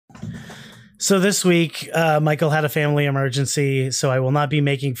So this week, Michael had a family emergency, so I will not be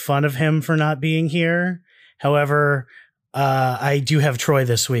making fun of him for not being here. However, I do have Troy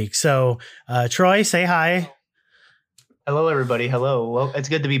this week. So, Troy, say hi. Hello, everybody. Hello. Well, it's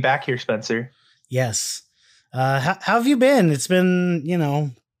good to be back here, Spencer. Yes. How have you been? It's been, a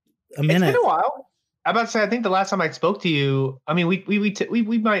minute. It's been a while. I'm about to say, I think the last time I spoke to you, I mean,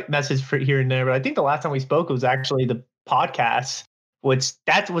 we might message for here and there, but I think the last time we spoke was actually the podcast, which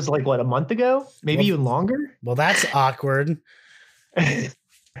that was like what, a month ago, maybe even longer. Well, that's awkward. I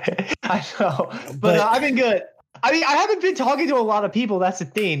know, but I've been good. I mean, I haven't been talking to a lot of people. That's the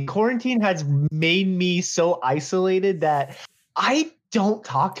thing. Quarantine has made me so isolated that I don't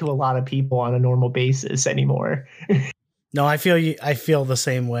talk to a lot of people on a normal basis anymore. No, I feel you. I feel the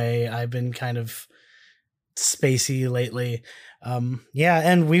same way. I've been kind of spacey lately. Yeah,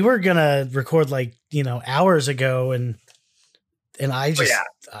 and we were gonna record hours ago, and I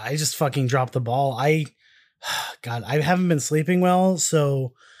just fucking dropped the ball. God, I haven't been sleeping well,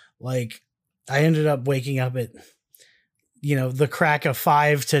 so I ended up waking up at the crack of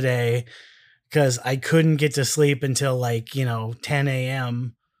 5 today because I couldn't get to sleep until 10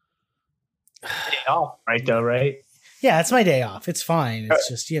 a.m. Day off, right? Though, right? Yeah, it's my day off. It's fine. It's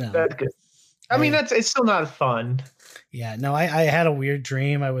just That's good. I mean, it's still not fun. Yeah, no, I had a weird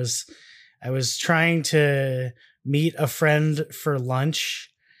dream. I was trying to meet a friend for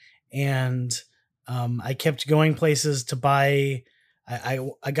lunch, and I kept going places to buy.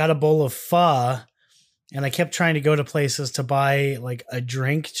 I got a bowl of pho, and I kept trying to go to places to buy a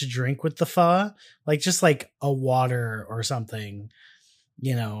drink to drink with the pho, just a water or something.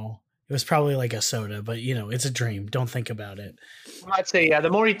 It was probably a soda, but it's a dream. Don't think about it. I'd say, yeah, the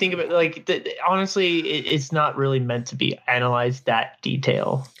more you think of it, honestly, it's not really meant to be analyzed that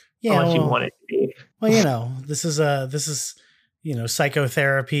detail. Yeah, unless you want it to be. Well, this is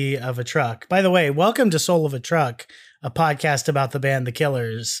psychotherapy of a truck. By the way, welcome to Soul of a Truck, a podcast about the band The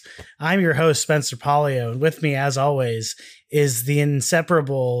Killers. I'm your host, Spencer Polio, and with me, as always, is the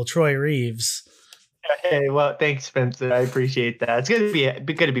inseparable Troy Reeves. Hey, well, thanks, Spencer. I appreciate that. It's good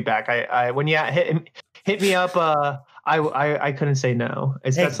to be back. I when you hit me up, I couldn't say no.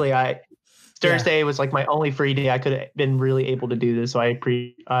 Especially Thursday was my only free day. I could have been really able to do this, so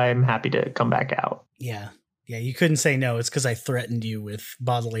I'm happy to come back out. Yeah, you couldn't say no. It's because I threatened you with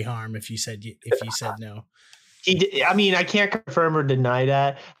bodily harm if you said no. I mean, I can't confirm or deny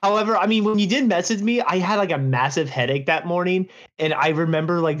that. However, I mean, when you did message me, I had a massive headache that morning, and I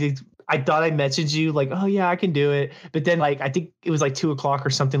remember I thought I messaged you oh yeah, I can do it. But then I think it was 2:00 or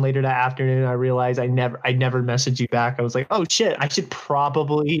something later that afternoon. I realized I never messaged you back. I was like, oh shit, I should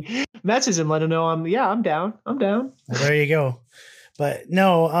probably message him, let him know I'm down. Well, there you go. But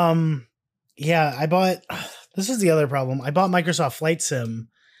no, yeah, this is the other problem. I bought Microsoft Flight Sim,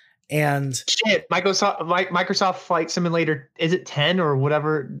 and shit, Microsoft Flight Simulator, is it 10 or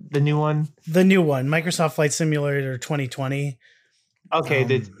whatever the new one? The new one, Microsoft Flight Simulator 2020. Okay,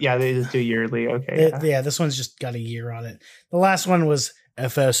 they just do yearly. Okay, this one's just got a year on it. The last one was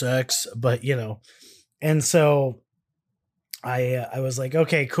FSX, but and so I was like,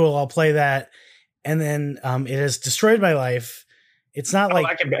 okay, cool, I'll play that, and then it has destroyed my life. It's not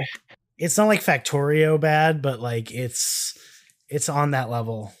it's not like Factorio bad, but it's on that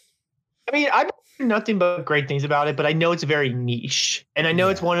level. I mean, I've heard nothing but great things about it, but I know it's very niche, and I know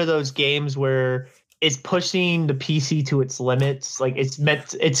it's one of those games where it's pushing the PC to its limits. It's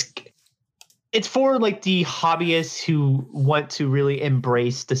for the hobbyists who want to really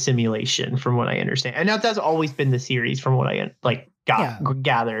embrace the simulation, from what I understand. And that's always been the series, from what I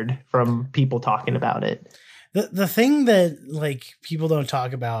gathered from people talking about it. The thing that people don't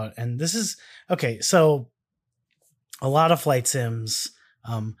talk about, and this is okay, so a lot of flight sims,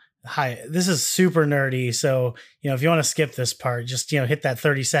 this is super nerdy, so if you want to skip this part, just hit that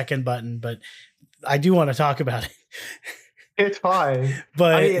 30-second button, but I do want to talk about it. It's fine.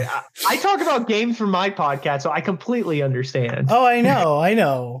 But I talk about games for my podcast, so I completely understand. Oh, I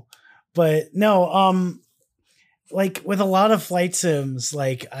know. But no, with a lot of flight sims,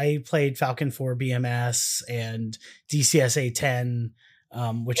 I played Falcon 4 BMS and DCSA 10,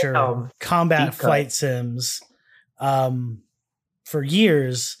 which are combat flight sims, for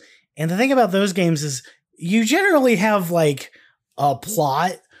years. And the thing about those games is you generally have a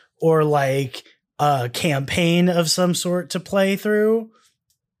plot or a campaign of some sort to play through.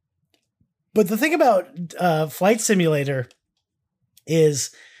 But the thing about Flight Simulator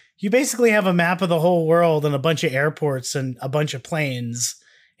is you basically have a map of the whole world and a bunch of airports and a bunch of planes,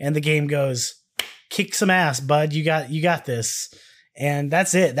 and the game goes, kick some ass, bud. You got this. And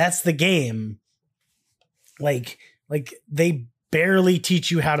that's it. That's the game. They barely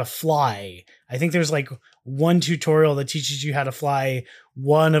teach you how to fly. I think there's like one tutorial that teaches you how to fly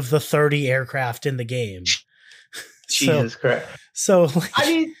one of the 30 aircraft in the game. Jesus Christ. So like, I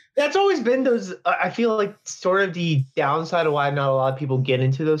mean, that's always been those. I feel like sort of the downside of why not a lot of people get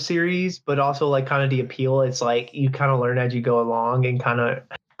into those series, but also like kind of the appeal. It's like you kind of learn as you go along and kind of,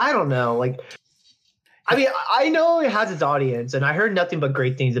 I don't know. Like, I mean, I know it has its audience, and I heard nothing but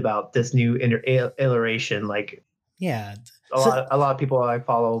great things about this new iteration. Like, yeah, a lot of people I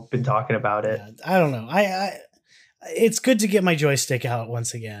follow been talking about it. Yeah, I don't know. It's good to get my joystick out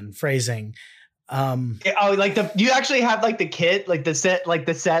once again. Phrasing. Like do you actually have like the kit, like the set, like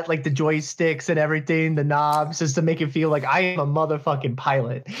the joysticks and everything, the knobs, just to make it feel like I am a motherfucking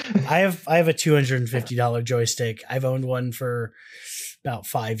pilot? I have a $250 joystick. I've owned one for about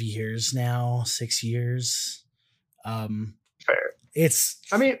 5 years now, 6 years. Fair.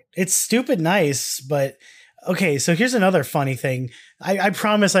 It's stupid nice, but okay. So here's another funny thing. I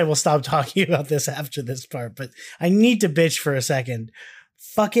promise I will stop talking about this after this part, but I need to bitch for a second.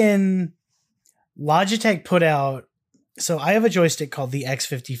 Fucking Logitech put out, so I have a joystick called the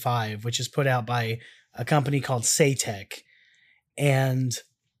X55, which is put out by a company called Saytech. And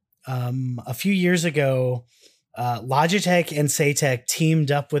a few years ago, Logitech and Saytech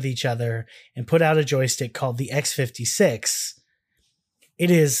teamed up with each other and put out a joystick called the X56.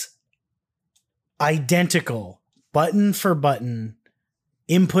 It is identical, button for button,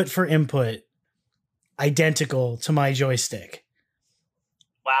 input for input, identical to my joystick.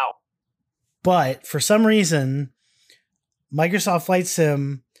 Wow. But for some reason, Microsoft Flight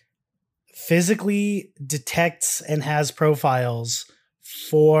Sim physically detects and has profiles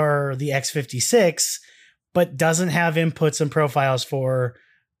for the X56, but doesn't have inputs and profiles for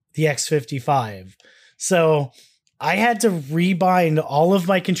the X55. So I had to rebind all of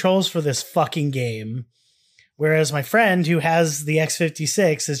my controls for this fucking game. Whereas my friend who has the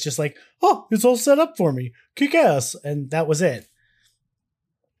X56 is just like, oh, it's all set up for me. Kick ass. And that was it.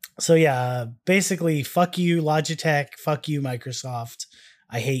 So yeah, basically, fuck you, Logitech. Fuck you, Microsoft.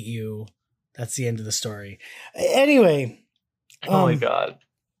 I hate you. That's the end of the story. Anyway. Oh my God.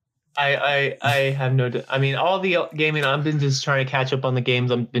 I have no, I mean, all the gaming, I've been just trying to catch up on the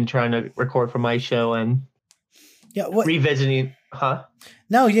games I've been trying to record for my show and revisiting. Huh?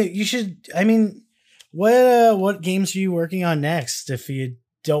 No, you should. I mean, what games are you working on next? If you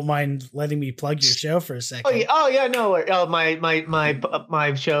don't mind letting me plug your show for a second. Oh yeah, no.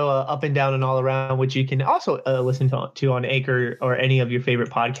 My show, Up and Down and All Around, which you can also listen to on Anchor or any of your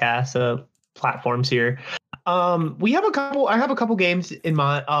favorite podcast platforms here. I have a couple games in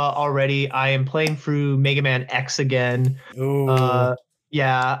my already. I am playing through Mega Man X again. Ooh. That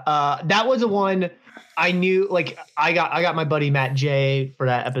was the one I knew. Like I got my buddy Matt J for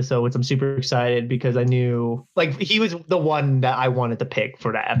that episode, which I'm super excited because I knew like he was the one that I wanted to pick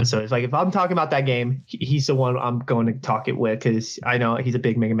for that episode. It's like if I'm talking about that game, he's the one I'm going to talk it with because I know he's a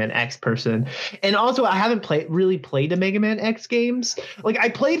big Mega Man X person. And also I haven't really played the Mega Man X games. Like I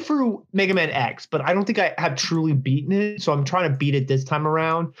played through Mega Man X, but I don't think I have truly beaten it. So I'm trying to beat it this time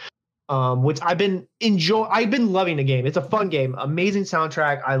around. Which I've been loving the game. It's a fun game, amazing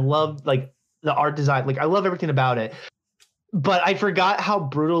soundtrack. I love like the art design, like I love everything about it, but I forgot how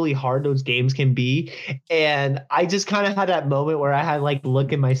brutally hard those games can be. And I just kind of had that moment where I had like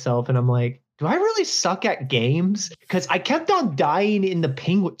look at myself and I'm like, do I really suck at games? Because I kept on dying in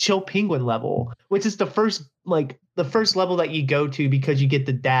the chill penguin level, which is the first level that you go to because you get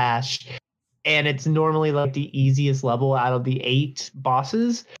the dash. And it's normally like the easiest level out of the 8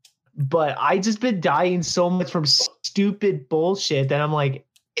 bosses. But I just been dying so much from stupid bullshit that I'm like,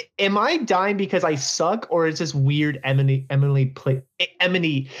 am I dying because I suck, or is this weird Emily? I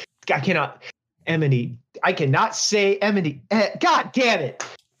cannot say Emily. God damn it!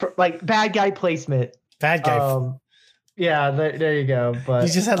 Like bad guy placement. Bad guy. Yeah, there you go. But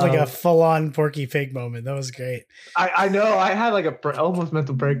you just had like a full-on Porky Pig moment. That was great. I know. I had like a almost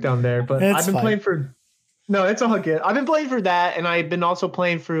mental breakdown there, but I've been playing for. No, it's all good. I've been playing for that, and I've been also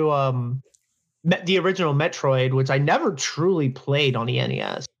playing through the original Metroid, which I never truly played on the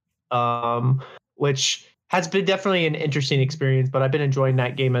NES, which has been definitely an interesting experience, but I've been enjoying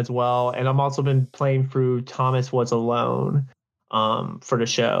that game as well. And I've also been playing through Thomas Was Alone for the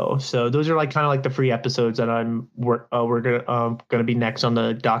show. So those are like kind of like the free episodes that we're gonna be next on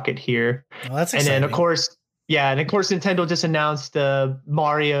the docket here. Well, that's exciting. And then of course Nintendo just announced the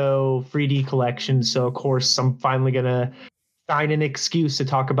Mario 3D collection. So of course I'm finally gonna find an excuse to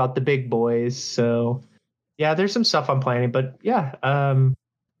talk about the big boys. So yeah, there's some stuff I'm planning, but yeah,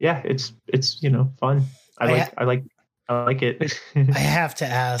 it's fun. I like it. I have to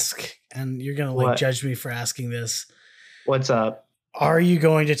ask, and you're gonna judge me for asking this. What's up? Are you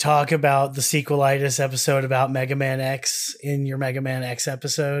going to talk about the sequelitis episode about Mega Man X in your Mega Man X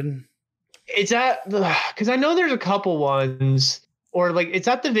episode? It's at because I know there's a couple ones, or like it's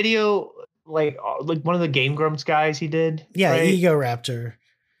at the video like one of the Game Grumps guys he did. Yeah, right? Ego Raptor.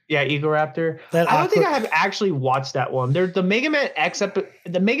 Yeah, Ego Raptor. That I don't think awkward- I have actually watched that one. There's the Mega Man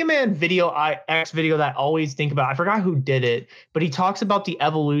the Mega Man X video that I always think about. I forgot who did it, but he talks about the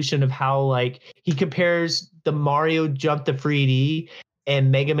evolution of how like he compares the Mario jump to 3D and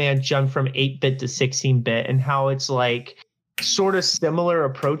Mega Man jump from 8-bit to 16-bit and how it's like sort of similar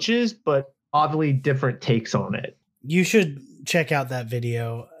approaches, but oddly different takes on it. You should check out that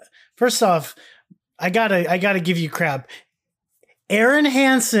video. First off, I gotta give you crap. Aaron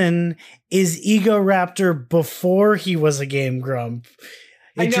Hansen is Ego Raptor before he was a Game Grump.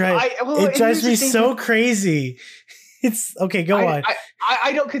 It drives me so crazy. It's okay. Go on.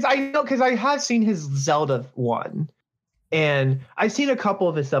 I don't because I have seen his Zelda one, and I've seen a couple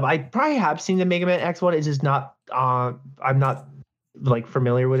of his stuff. I probably have seen the Mega Man X one. It's just not. I'm not like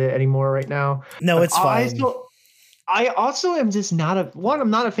familiar with it anymore right now. No, it's fine. I also am just not I'm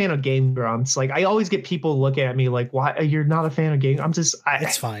not a fan of Game Grumps. Like I always get people looking at me like, why you're not a fan of Game?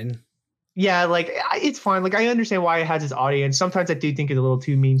 It's fine. Yeah, like it's fine. Like I understand why it has its audience. Sometimes I do think it's a little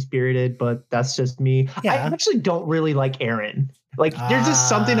too mean spirited, but that's just me. Yeah. I actually don't really like Aaron. Like there's just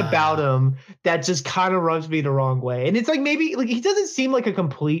something about him that just kind of rubs me the wrong way. And it's like maybe like he doesn't seem like a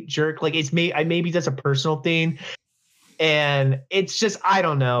complete jerk. Like it's maybe that's a personal thing. And it's just I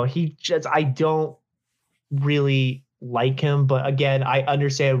don't know. I don't really like him, but again, I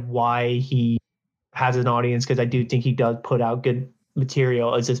understand why he has an audience because I do think he does put out good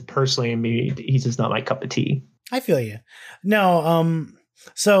material. It's just personally, maybe he's just not my cup of tea. I feel you. No,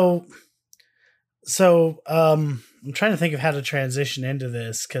 so I'm trying to think of how to transition into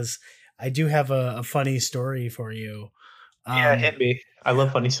this because I do have a funny story for you. Yeah, hit me. I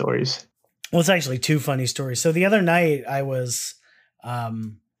love funny stories. Well, it's actually two funny stories. So the other night I was,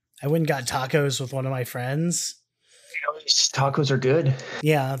 I went and got tacos with one of my friends. You know, these tacos are good.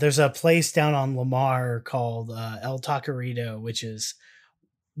 Yeah, there's a place down on Lamar called El Taquerito, which is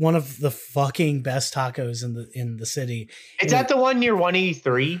one of the fucking best tacos in the city. Is that the one near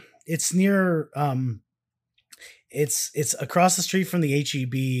 183? It's near it's across the street from the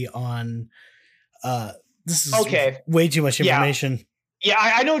HEB on this is okay. Way too much information. Yeah,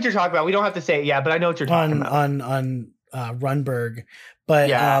 I know what you're talking about. We don't have to say it, yeah, but I know what you're talking about. On Runberg. But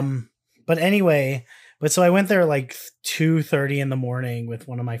yeah. But anyway, so I went there like 2:30 in the morning with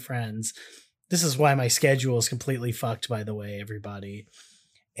one of my friends. This is why my schedule is completely fucked, by the way, everybody.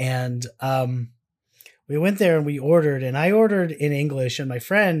 And we went there and we ordered, and I ordered in English, and my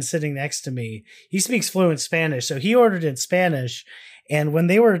friend sitting next to me, he speaks fluent Spanish, so he ordered in Spanish. And when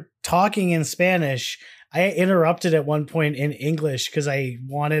they were talking in Spanish, I interrupted at one point in English because I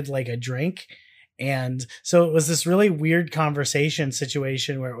wanted like a drink. And so it was this really weird conversation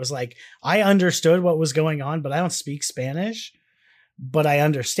situation where it was like, I understood what was going on, but I don't speak Spanish, but I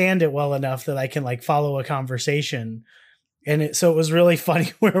understand it well enough that I can like follow a conversation. And so it was really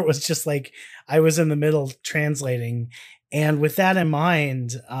funny where it was just like, I was in the middle translating. And with that in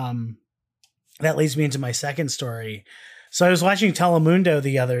mind, that leads me into my second story. So I was watching Telemundo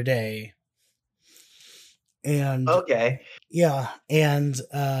the other day. And okay. Yeah. And,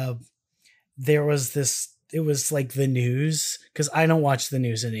 there was this, it was like the news, because I don't watch the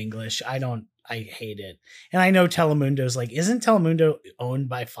news in English. I hate it. And I know Telemundo's like, isn't Telemundo owned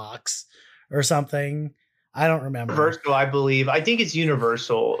by Fox or something? I don't remember. Universal, I believe. I think it's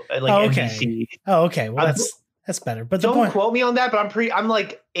Universal, like NBC. Oh, okay. Well, that's better. But don't quote me on that, but I'm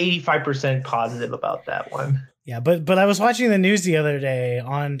like 85% positive about that one. Yeah, but I was watching the news the other day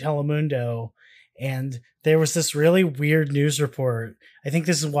on Telemundo, and there was this really weird news report. I think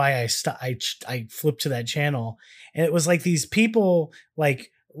this is why I flipped to that channel, and it was like these people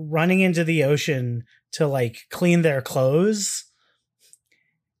like running into the ocean to like clean their clothes,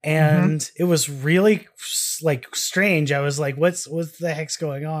 and it was really like strange. I was like, what the heck's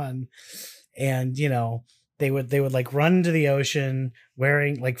going on? And you know, they would like run into the ocean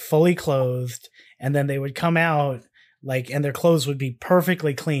wearing like fully clothed, and then they would come out like, and their clothes would be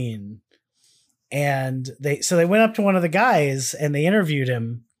perfectly clean. And they went up to one of the guys and they interviewed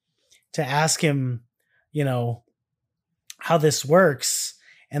him to ask him, you know, how this works.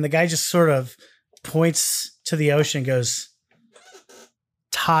 And the guy just sort of points to the ocean and goes,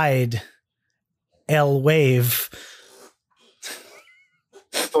 Tide, L wave.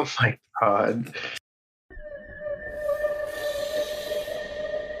 Oh my God.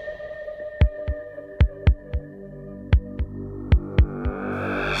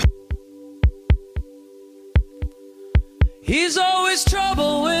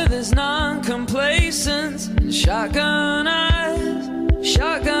 trouble with his non-complacence and shotgun eyes,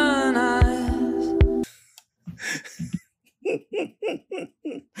 shotgun eyes.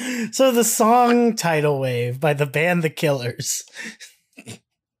 So the song Tidal Wave by the band The Killers.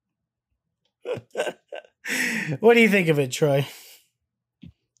 What do you think of it, Troy?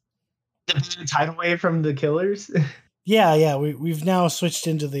 The tidal wave from The Killers? Yeah, we've now switched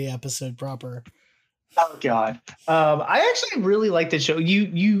into the episode proper. Oh God. I actually really like the show.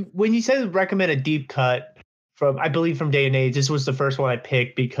 You when you said recommend a deep cut from, I believe, from Day and Age, this was the first one I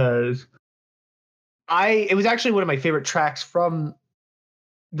picked because it was actually one of my favorite tracks from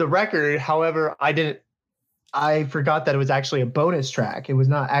the record. However, I forgot that it was actually a bonus track. It was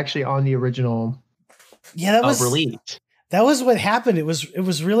not actually on the original release. That was what happened. It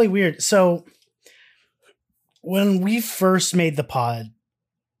was really weird. So when we first made the pod,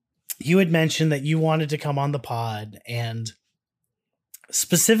 you had mentioned that you wanted to come on the pod and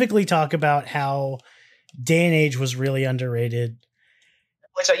specifically talk about how Day and Age was really underrated.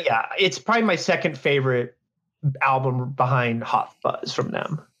 Which, yeah, it's probably my second favorite album behind Hot Fuzz from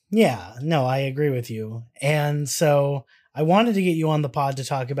them. Yeah, no, I agree with you. And so I wanted to get you on the pod to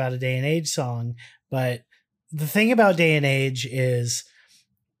talk about a Day and Age song, but the thing about Day and Age is,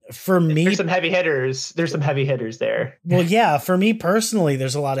 for me, there's some heavy hitters. There's some heavy hitters there. Well, yeah, for me personally,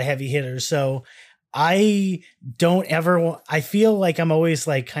 there's a lot of heavy hitters. So I feel like I'm always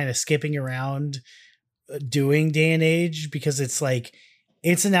like kind of skipping around doing Day and Age because it's like,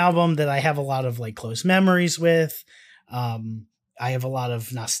 it's an album that I have a lot of like close memories with. I have a lot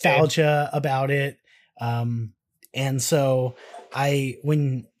of nostalgia about it. And so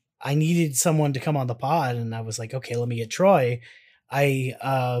when I needed someone to come on the pod and I was like, okay, let me get Troy.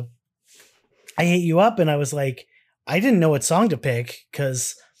 I hit you up and I was like, I didn't know what song to pick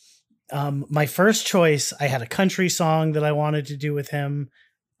because my first choice, I had a country song that I wanted to do with him,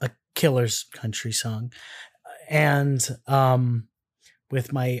 a Killers country song. And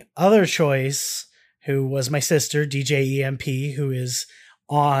with my other choice, who was my sister, DJ EMP, who is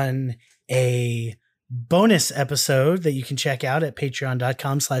on a bonus episode that you can check out at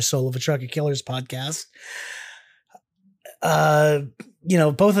patreon.com/Soul of a Trucker Killers podcast.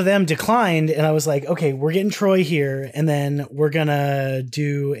 Both of them declined and I was like, okay, we're getting Troy here. And then we're going to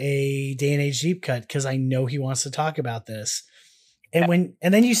do a Day and Age deep cut because I know he wants to talk about this. And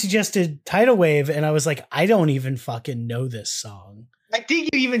then you suggested Tidal Wave and I was like, I don't even fucking know this song. I think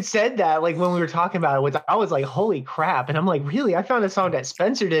you even said that, like when we were talking about it, I was like, holy crap. And I'm like, really? I found a song that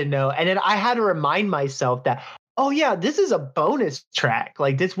Spencer didn't know. And then I had to remind myself that, oh yeah, this is a bonus track.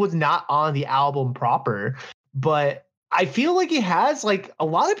 Like this was not on the album proper, but I feel like it has, like, a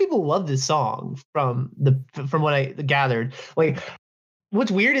lot of people love this song from what I gathered. Like,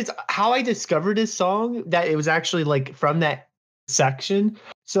 what's weird is how I discovered this song, that it was actually like from that section.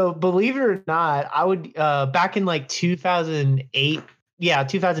 So believe it or not, I would back in like 2008,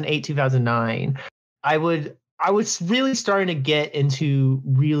 2009, I was really starting to get into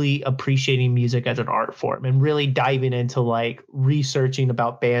really appreciating music as an art form and really diving into like researching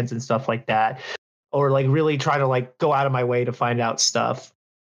about bands and stuff like that, or like really try to like go out of my way to find out stuff.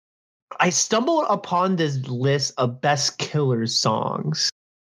 I stumbled upon this list of best Killers songs.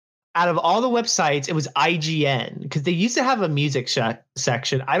 Out of all the websites, it was IGN, because they used to have a music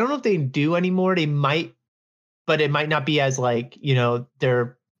section. I don't know if they do anymore. They might, but it might not be as like,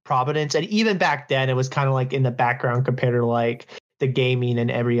 their providence. And even back then, it was kind of like in the background compared to like the gaming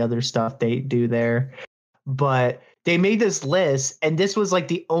and every other stuff they do there. But they made this list, and this was like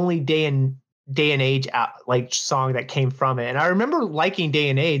the only Day and Age like song that came from it. And I remember liking Day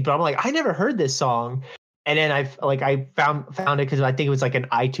and Age, but I'm like, I never heard this song. And then I found it because I think it was like an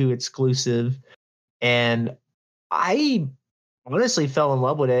iTunes exclusive, and I honestly fell in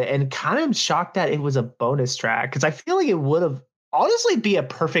love with it, and kind of shocked that it was a bonus track, because I feel like it would have honestly be a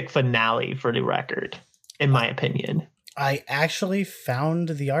perfect finale for the record, in my opinion. I actually found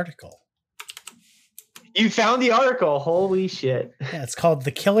the article. You found the article? Holy shit. Yeah, it's called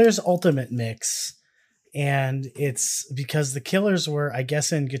The Killers Ultimate Mix. And it's because the Killers were, I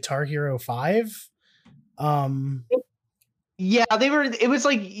guess, in Guitar Hero 5. Yeah, they were. It was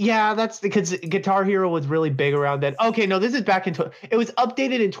like, yeah, that's because Guitar Hero was really big around then. Okay, no, this is back in. It was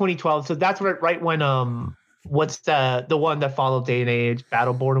updated in 2012, so that's right when what's the one that followed Day and Age,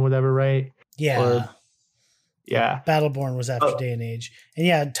 Battleborn or whatever, right? Yeah, yeah. Battleborn was after Day and Age, and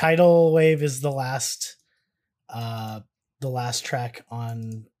yeah, Tidal Wave is the last track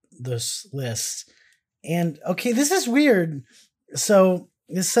on this list. And okay, this is weird. So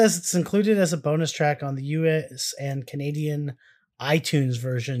this says it's included as a bonus track on the US and Canadian iTunes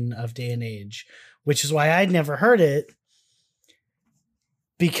version of Day and Age, which is why I'd never heard it.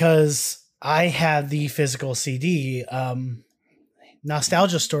 because I had the physical CD.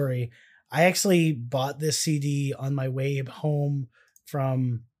 Nostalgia Story. I actually bought this CD on my way home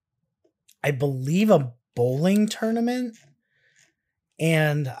from, I believe, a bowling tournament,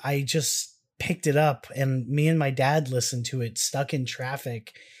 and I just picked it up, and me and my dad listened to it stuck in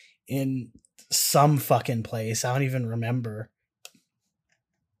traffic in some fucking place. I don't even remember.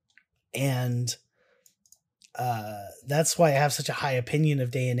 And that's why I have such a high opinion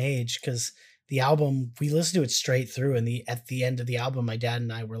of Day and Age, because the album, we listened to it straight through, and at the end of the album, my dad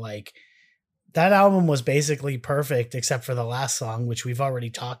and I were like, that album was basically perfect except for the last song, which we've already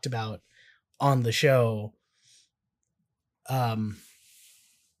talked about on the show.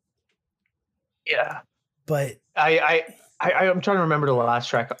 Yeah, but I'm trying to remember the last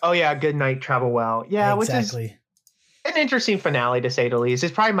track. Oh yeah, Good Night, Travel Well. Yeah, exactly. Which is an interesting finale, to say the least.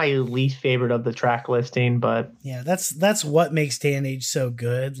 It's probably my least favorite of the track listing, but yeah, that's what makes Day and Age so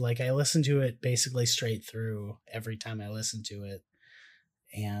good. Like, I listen to it basically straight through every time I listen to it,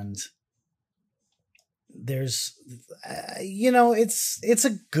 and there's it's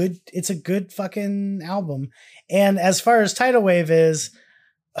a good fucking album. And as far as Tidal Wave is,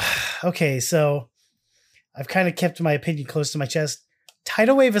 okay, so I've kind of kept my opinion close to my chest.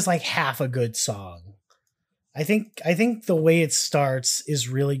 Tidal Wave is like half a good song. I think the way it starts is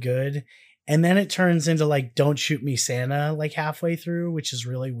really good, and then it turns into like Don't Shoot Me Santa like halfway through, which is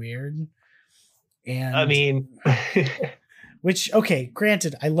really weird. And I mean which, okay,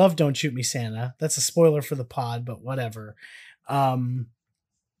 granted, I love Don't Shoot Me Santa. That's a spoiler for the pod, but whatever.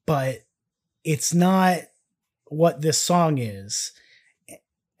 But it's not what this song is.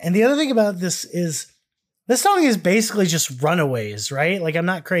 And the other thing about this is, this song is basically just Runaways, right? Like, I'm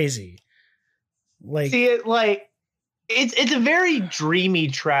not crazy. Like, see it, like it's a very dreamy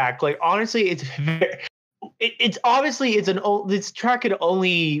track. Like, honestly, it's obviously this track could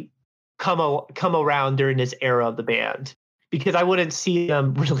only come around during this era of the band, because I wouldn't see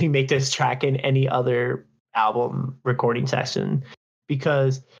them really make this track in any other album recording session,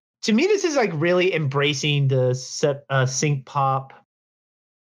 because to me this is like really embracing the synth pop,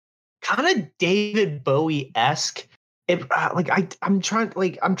 kind of David Bowie-esque. I'm trying to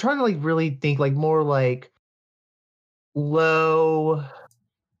like really think like more like low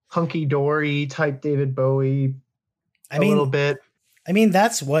hunky dory type David Bowie. A little bit. I mean,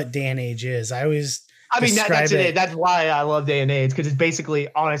 that's what Day and Age is. I mean, that's it. That's why I love Day and Age, because it's basically,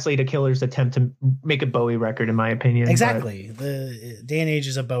 honestly, the Killers' attempt to make a Bowie record, in my opinion. Exactly. The Day and Age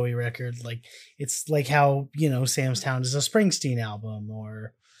is a Bowie record. Like, it's like how, Sam's Town is a Springsteen album,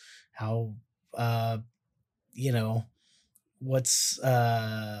 or how, what's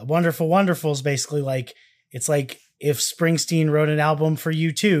Wonderful Wonderful is basically like, it's like if Springsteen wrote an album for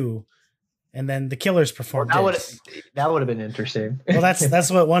U2 and then the Killers performed it. That would have been interesting. Well,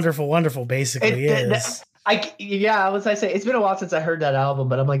 that's what Wonderful Wonderful basically is. I say it's been a while since I heard that album,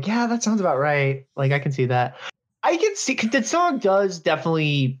 but I'm like, yeah, that sounds about right. Like, I can see that. I can see, cause the song does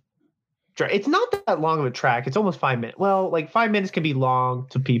definitely. It's not that long of a track. It's almost 5 minutes. Well, like 5 minutes can be long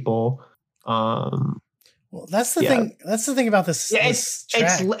to people. Well, that's the thing. That's the thing about this. Yeah, this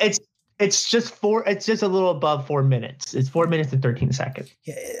track. It's just a little above 4 minutes. It's 4 minutes and 13 seconds.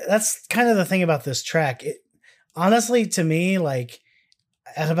 Yeah, that's kind of the thing about this track. Honestly, to me, like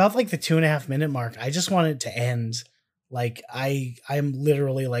at about like the 2.5 minute mark, I just want it to end. Like, I'm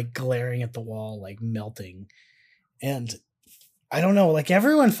literally like glaring at the wall, like melting. And I don't know, like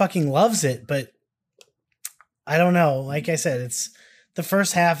everyone fucking loves it, but I don't know. Like I said, it's the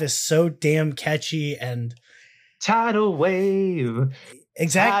first half is so damn catchy and Tidal Wave.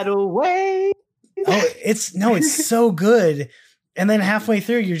 Exactly. Tidal Wave. Oh, it's so good. And then halfway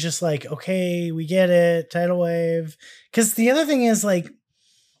through, you're just like, okay, we get it. Tidal Wave. Because the other thing is like,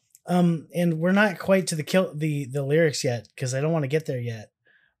 and we're not quite to the lyrics yet, because I don't want to get there yet.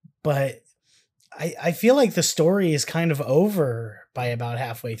 But I feel like the story is kind of over by about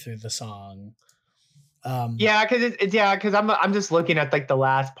halfway through the song. Because I'm just looking at like the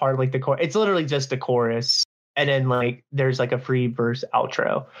last part, like the chorus. It's literally just the chorus, and then like there's like a free verse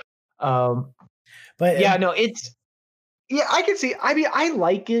outro. But yeah, no, I can see. I mean, I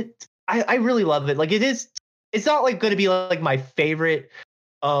like it. I really love it. Like, it's not like going to be like my favorite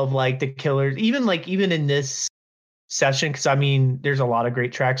of like the Killers, even in this session, because I mean, there's a lot of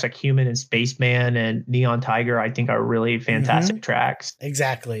great tracks like Human and Spaceman and Neon Tiger. I think are really fantastic tracks.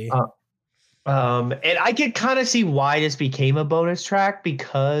 Exactly. And I could kind of see why this became a bonus track,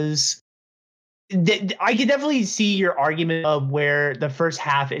 because I could definitely see your argument of where the first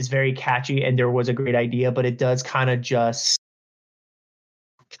half is very catchy and there was a great idea, but it does kind of just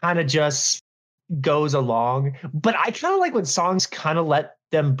goes along. But I kind of like when songs kind of let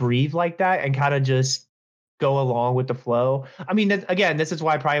them breathe like that and kind of just go along with the flow. I mean, again, this is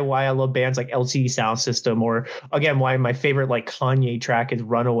probably why I love bands like LCD Sound System, or again, why my favorite like Kanye track is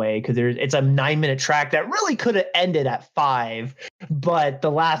Runaway, because it's a 9-minute track that really could have ended at 5, but the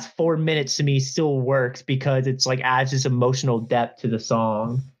last 4 minutes to me still works because it's like adds this emotional depth to the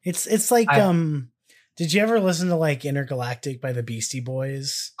song. It's like did you ever listen to like Intergalactic by the Beastie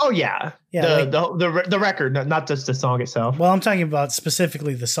Boys? Oh yeah. The record, not just the song itself. Well, I'm talking about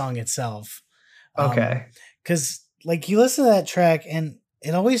specifically the song itself. Okay. Because like you listen to that track and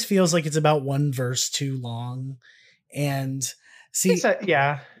it always feels like it's about one verse too long. And see,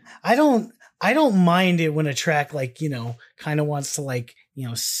 yeah, I don't mind it when a track like, kind of wants to like,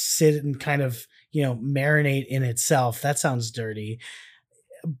 sit and kind of, marinate in itself. That sounds dirty.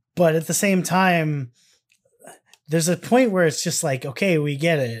 But at the same time, there's a point where it's just like, okay, we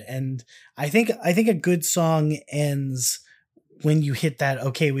get it. And I think a good song ends when you hit that,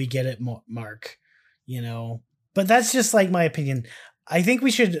 okay, we get it mark. But that's just like my opinion. I think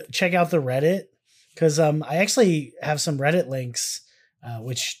we should check out the Reddit, because I actually have some Reddit links,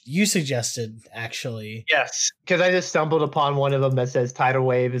 which you suggested actually. Yes, because I just stumbled upon one of them that says Tidal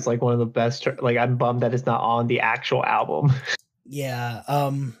Wave is like one of the best. Like, I'm bummed that it's not on the actual album. Yeah.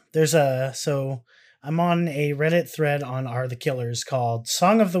 So I'm on a Reddit thread on Are the Killers called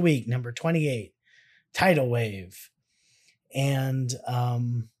Song of the Week number 28, Tidal Wave, and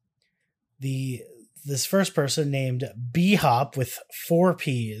this first person named B-Hop with 4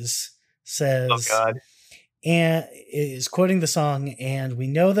 P's says, oh God, and is quoting the song, and we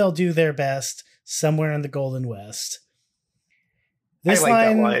know they'll do their best somewhere in the Golden West. This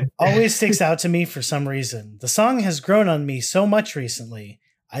line always sticks out to me for some reason. The song has grown on me so much recently.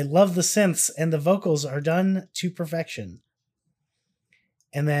 I love the synths and the vocals are done to perfection.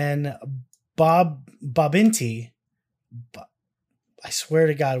 And then Bobinti, I swear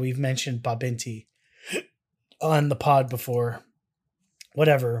to God, we've mentioned Bobinti on the pod before.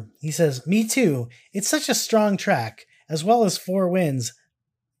 Whatever. He says, me too. It's such a strong track, as well as 4 Winds,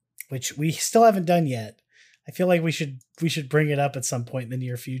 which we still haven't done yet. I feel like we should bring it up at some point in the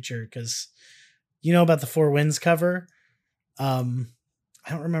near future, because you know about the 4 Winds cover. I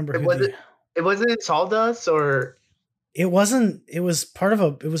don't remember. It wasn't Sawdust, or it wasn't. It was part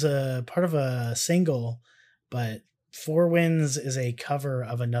of a single, but 4 Winds is a cover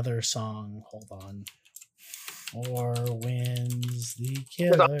of another song. Hold on. 4 Winds, the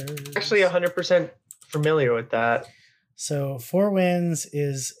Killers. I'm actually 100% familiar with that. So 4 Winds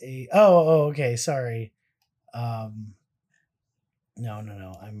is a okay, sorry. No,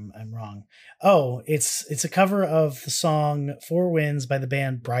 I'm wrong. Oh, it's a cover of the song 4 Winds by the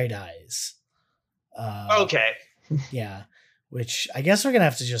band Bright Eyes. Okay. Yeah, which I guess we're gonna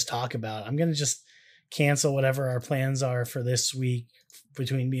have to just talk about. I'm gonna just cancel whatever our plans are for this week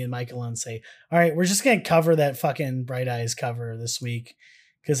between me and Michael and say, all right, we're just gonna cover that fucking Bright Eyes cover this week,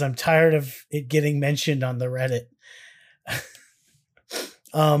 because I'm tired of it getting mentioned on the Reddit.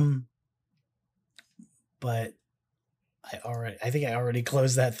 But I think I already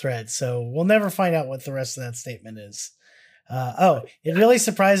closed that thread, so we'll never find out what the rest of that statement is. It really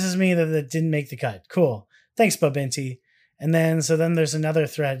surprises me that it didn't make the cut. Cool. Thanks, Bobinti. And then there's another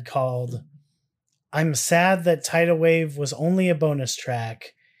thread called, I'm sad that Tidal Wave was only a bonus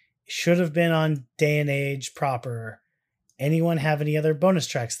track. Should have been on Day and Age proper. Anyone have any other bonus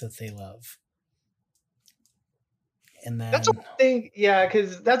tracks that they love? And then that's one thing, yeah,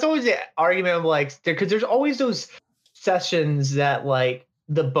 because that's always the argument of like, because there's always those sessions that like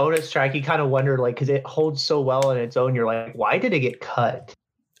the bonus track, you kind of wonder, like, because it holds so well on its own, you're like, why did it get cut?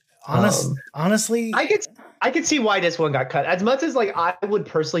 Honestly, I could see why this one got cut. As much as like I would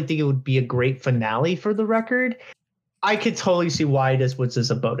personally think it would be a great finale for the record, I could totally see why this was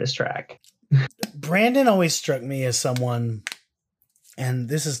just a bonus track. Brandon always struck me as someone, and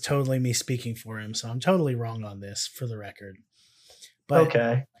this is totally me speaking for him, so I'm totally wrong on this for the record. But,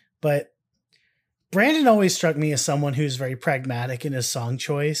 okay. But Brandon always struck me as someone who's very pragmatic in his song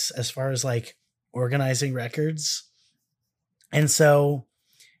choice as far as like organizing records. And so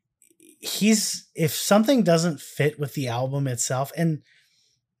if something doesn't fit with the album itself, and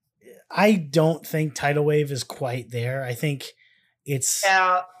I don't think Tidal Wave is quite there. I think it's,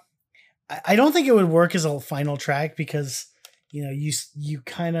 yeah. I don't think it would work as a final track because, you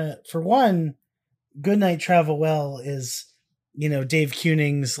kind of, for one, Goodnight Travel Well is, Dave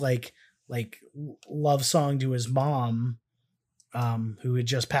Kuning's like love song to his mom, who had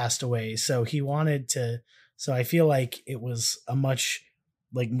just passed away. So I feel like it was a much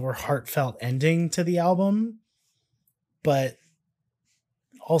like more heartfelt ending to the album. But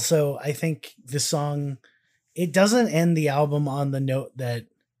also I think this song it doesn't end the album on the note that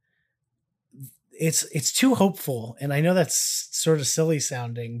it's too hopeful. And I know that's sort of silly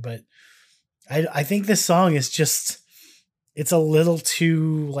sounding, but I think this song is just, it's a little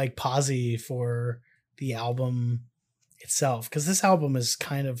too like posy for the album itself. Cause this album is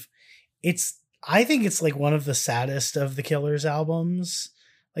kind of, I think it's like one of the saddest of the Killers albums.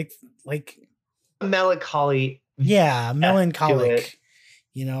 Like Melancholy. yeah, to melancholic, it.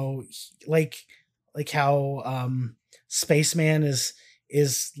 you know, like how Spaceman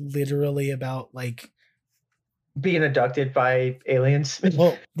is literally about like, Being abducted by aliens.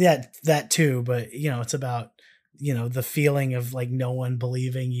 well, yeah, that too, but you know, it's about, you know, the feeling of like no one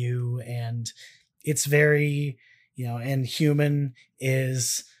believing you, and it's very, you know, and Human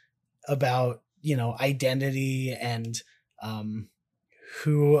is about, you know, identity and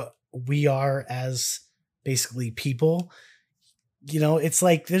who we are as basically people. You know, it's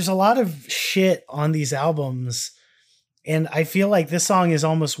like there's a lot of shit on these albums, and I feel like this song is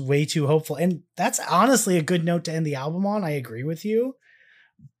almost way too hopeful. And that's honestly a good note to end the album on. I agree with you.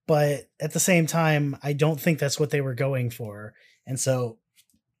 But at the same time, I don't think that's what they were going for. And so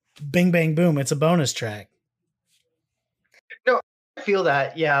Bing Bang Boom, it's a bonus track. No, I feel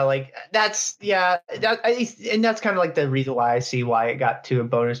that. Yeah, like that's and that's kind of like the reason why I see why it got to a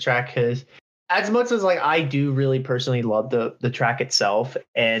bonus track, because as much as like I do really personally love the track itself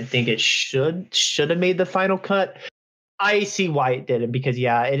and think it should have made the final cut, I see why it didn't, because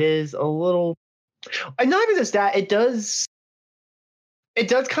yeah, it is a little, and not even just that, it does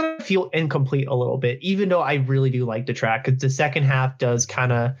kind of feel incomplete a little bit, even though I really do like the track, because the second half does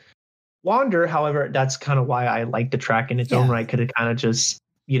kind of wander. However, that's kind of why I like the track in its own right, because it kind of just,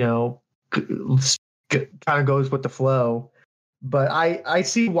 you know, kind of goes with the flow. But I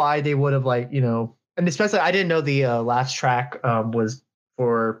see why they would have, like, you know, and especially I didn't know the last track was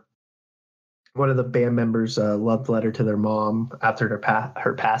for one of the band members' love letter to their mom after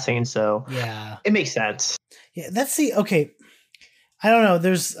her passing. So yeah, it makes sense. Yeah, that's the okay. I don't know.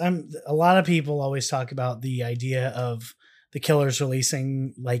 There's a lot of people always talk about the idea of the Killers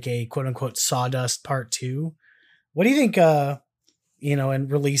releasing like a quote unquote Sawdust Part 2. What do you think? You know,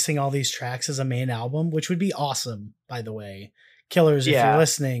 and releasing all these tracks as a main album, which would be awesome, by the way. Killers, if you're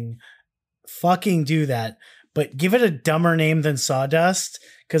listening, fucking do that. But give it a dumber name than Sawdust,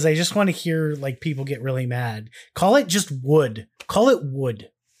 because I just want to hear like people get really mad. Call it just Wood. Call it Wood.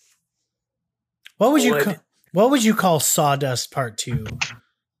 What would you call Sawdust Part 2?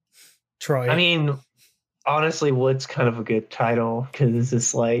 Troy? I mean, honestly, Wood's kind of a good title, because it's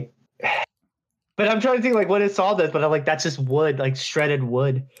just like, but I'm trying to think like what is Sawdust, but I'm like, that's just wood, like shredded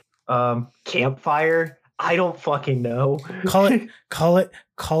wood. Campfire. I don't fucking know. Call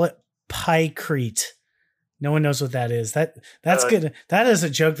it Pycrete. No one knows what that is. That's good. That is a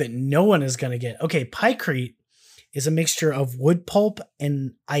joke that no one is going to get. Okay, Pycrete is a mixture of wood pulp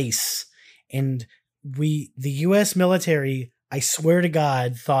and ice. And the US military, I swear to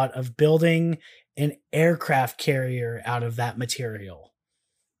God, thought of building an aircraft carrier out of that material.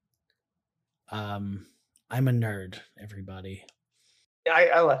 I'm a nerd, everybody.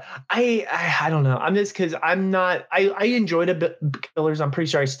 I don't know. I'm just, because I'm not. I enjoyed a bit Killers. I'm pretty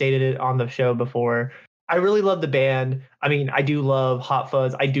sure I stated it on the show before. I really love the band. I mean, I do love Hot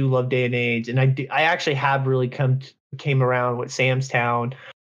Fuzz. I do love Day and Age, and I actually have really came around with Sam's Town,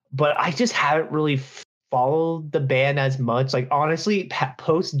 but I just haven't really followed the band as much. Like honestly,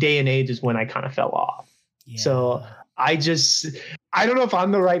 post Day and Age is when I kind of fell off. Yeah. So I don't know if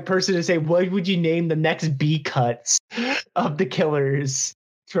I'm the right person to say what would you name the next B cuts of the Killers,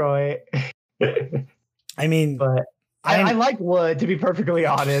 Troy. I mean, but I like Wood, to be perfectly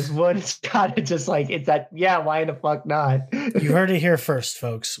honest. Wood's kind of just like, it's that, yeah, why the fuck not? You heard it here first,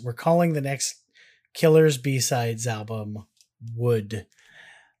 folks. We're calling the next Killers B-Sides album Wood.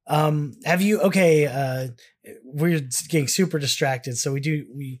 Have you, okay, we're getting super distracted, so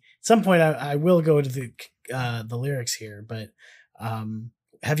we at some point I will go to the lyrics here, but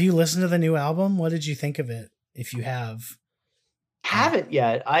have you listened to the new album? What did you think of it, if you have? Haven't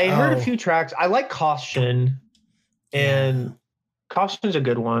yet. I heard a few tracks. I like Caution, and Caution's a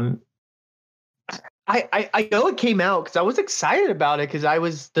good one. I know it came out because I was excited about it,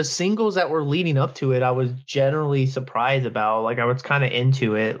 because the singles that were leading up to it, I was generally surprised about. Like I was kind of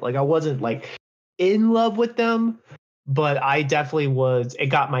into it. Like I wasn't like in love with them, but I definitely was. It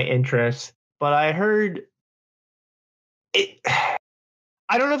got my interest. But I heard it.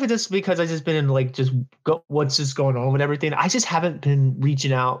 I don't know if it's just because I just been in like what's just going on with everything. I just haven't been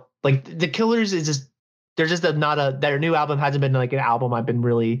reaching out. Like the Killers is just, they're just their new album hasn't been like an album I've been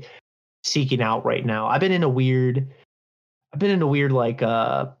really seeking out right now. I've been in a weird like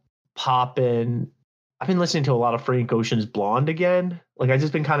pop and I've been listening to a lot of Frank Ocean's Blonde again. Like I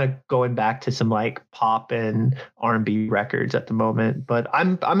just been kind of going back to some like pop and R&B records at the moment, but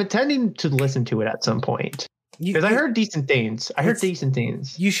I'm intending to listen to it at some point because I heard decent things.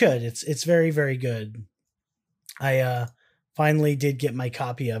 You should. It's very, very good. I finally did get my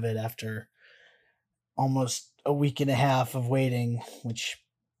copy of it after almost a week and a half of waiting, which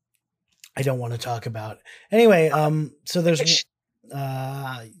I don't want to talk about. Anyway, so there's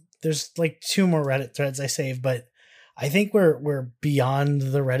like 2 more Reddit threads I saved, but I think we're beyond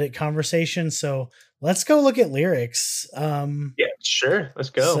the Reddit conversation. So let's go look at lyrics. Yeah, sure. Let's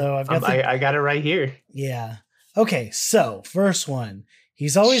go. So I've got I got it right here. Yeah. Okay. So first one,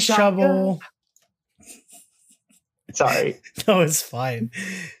 he's always trouble. Sorry. No, it's fine.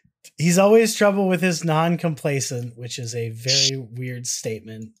 He's always trouble with his non-complacent, which is a very weird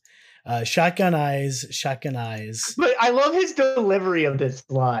statement. Shotgun eyes. But I love his delivery of this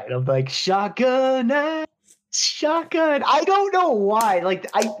line of like shotgun eyes, shotgun. I don't know why.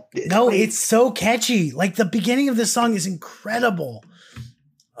 It's so catchy. Like the beginning of this song is incredible.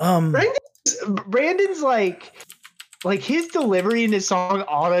 Brandon's like his delivery in this song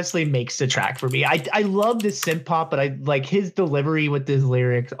honestly makes the track for me. I love the synth pop, but I like his delivery with his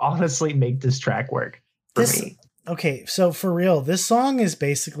lyrics honestly make this track work for me. Okay, so for real, this song is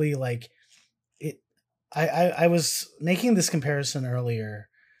basically like it. I was making this comparison earlier.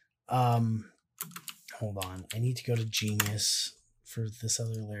 Hold on, I need to go to Genius for this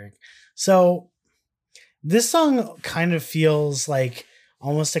other lyric. So this song kind of feels like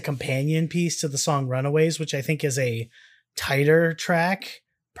almost a companion piece to the song Runaways, which I think is a tighter track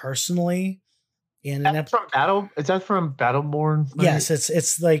personally. Is that from Battleborn? Yes,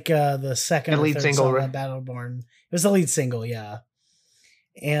 it's like the second or lead single, right? Battleborn. It was the lead single, yeah.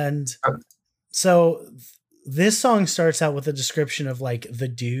 And so this song starts out with a description of like the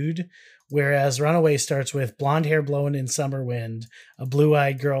dude, whereas Runaway starts with blonde hair blowing in summer wind, a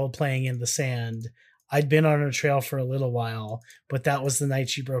blue-eyed girl playing in the sand. I'd been on her trail for a little while, but that was the night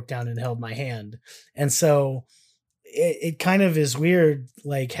she broke down and held my hand. And so it kind of is weird,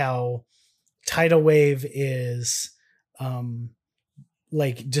 like how Tidal Wave is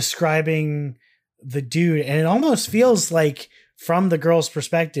like describing the dude, and it almost feels like from the girl's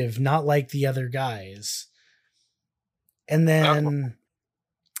perspective, not like the other guys. And then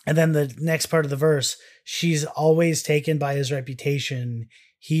the next part of the verse, she's always taken by his reputation.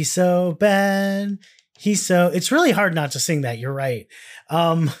 He's so bad. It's really hard not to sing that. You're right.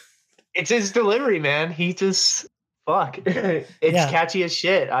 It's his delivery, man. He just catchy as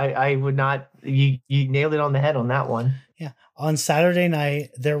shit. I would not, you nailed it on the head on that one. Yeah. On Saturday night,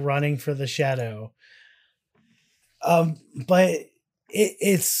 they're running for the shadow. But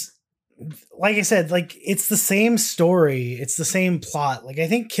it's like I said, like it's the same story. It's the same plot. Like I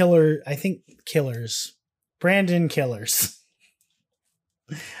think Brandon Killers.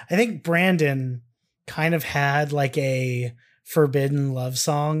 I think Brandon kind of had like a forbidden love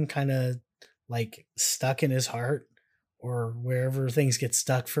song kind of like stuck in his heart or wherever things get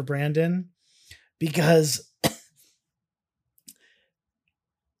stuck for Brandon, because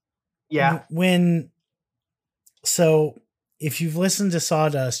if you've listened to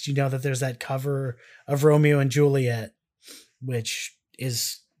Sawdust, you know that there's that cover of Romeo and Juliet, which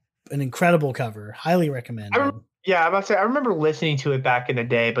is an incredible cover. Highly recommended. I'm about to say, I remember listening to it back in the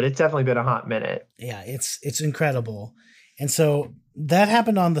day, but it's definitely been a hot minute. Yeah, it's incredible. And so that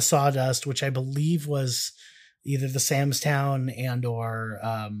happened on the Sawdust, which I believe was either the Samstown and or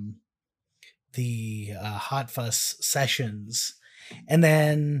the Hot Fuss sessions. And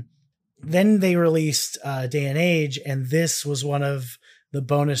then they released Day and Age, and this was one of the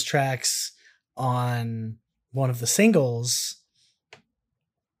bonus tracks on one of the singles.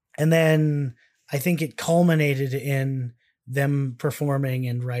 And then I think it culminated in them performing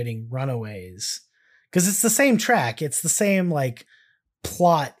and writing Runaways, because it's the same track. It's the same like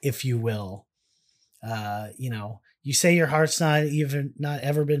plot, if you will. You say your heart's not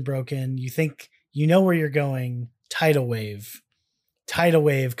ever been broken. You think you know where you're going. Tidal wave,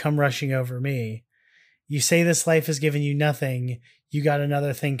 come rushing over me. You say this life has given you nothing. You got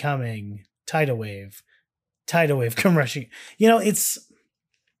another thing coming. Tidal wave, come rushing.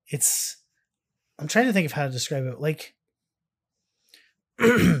 It's. I'm trying to think of how to describe it. Like,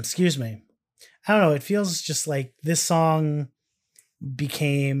 excuse me. I don't know. It feels just like this song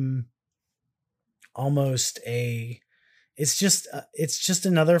became almost it's just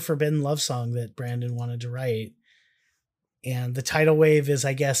another forbidden love song that Brandon wanted to write. And the tidal wave is,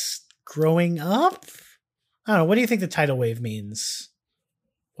 I guess, growing up. I don't know. What do you think the tidal wave means?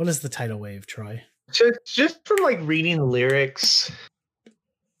 What is the tidal wave, Troy? Just from like reading the lyrics,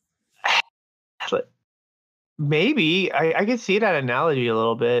 Maybe I can see that analogy a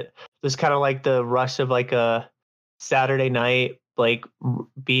little bit. Just kind of like the rush of like a Saturday night, like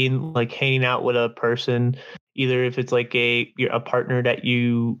being like hanging out with a person, either if it's like a partner that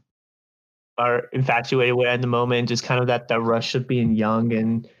you are infatuated with at the moment, just kind of that rush of being young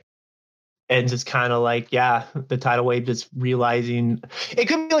and just kind of like, yeah, the tidal wave, just realizing it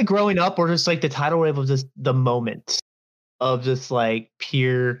could be like growing up or just like the tidal wave of just the moment of just like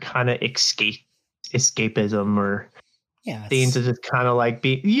pure kind of escapism or Yeah, things to just kind of like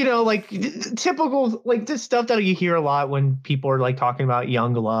be, like typical, like this stuff that you hear a lot when people are like talking about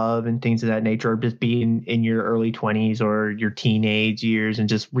young love and things of that nature, or just being in your early 20s or your teenage years and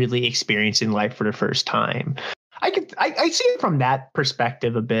just really experiencing life for the first time. I see it from that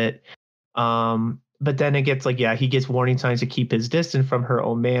perspective a bit. But then it gets like, yeah, he gets warning signs to keep his distance from her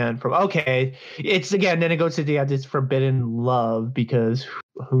old man. From then it goes to this forbidden love, because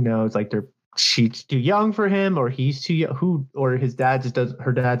who knows, like she's too young for him, or he's too young, or her dad just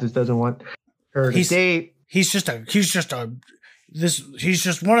doesn't want her to date. He's just one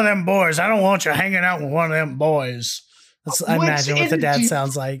of them boys. I don't want you hanging out with one of them boys. I imagine what the dad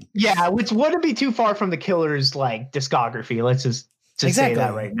sounds like. Yeah, which wouldn't be too far from the killer's like discography. Let's just exactly. say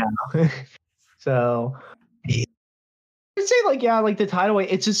that right now. So I'd say like, yeah, like the tidal wave,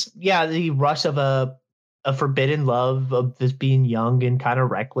 it's just, yeah, the rush of a forbidden love of just being young and kind of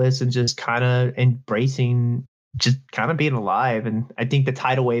reckless and just kind of embracing, just kind of being alive. And I think the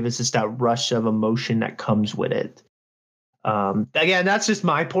tidal wave is just that rush of emotion that comes with it. Again, that's just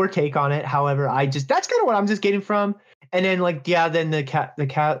my poor take on it. However, that's kind of what I'm just getting from. And then like, yeah, then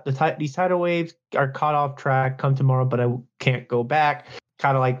these tidal waves are caught off track, come tomorrow, but I can't go back.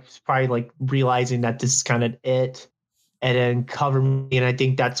 Kind of like probably like realizing that this is kind of it, and then cover me. And I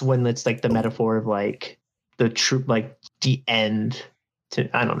think that's when it's like the metaphor of like the true, like the end to,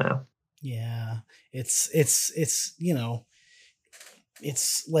 I don't know. Yeah. It's it's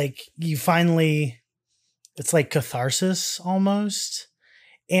like you finally, it's like catharsis almost.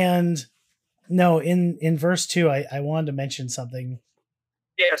 And no, in verse 2, I wanted to mention something.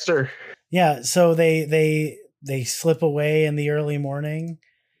 Yeah, sir. Yeah. So they slip away in the early morning,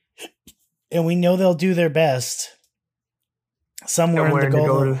 and we know they'll do their best somewhere in the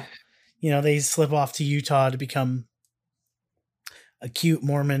Gulf. They slip off to Utah to become a cute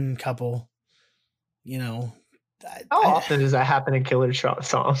Mormon couple. How often does that happen in killer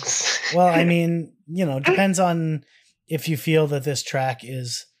songs? Well, I mean, depends on if you feel that this track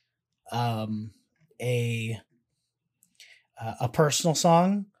is a personal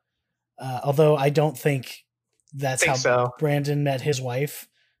song. Although I don't think that's how Brandon met his wife,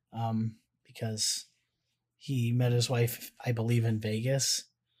 because he met his wife, I believe, in Vegas,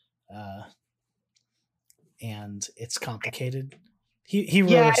 and it's complicated. He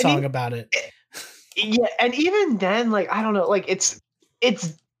wrote a song about it. Yeah, and even then, like, I don't know, like it's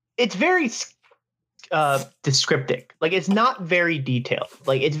very descriptive. Like it's not very detailed.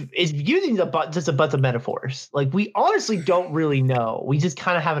 Like it's using just a bunch of metaphors. Like we honestly don't really know. We just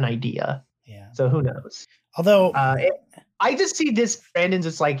kind of have an idea. Yeah. So who knows? Although I just see this Brandon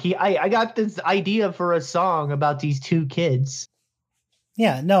just like I got this idea for a song about these two kids.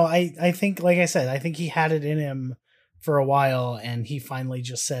 Yeah, no, I think, like I said, I think he had it in him for a while, and he finally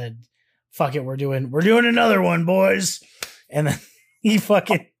just said, "Fuck it, we're doing another one, boys," and then he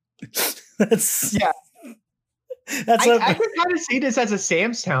fucking that's yeah. I could kind of see this as a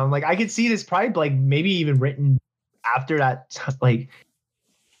Sam's Town. Like I could see this probably like maybe even written after that. Like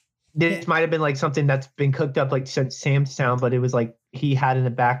this might have been like something that's been cooked up like since Sam's Town, but it was like he had in the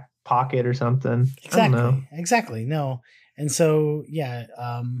back pocket or something. Exactly. I don't know. Exactly. No. And so, yeah,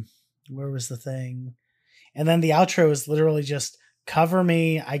 where was the thing? And then the outro is literally just cover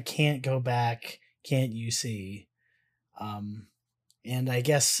me. I can't go back. Can't you see? And I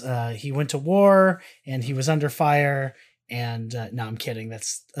guess he went to war and he was under fire. And no, I'm kidding.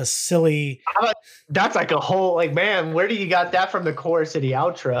 That's a silly. That's like a whole, like, man, where do you got that from the chorus of the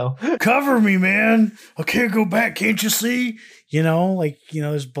outro? Cover me, man. I can't go back. Can't you see?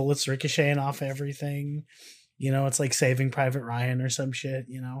 There's bullets ricocheting off everything. It's like Saving Private Ryan or some shit,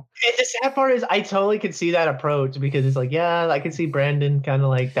 And the sad part is I totally could see that approach, because it's like, yeah, I can see Brandon kind of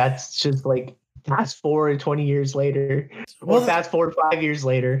like, that's just like fast forward 20 years later, or fast forward 5 years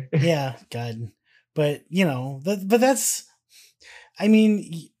later. Yeah, God. But, but that's, I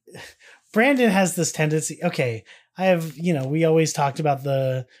mean, Brandon has this tendency. Okay. I have, we always talked about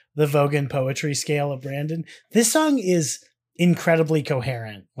the Vogan poetry scale of Brandon. This song is incredibly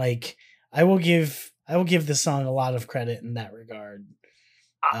coherent. Like I will give this song a lot of credit in that regard.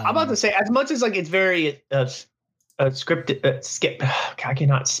 I'm about to say, as much as like it's very scripted, I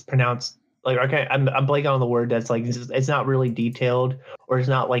cannot pronounce like, okay, I'm blanking on the word that's like, it's not really detailed, or it's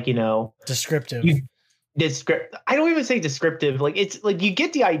not like, Descriptive. I don't even say descriptive. Like, it's like you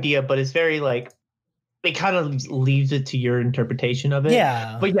get the idea, but it's very like, it kind of leaves it to your interpretation of it.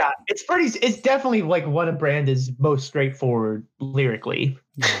 Yeah. But yeah, it's definitely like one of Brandon's most straightforward lyrically.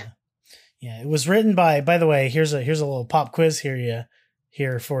 Yeah. Yeah. It was written by the way, here's a little pop quiz here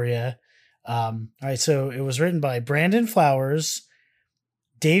for you. All right. So it was written by Brandon Flowers,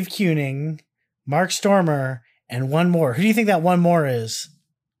 Dave Kuning, Mark Stormer, and one more. Who do you think that one more is?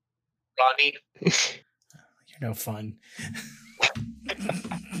 Ronnie. You're no fun.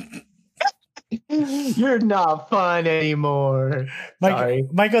 You're not fun anymore. Sorry.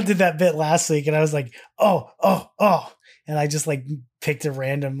 Michael did that bit last week, and I was like, oh, and I just like picked a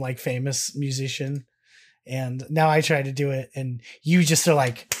random like famous musician, and now I try to do it, and you just are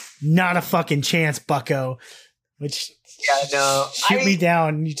like, not a fucking chance, Bucko. Which shoot me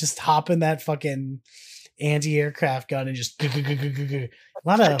down. You just hop in that fucking anti-aircraft gun and just a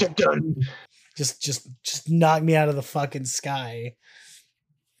lot of just knock me out of the fucking sky.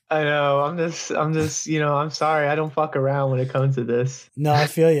 I know. I'm just, I'm sorry. I don't fuck around when it comes to this. No, I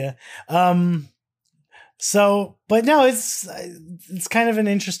feel you. So, but no, it's kind of an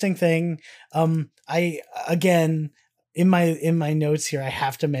interesting thing. I, again, in my notes here, I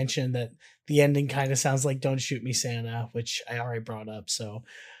have to mention that the ending kind of sounds like Don't Shoot Me, Santa, which I already brought up. So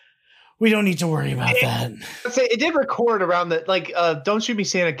we don't need to worry about that. It did record around the, like, Don't Shoot Me,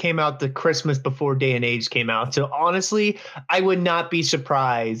 Santa came out the Christmas before Day and Age came out. So honestly, I would not be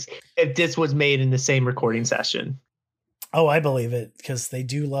surprised if this was made in the same recording session. Oh, I believe it, because they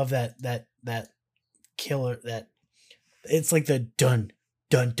do love that killer, that it's like the dun,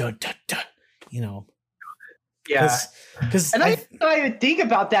 dun, dun, dun, dun, Yeah. Because I don't even think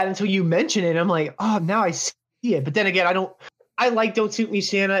about that until you mention it. I'm like, oh, now I see it. But then again, I like Don't Shoot Me,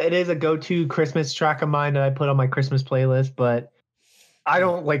 Santa. It is a go-to Christmas track of mine that I put on my Christmas playlist, but I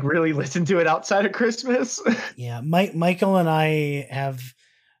don't like really listen to it outside of Christmas. Yeah. Michael and I have,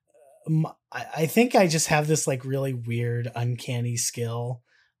 I think I just have this like really weird, uncanny skill,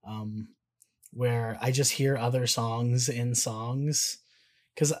 where I just hear other songs in songs.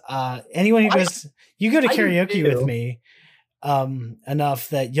 Because anyone who goes, you go to karaoke with me enough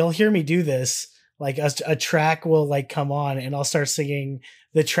that you'll hear me do this. Like a track will like come on and I'll start singing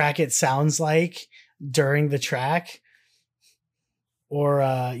the track it sounds like during the track. Or,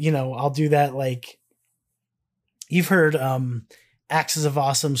 I'll do that. Like you've heard Axis of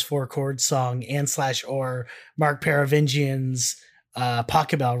Awesome's 4-chord song and/or Mark Paravingian's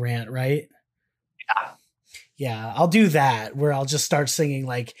Pocket Bell rant, right? Yeah. Yeah, I'll do that where I'll just start singing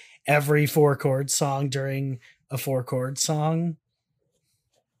like every 4-chord song during a 4-chord song.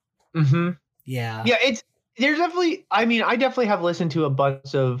 Mm-hmm. Yeah. Yeah, there's definitely, I mean, I definitely have listened to a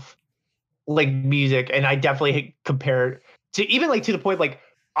bunch of like music, and I definitely compare to even like to the point like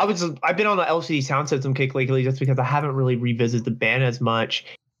I've been on the LCD Sound System kick lately just because I haven't really revisited the band as much.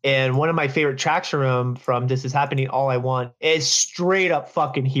 And one of my favorite tracks from This Is Happening All I Want is straight up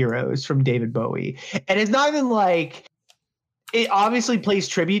fucking Heroes from David Bowie. And it's not even like, it obviously plays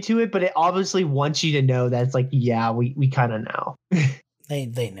tribute to it, but it obviously wants you to know that it's like, yeah, we kind of know.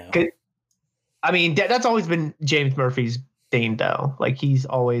 They know. I mean, that's always been James Murphy's thing though. Like he's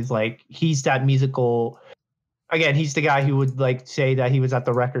always like, he's that musical, again, he's the guy who would like say that he was at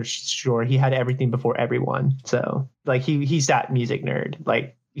the record store. He had everything before everyone. So like he's that music nerd.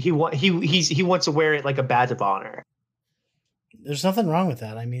 Like, he wants to wear it like a badge of honor. There's nothing wrong with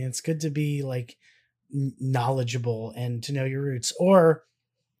that. I mean, it's good to be like knowledgeable and to know your roots, or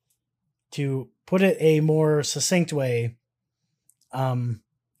to put it a more succinct way,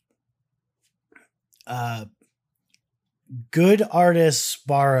 good artists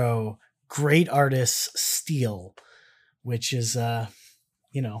borrow, great artists steal, which is that's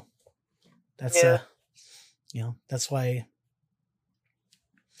that's why.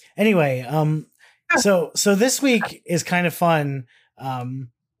 Anyway, so this week is kind of fun.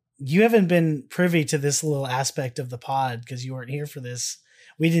 You haven't been privy to this little aspect of the pod because you weren't here for this.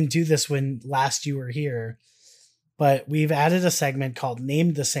 We didn't do this when last you were here, but we've added a segment called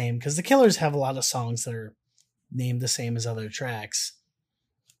Named the Same because the Killers have a lot of songs that are named the same as other tracks.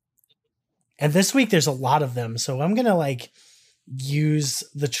 And this week there's a lot of them. So I'm going to like use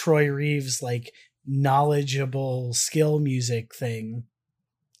the Troy Reeves, like knowledgeable skill music thing.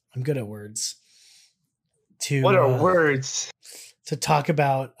 I'm good at words. What are words? To talk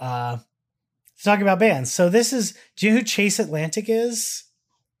about bands. So this is, do you know who Chase Atlantic is?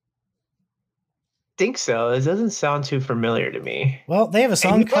 think so. It doesn't sound too familiar to me. Well, they have a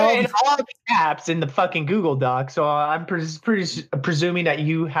song And you put it called in all caps in the fucking Google Doc, so I'm presuming that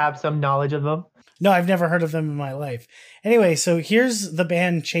you have some knowledge of them. No, I've never heard of them in my life. Anyway, so here's the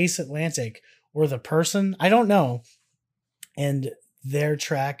band Chase Atlantic, or The Person. I don't know. And their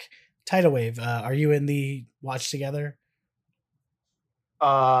track, Tidal Wave. Are you in the Watch Together?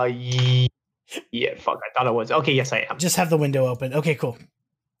 Yeah, fuck. I thought it was. Okay, yes, I am. Just have the window open. Okay, cool.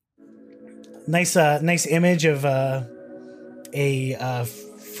 Nice image of a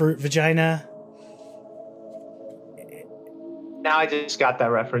fruit vagina. Now I just got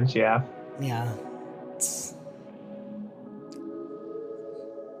that reference, yeah. Yeah.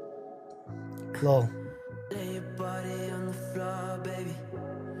 Lol. Lay your body on the floor, baby.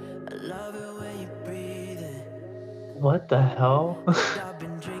 I love it when you breathe in. What the hell? I've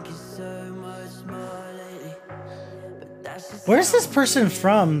been drinking so much more lately. But that's just Where's this person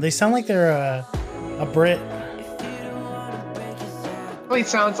from? They sound like they're a Brit. Really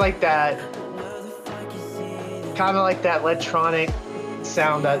sounds like that. Kind of like that electronic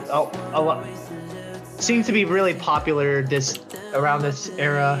sound that a lot seems to be really popular around this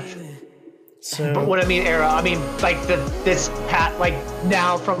era. So, But what I mean era, I mean like like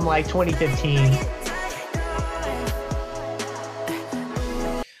now from like 2015.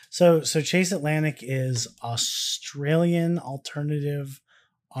 So Chase Atlantic is Australian alternative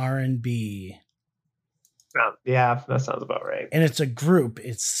R&B. Yeah, that sounds about right. And it's a group.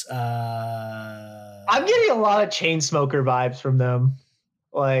 It's I'm getting a lot of Chainsmoker vibes from them.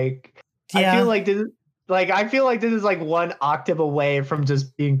 Like yeah. I feel like this is like one octave away from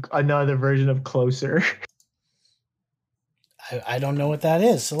just being another version of Closer. I don't know what that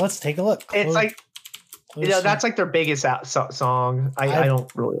is. So let's take a look. It's like that's like their biggest song. I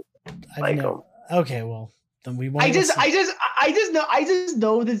don't really like them. Okay, well then we won't. I just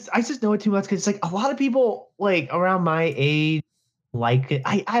know it too much because it's like a lot of people like around my age like it.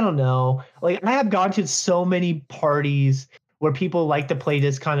 I don't know. Like I have gone to so many parties where people like to play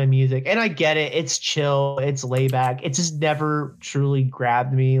this kind of music, and I get it. It's chill. It's laid back. It just never truly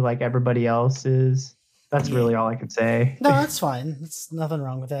grabbed me like everybody else's. That's really all I could say. No, that's fine. It's nothing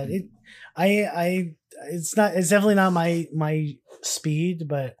wrong with that. It's definitely not my speed,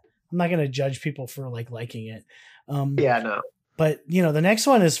 but I'm not gonna judge people for like liking it. Yeah, no. But the next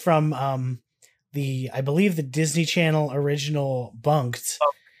one is from I believe the Disney Channel original Bunked.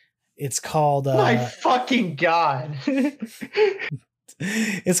 It's called my fucking god.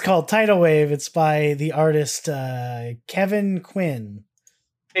 It's called Tidal Wave. It's by the artist Kevin Quinn.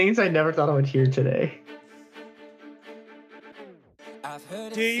 Things I never thought I would hear today.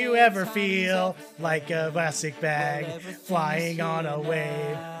 Do you ever feel like a plastic bag flying on a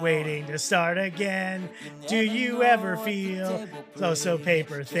wave, waiting to start again? Do you ever feel so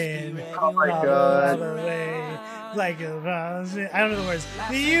paper thin? Oh my god. Like I don't know the words.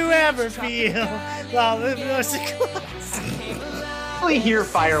 Do you ever feel all the I only hear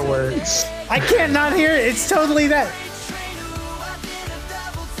fireworks. I can't not hear it. It's totally that.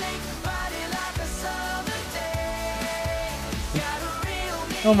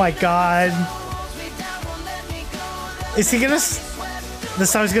 Oh my god. Is he gonna... The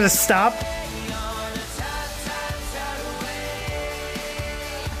song's gonna stop?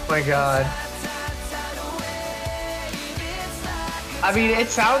 Oh my god. I mean, it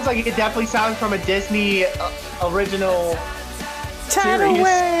definitely sounds from a Disney original Tidal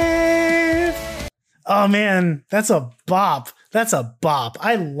Wave! Oh man, that's a bop. That's a bop.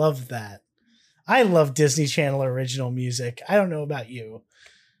 I love that. I love Disney Channel original music. I don't know about you.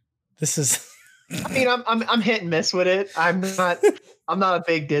 This is... I mean, I'm hit and miss with it. I'm not a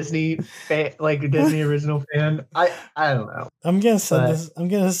big Disney fan, like a Disney original fan. I don't know. I'm gonna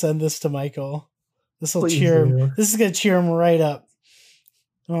send this to Michael. This will Please cheer him. do. This is gonna cheer him right up.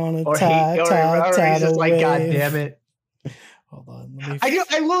 On a Or he's just like, God damn it. Hold on. Let me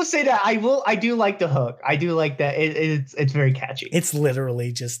I will say that I do like the hook. I do like that. It's very catchy. It's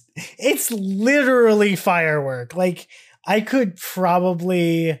literally firework. Like I could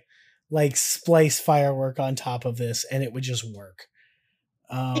probably like splice firework on top of this and it would just work.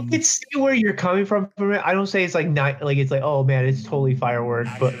 I can see where you're coming from it. I don't say it's like not like it's like, oh man, it's totally firework,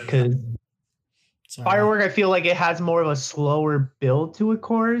 but because firework, I feel like it has more of a slower build to a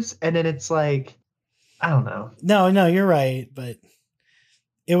chorus, and then it's like, I don't know. No, you're right, but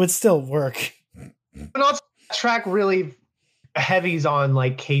it would still work. But also, the track really heavies on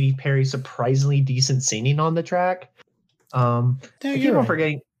like Katy Perry surprisingly decent singing on the track. I keep on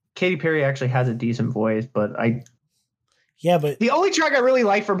forgetting Katy Perry actually has a decent voice, but but the only track I really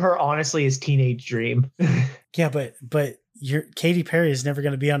like from her, honestly, is Teenage Dream. yeah, but Katy Perry is never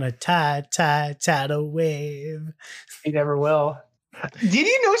going to be on a tidal wave. He never will. Did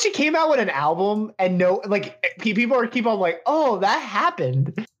you know she came out with an album and people keep on like, oh, that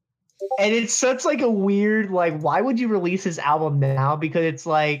happened. And it's such like a weird, like, why would you release this album now? Because it's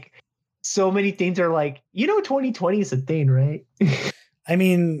like so many things are like, 2020 is a thing, right? I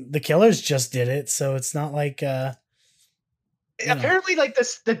mean, the Killers just did it, so it's not like apparently like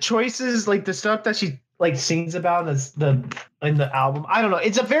the choices, like the stuff that she like sings about in the album, I don't know,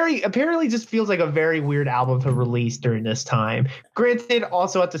 it's apparently just feels like a very weird album to release during this time. Granted,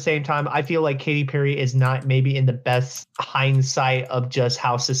 also at the same time, I feel like Katy Perry is not maybe in the best hindsight of just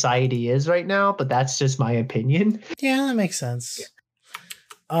how society is right now, but that's just my opinion. Yeah, that makes sense.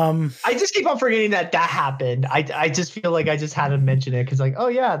 I just keep on forgetting that happened. I just feel like I just had to mention it because, like, oh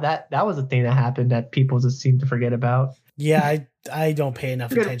yeah, that was a thing that happened that people just seem to forget about. Yeah, I don't pay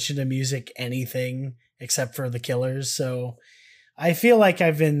enough attention to music, anything except for the Killers. So I feel like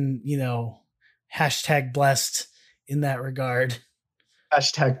I've been, hashtag blessed in that regard.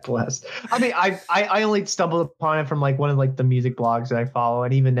 Hashtag blessed. I mean, I only stumbled upon it from like one of like the music blogs that I follow,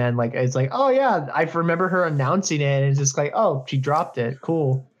 and even then, like, it's like, oh yeah, I remember her announcing it, and it's just like, oh, she dropped it,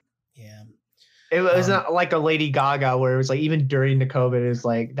 cool. Yeah, it was not like a Lady Gaga where it was like even during the COVID, it's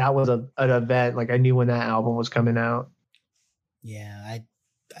like that was an event. Like I knew when that album was coming out. Yeah,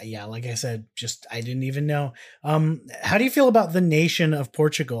 like I said, just I didn't even know. How do you feel about the nation of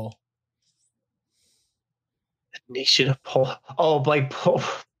Portugal? Nation of like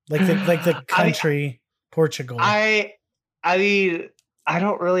the country Portugal. I mean, I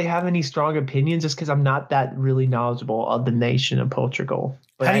don't really have any strong opinions just because I'm not that really knowledgeable of the nation of Portugal.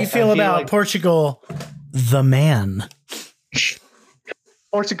 But how do you feel about like Portugal, the man?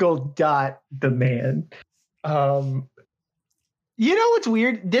 Portugal the man. You know what's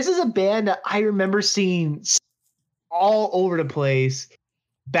weird? This is a band that I remember seeing all over the place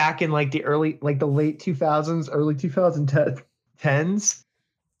back in like the late 2000s, early 2010s.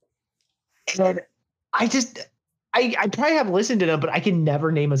 And I probably have listened to them, but I can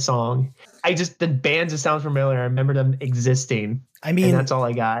never name a song. The band just sounds familiar. I remember them existing. I mean, and that's all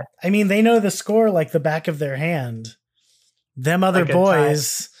I got. I mean, they know the score like the back of their hand. Them other like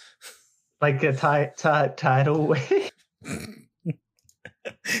boys. Like a tidal wave.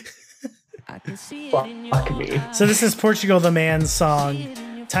 I can see it in your eyes. So this is Portugal the Man's song,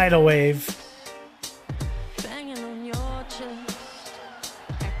 Tidal Wave.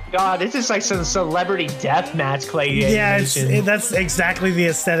 God, this is like some celebrity death match Clay. Yeah, that's exactly the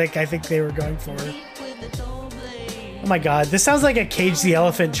aesthetic I think they were going for. Oh my God, this sounds like a Cage the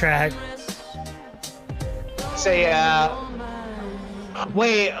Elephant track. Say,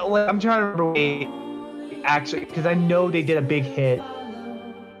 wait, I'm trying to remember. Actually, because I know they did a big hit.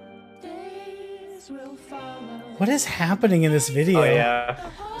 What is happening in this video? Oh yeah.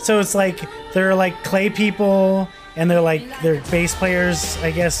 So it's like they're like clay people, and they're bass players,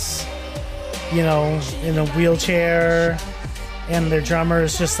 I guess, in a wheelchair, and their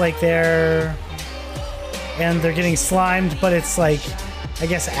drummer's just like there, and they're getting slimed, but it's like, I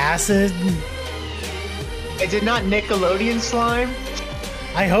guess, acid. Is it not Nickelodeon slime?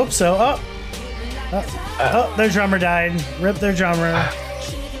 I hope so. Oh, their drummer died. Rip their drummer.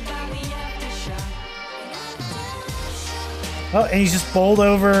 Oh, and he's just bowled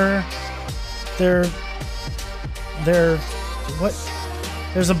over their what?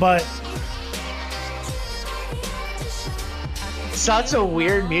 There's a butt. Such a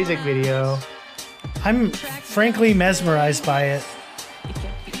weird music video. I'm frankly mesmerized by it.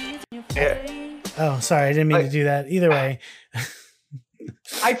 Yeah. Oh, sorry, I didn't mean to do that. Either way.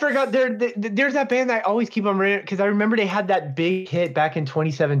 I forgot there's that band that I always keep on reading because I remember they had that big hit back in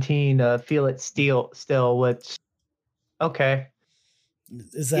 2017, Feel It Still, which okay.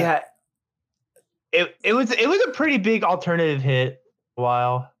 Is that it was a pretty big alternative hit for a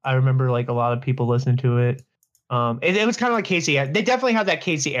while. I remember like a lot of people listening to it. It was kind of like Casey. They definitely have that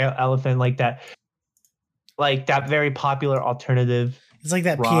Casey Elephant, like that very popular alternative. It's like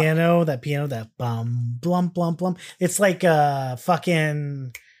that rock. that bum blum blum blum. It's like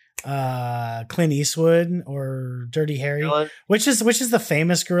fucking Clint Eastwood or Dirty Harry, which is the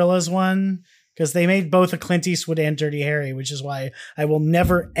famous Gorillaz one, because they made both a Clint Eastwood and Dirty Harry, which is why I will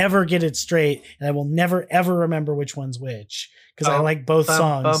never ever get it straight, and I will never ever remember which one's which, because I like both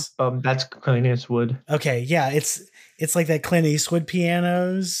songs. That's Clint Eastwood. Okay, yeah, it's like that Clint Eastwood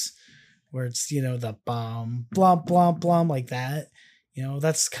pianos where it's the bum blum blum blum like that.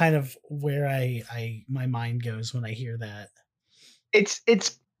 That's kind of where my mind goes when I hear that. It's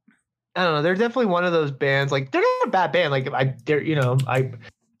I don't know. They're definitely one of those bands. Like, they're not a bad band. Like, they're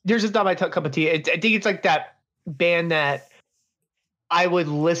just not my cup of tea. I think it's like that band that I would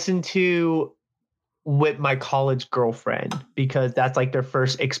listen to with my college girlfriend because that's like their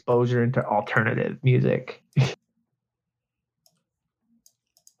first exposure into alternative music.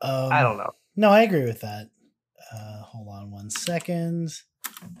 I don't know. No, I agree with that. Hold on 1 second.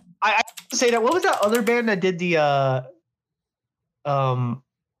 I have to say that. What was that other band that did the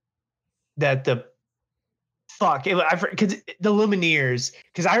because the Lumineers,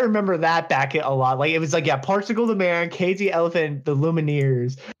 because I remember that back a lot. Like it was like Portugal the Man, KZ Elephant, the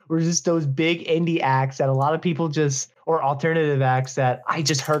Lumineers were just those big indie acts that a lot of people or alternative acts that I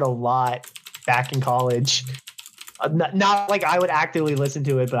just heard a lot back in college. Not like I would actively listen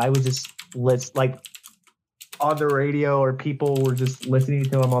to it, but I would just like on the radio, or people were just listening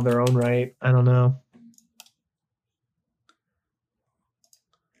to them on their own right. I don't know.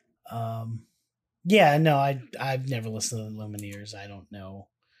 Yeah, no, I've never listened to the Lumineers. I don't know.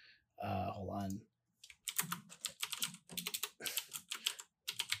 Hold on.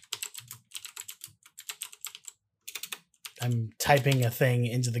 I'm typing a thing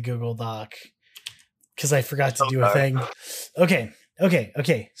into the Google Doc because I forgot to do a thing. Okay.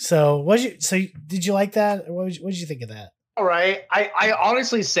 So did you like that? What did you think of that? All right. I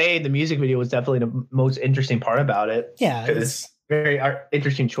honestly say the music video was definitely the most interesting part about it. Yeah, it's very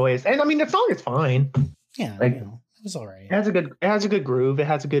interesting choice, and I mean the song is fine. Yeah, like, it was all right. It has a good groove. It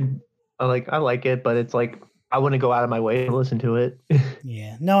has a good I like it, but it's like I wouldn't go out of my way to listen to it.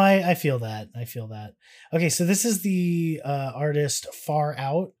 Yeah, no, I feel that. Okay, so this is the artist Far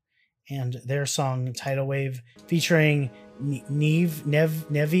Out and their song Tidal Wave featuring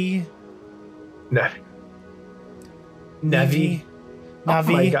Nevi. Navi. Oh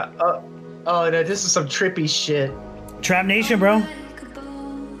my god. Oh no, this is some trippy shit. Trap Nation, bro.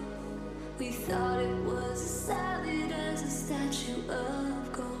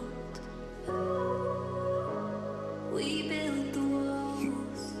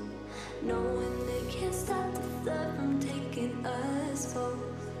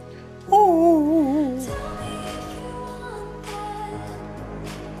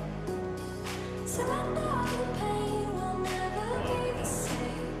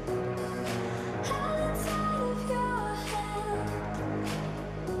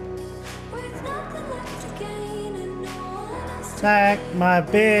 Smack my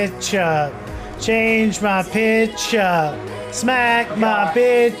bitch up. Change my pitch up. Smack my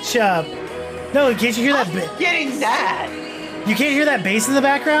bitch up. No, can't you hear that? Getting that. You can't hear that bass in the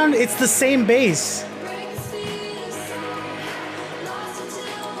background? It's the same bass.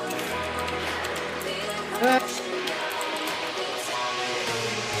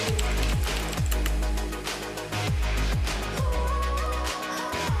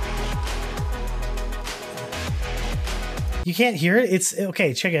 You can't hear it? It's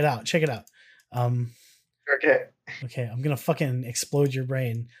okay. Check it out. Okay. Okay, I'm gonna fucking explode your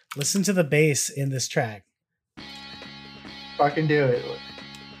brain. Listen to the bass in this track. Fucking do it.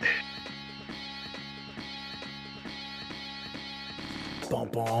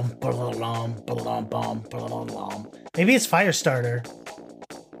 Maybe it's Firestarter.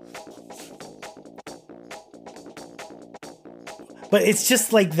 But it's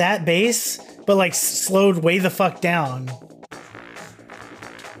just like that bass, but like slowed way the fuck down.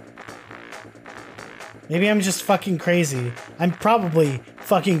 Maybe I'm just fucking crazy. I'm probably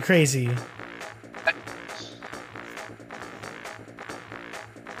fucking crazy.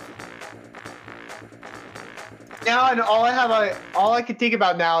 Now, and all I can think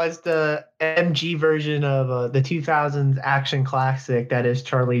about now is the MG version of the 2000s action classic that is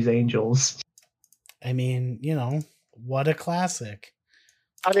Charlie's Angels. I mean, you know, what a classic.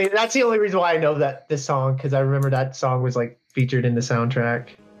 I mean, that's the only reason why I know this song, because I remember that song was like featured in the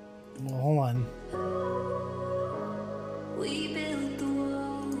soundtrack. Well, hold on.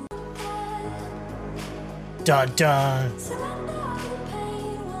 Dun dun.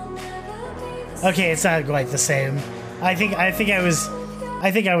 Okay, it's not quite the same. I think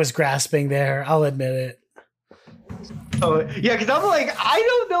I was grasping there. I'll admit it. Oh yeah, because I'm like, I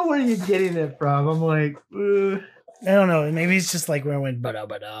don't know where you're getting it from. I'm like, I don't know. Maybe it's just like where I went bada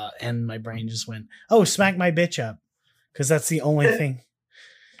bada, and my brain just went, oh, smack my bitch up, because that's the only thing.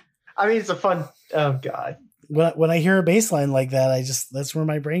 I mean, it's a fun. Oh god. When I hear a bass line like that, that's where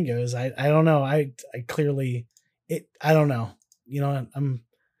my brain goes. I don't know. I clearly I don't know. You know, I'm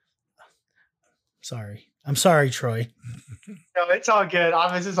sorry. I'm sorry, Troy. No, it's all good.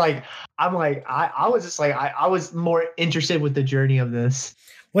 I was just like, I was more interested with the journey of this.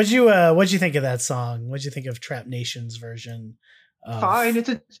 What'd you think of that song? What'd you think of Trap Nation's version? Fine. It's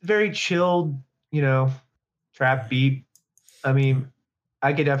a very chilled, trap beat. I mean,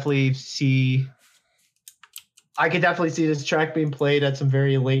 I could definitely see. I could definitely see this track being played at some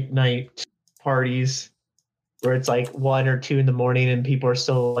very late night parties where it's like 1 or 2 in the morning and people are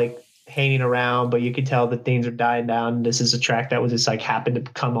still like hanging around, but you can tell that things are dying down. This is a track that was just like happened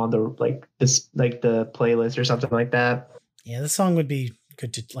to come on the the playlist or something like that. Yeah, this song would be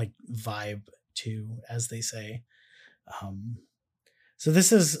good to like vibe to, as they say. So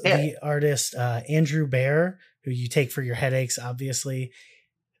this is the artist Andrew Bear, who you take for your headaches, obviously,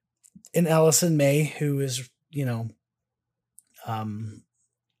 and Allison May, who is, you know,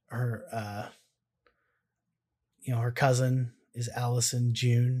 her her cousin is Allison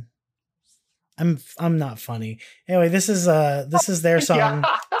June. I'm not funny. Anyway, this is their song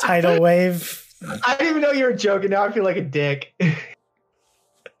Tidal Wave. I didn't even know you were joking. Now I feel like a dick.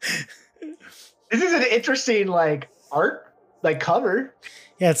 This is an interesting like art like cover.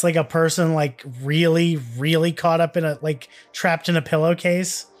 Yeah, it's like a person like really, really caught up in a like trapped in a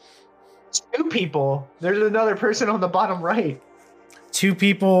pillowcase. 2 people. There's another person on the bottom right. 2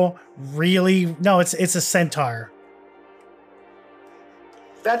 people really it's a centaur.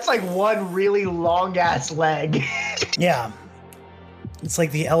 That's like one really long ass leg. Yeah. It's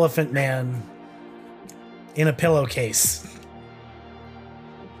like the Elephant Man in a pillowcase.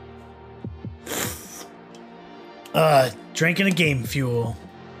 Drinking a Game Fuel.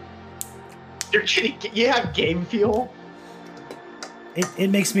 You're kidding? You have Game Fuel?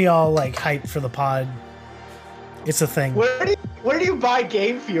 It makes me all like hyped for the pod. It's a thing. Where do you buy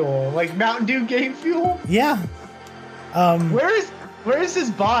Game Fuel? Like Mountain Dew Game Fuel? Yeah. Where is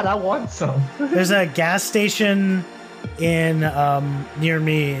this bot? I want some. There's a gas station in near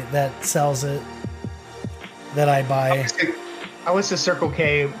me that sells it that I buy. I wish the Circle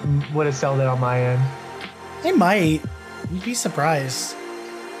K would have sold it on my end. They might. You'd be surprised.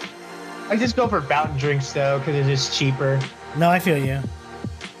 I just go for fountain drinks though, because it's just cheaper. No, I feel you.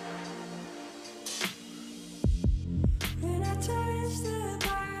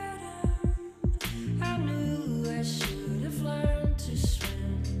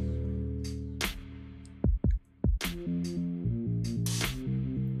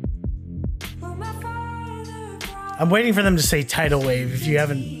 I'm waiting for them to say tidal wave. If you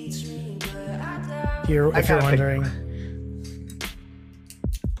haven't, if you're wondering.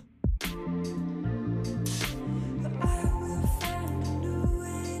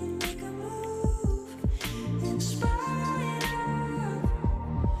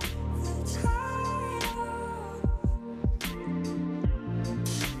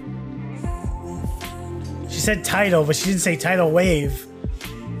 She said tidal, but she didn't say tidal wave.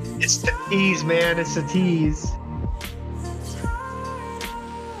 It's the tease, man. It's the tease.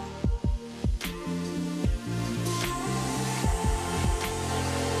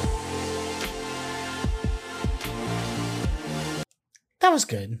 That was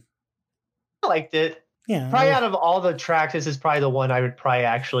good. I liked it. Yeah. Probably out of all the tracks, this is probably the one I would probably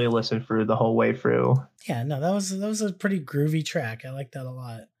actually listen through the whole way through. Yeah, no, that was a pretty groovy track. I like that a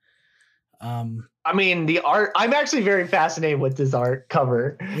lot. I mean, the art. I'm actually very fascinated with this art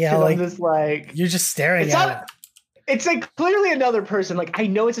cover. Yeah, like, I'm just like you're just staring at it. It's like clearly another person. Like I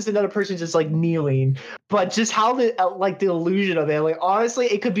know it's just another person just like kneeling, but just how the like the illusion of it. Like honestly,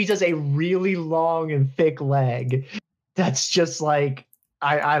 it could be just a really long and thick leg. That's just like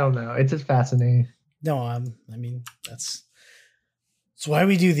I don't know. It's just fascinating. No, I mean that's why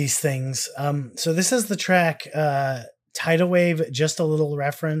we do these things. So this is the track Tidal Wave, Just a Little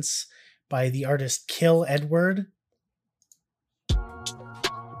Reference by the artist Kill Edward.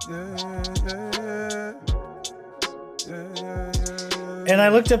 And I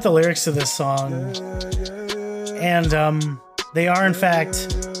looked up the lyrics to this song, and they are in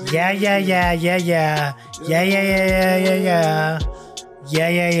fact yeah yeah yeah yeah yeah yeah yeah yeah yeah yeah yeah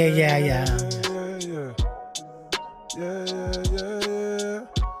yeah yeah yeah yeah.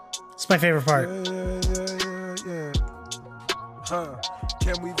 It's my favorite part.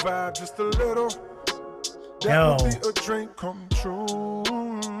 Can we vibe just a little? No. That would be a drink come true.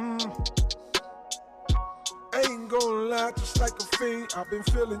 Ain't gonna lie, just like a fiend, I've been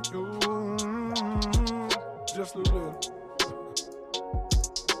feeling you. Just a little.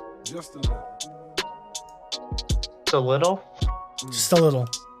 Just a little. Just a little? Just a little.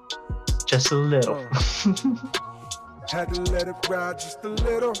 Just a little. Had to let it ride just a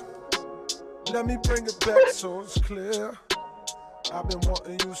little. Let me bring it back so it's clear. I've been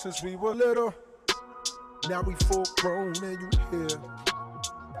wanting you since we were little. Now we full grown and you here.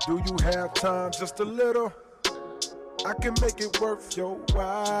 Do you have time just a little? I can make it worth your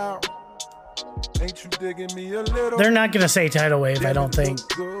while. Ain't you digging me a little? They're not gonna say tidal wave, I don't think.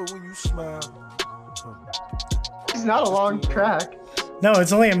 Good when you smile. It's not a long track. No,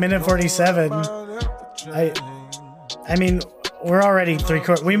 it's only a minute 47. I mean, we're already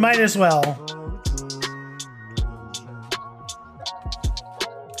three-quarters. We might as well.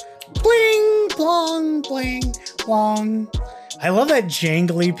 Bling, blong, bling, blong. I love that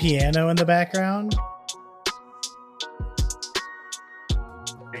jangly piano in the background.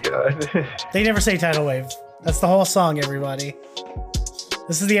 God. They never say tidal wave. That's the whole song, everybody.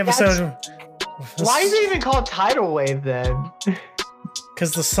 This is the episode. Why is it even called tidal wave then?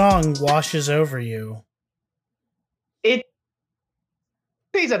 Because the song washes over you.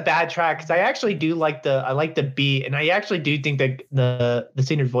 It's a bad track because I actually do like the beat, and I actually do think that the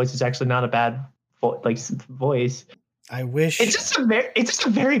singer's voice is actually not a bad voice. I wish it's just a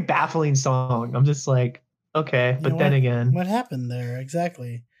very baffling song. I'm just like, okay, but then again, what happened there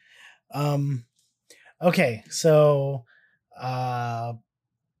exactly? Okay, so I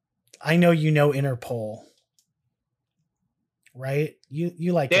know you know Interpol, right?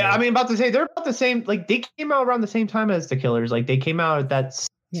 You like? Yeah, I mean, about to say they're about the same. Like they came out around the same time as the Killers. Like they came out at that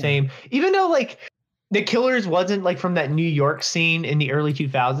same. Even though like the Killers wasn't like from that New York scene in the early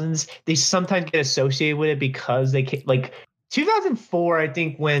 2000s, they sometimes get associated with it because they came, like 2004. I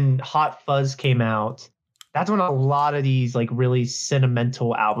think when Hot Fuzz came out, that's when a lot of these like really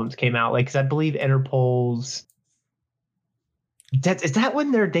sentimental albums came out. Like, because I believe Interpol's. Is that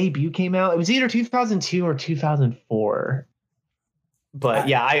when their debut came out? It was either 2002 or 2004. But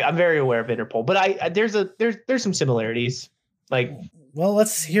yeah, I'm very aware of Interpol. But there's some similarities. Like, well,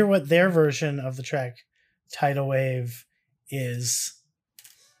 let's hear what their version of the track "Tidal Wave" is.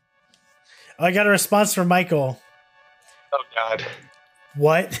 Oh, I got a response from Michael. Oh God,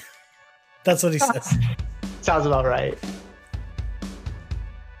 what? That's what he says. Sounds about right.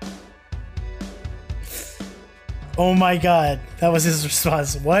 Oh my God, that was his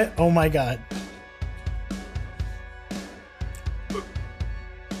response. What? Oh my God.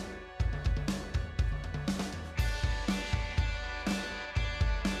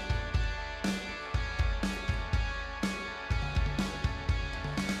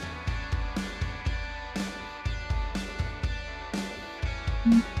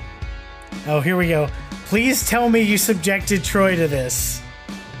 Oh, here we go. Please tell me you subjected Troy to this.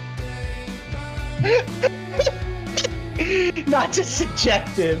 Not just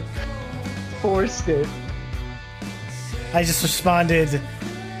subjective. Forced it. I just responded,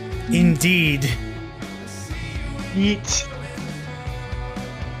 indeed. Yeet.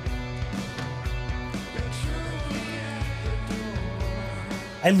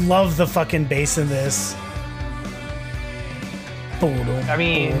 I love the fucking bass in this. I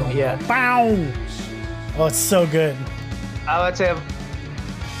mean, yeah. Bow! Oh, it's so good. I would say,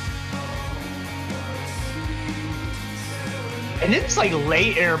 and it's like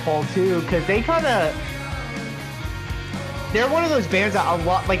late Interpol too, because they're one of those bands that a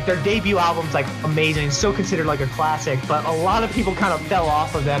lot, like their debut album's like amazing, still considered like a classic, but a lot of people kind of fell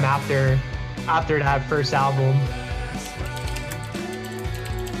off of them after that first album.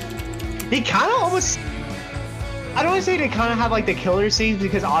 They kind of almost. I don't want to say they kind of have like the killer scenes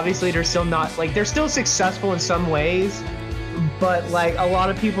because obviously they're still not like they're still successful in some ways, but like a lot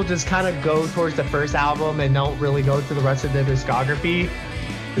of people just kind of go towards the first album and don't really go to the rest of their discography.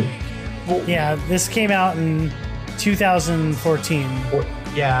 Yeah, this came out in 2014.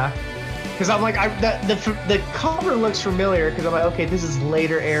 Yeah, because I'm like the cover looks familiar because I'm like, okay, this is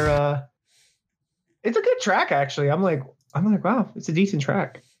later era. It's a good track actually. I'm like wow, it's a decent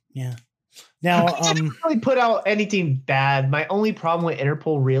track. Yeah. Now, I didn't really put out anything bad. My only problem with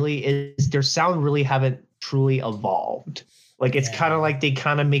Interpol really is their sound really haven't truly evolved. Like it's kind of like they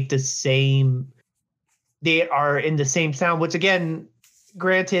kind of make the same. They are in the same sound, which again,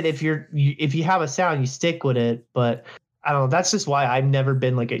 granted, if you have a sound, you stick with it. But I don't know. That's just why I've never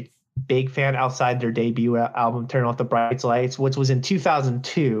been like a big fan outside their debut album, "Turn Off the Bright Lights," which was in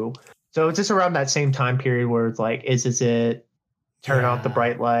 2002. So it's just around that same time period where it's like, is this it? Turn Off the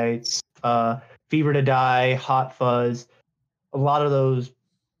Bright Lights. Fever to Die, Hot Fuzz, a lot of those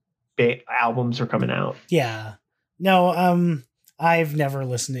albums are coming out. Yeah. No, I've never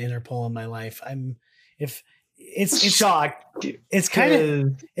listened to Interpol in my life. It's shocked. It's kind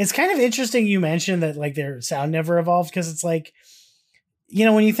of interesting you mentioned that like their sound never evolved because it's like, you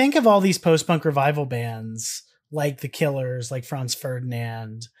know, when you think of all these post-punk revival bands like the Killers, like Franz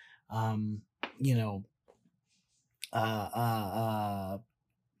Ferdinand, you know,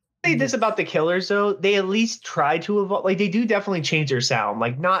 say this about the Killers though, they at least try to evolve. Like they do definitely change their sound.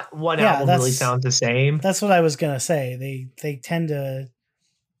 Like not one album really sounds the same. That's what I was gonna say. They tend to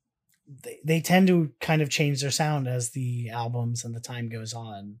kind of change their sound as the albums and the time goes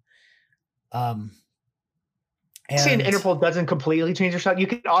on. saying And Interpol doesn't completely change their sound. You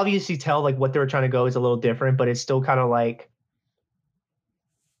can obviously tell like what they were trying to go is a little different, but it's still kind of like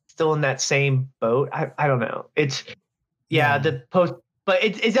still in that same boat. I don't know. It's the post, but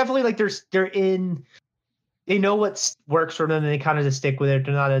it's definitely like they know what works for them and they kind of just stick with it.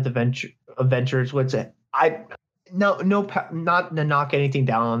 They're not adventurers. What's it? Not to knock anything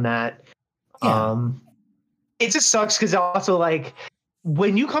down on that. Yeah. It just sucks because also like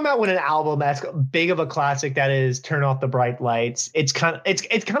when you come out with an album that's big of a classic that is Turn Off the Bright Lights, it's kind of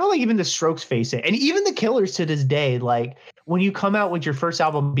like even the Strokes face it, and even the Killers to this day. Like when you come out with your first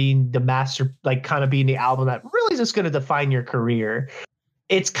album being the master, like kind of being the album that really is just going to define your career,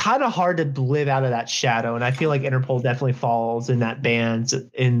 it's kind of hard to live out of that shadow. And I feel like Interpol definitely falls in that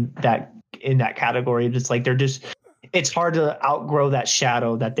category. It's like it's hard to outgrow that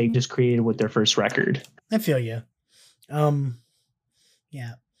shadow that they just created with their first record. I feel you.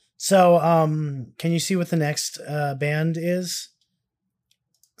 Yeah. So, can you see what the next band is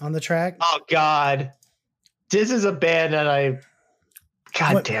on the track? Oh God, this is a band that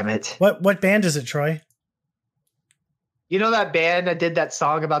damn it. What band is it, Troy? You know that band that did that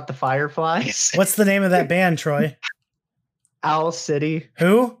song about the Fireflies? What's the name of that band, Troy? Owl City.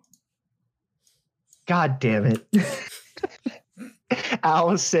 Who? God damn it.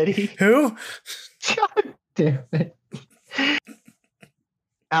 Owl City. Who? God damn it.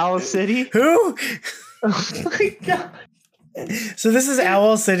 Owl City. Who? Oh my God. So this is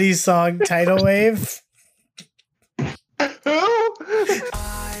Owl City's song Tidal Wave. Who?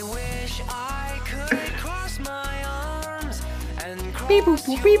 I wish I could cross my arms and Beep boop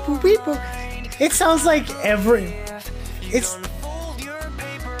boop beep boop beep boop. It sounds like it's fold your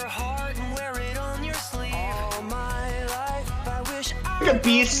paper heart and wear it on your sleeve. All my life, I wish I Like a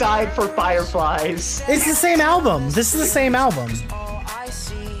B-side for Fireflies. the same album. This is the same album. all I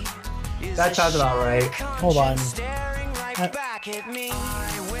see is That sounds about right. Hold on. staring right back at me.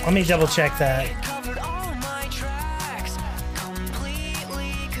 I wish Let me double check that. I covered all my tracks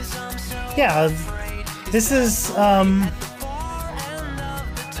completely 'cause I'm so Yeah, this is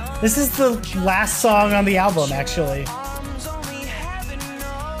the last song on the album, actually. arms, only heaven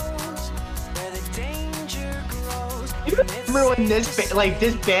knows where the danger grows. You remember when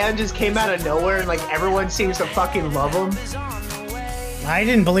this band just came out of nowhere and like everyone seems to fucking love them? I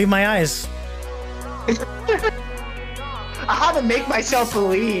didn't believe my eyes. I had to make myself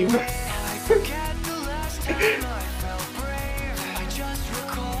believe. Forget the last time I felt brave. I just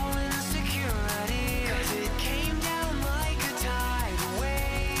recall insecurity 'cause it came down like a tidal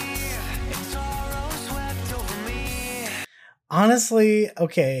wave. And sorrow swept over me. Honestly,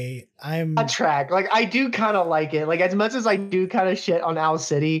 okay, I'm That track, like I do kind of like it. Like as much as I do kind of shit on Owl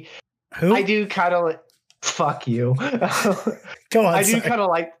City, who? I do kind of fuck you. Go on. I do sorry. kind of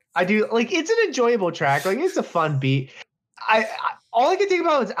like. I do like. It's an enjoyable track. Like it's a fun beat. All I can think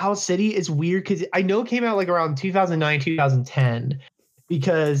about is Owl City is weird because I know it came out like around 2009, 2010,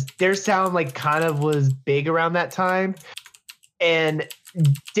 because their sound like kind of was big around that time, and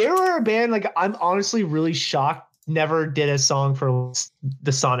they were a band like I'm honestly really shocked never did a song for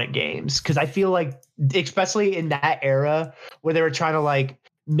the Sonic games because I feel like especially in that era where they were trying to like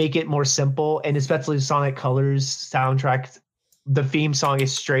make it more simple, and especially Sonic Colors soundtrack, the theme song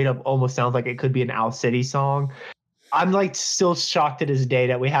is straight up almost sounds like it could be an Owl City song. I'm like still shocked to this day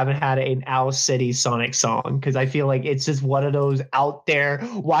that we haven't had an Owl City Sonic song because I feel like it's just one of those out there.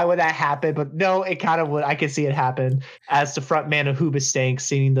 Why would that happen? But no, it kind of would. I can see it happen as the frontman of Hoobastank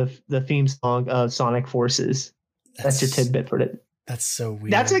singing the theme song of Sonic Forces. That's your tidbit for it. That's so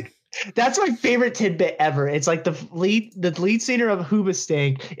weird. That's my favorite tidbit ever. It's like the lead singer of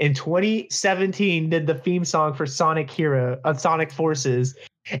Hoobastank in 2017 did the theme song for Sonic Forces,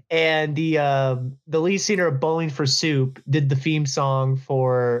 and the lead singer of Bowling for Soup did the theme song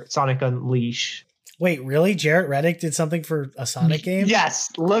for Sonic Unleash. Wait, really? Jarrett Reddick did something for a Sonic game? Yes,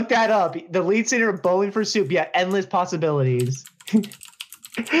 look that up. The lead singer of Bowling for Soup. Yeah, Endless Possibilities.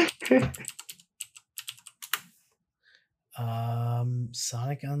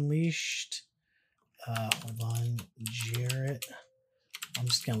 Sonic Unleashed. Hold on, Jarrett. I'm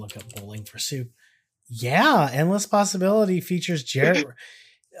just gonna look up Bowling for Soup. Yeah, Endless Possibility features Jarrett.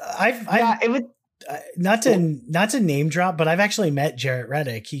 It would. Not to name drop, but I've actually met Jarrett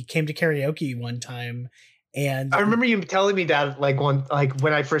Reddick. He came to karaoke one time, and I remember you telling me that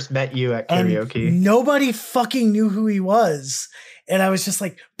when I first met you at karaoke. Nobody fucking knew who he was, and I was just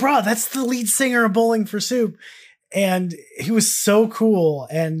like, "Bruh, that's the lead singer of Bowling for Soup." And he was so cool.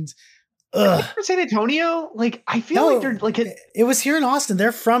 And for San Antonio, like I feel like they're like it was here in Austin.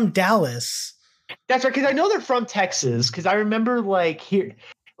 They're from Dallas. That's right, because I know they're from Texas. Because I remember like here,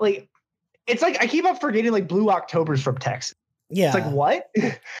 like It's like I keep on forgetting like Blue October's from Texas. Yeah. It's like what?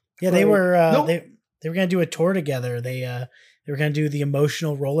 Yeah, they were nope. they were gonna do a tour together. They were gonna do the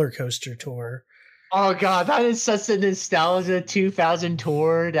Emotional Roller Coaster tour. Oh god, that is such a nostalgia 2000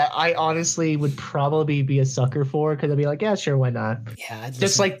 tour that I honestly would probably be a sucker for because I'd be like, yeah, sure, why not? Yeah,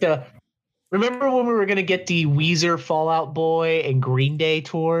 Just like remember when we were gonna get the Weezer, Fall Out Boy, and Green Day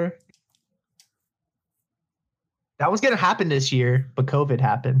tour? That was gonna happen this year, but COVID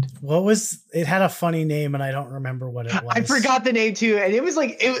happened. it had a funny name and I don't remember what it was. I forgot the name too, and it was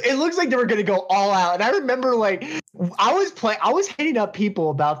like it looks like they were gonna go all out. And I remember like I was hitting up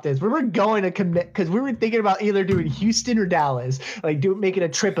people about this. We were going to commit because we were thinking about either doing Houston or Dallas, like making a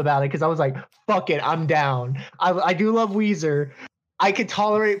trip about it. Because I was like, fuck it, I'm down. I do love Weezer. I could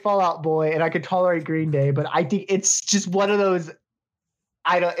tolerate Fall Out Boy and I could tolerate Green Day, but I think it's just one of those.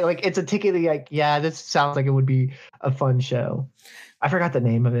 I don't like it's a ticket like, yeah, this sounds like it would be a fun show. I forgot the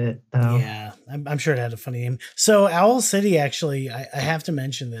name of it though. Yeah, I'm sure it had a funny name. So Owl City, actually, I have to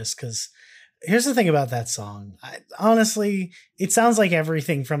mention this because here's the thing about that song. Honestly, it sounds like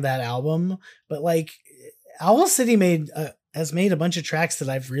everything from that album, but like Owl City has made a bunch of tracks that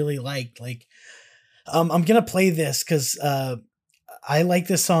I've really liked. Like, I'm gonna play this because I like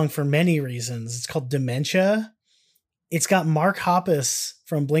this song for many reasons. It's called Dementia. It's got Mark Hoppus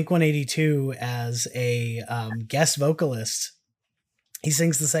from Blink-182 as a guest vocalist. He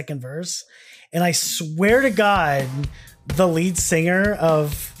sings the second verse. And I swear to God, the lead singer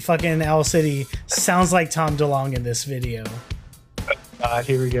of fucking Owl City sounds like Tom DeLonge in this video.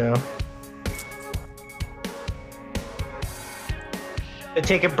 Here we go. To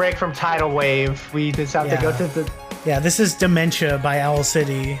take a break from Tidal Wave, we just have to go to the... Yeah, this is Dementia by Owl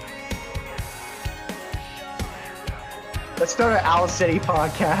City. Let's start an Owl City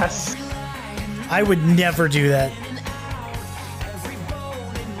podcast. I would never do that.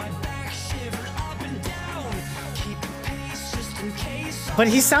 But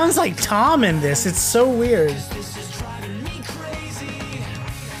he sounds like Tom in this. It's so weird.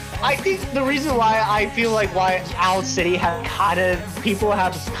 I think the reason why I feel like why Owl City people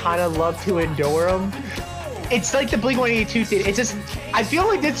have kind of loved to endure them. It's like the Blink-182 thing. It's just, I feel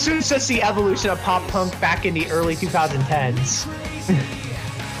like this is just the evolution of pop punk back in the early 2010s.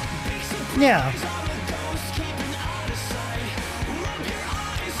 Yeah.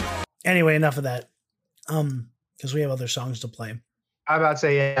 Anyway, enough of that. Because we have other songs to play. I'm about to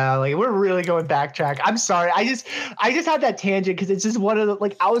say, yeah, like we're really going backtrack. I'm sorry. I just had that tangent because it's just one of the,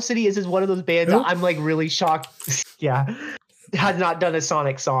 like, Owl City is just one of those bands that I'm like really shocked. Yeah. Had not done a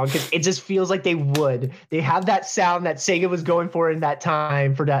Sonic song because it just feels like they would. They have that sound that Sega was going for in that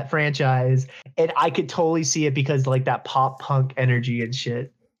time for that franchise, and I could totally see it because like that pop punk energy and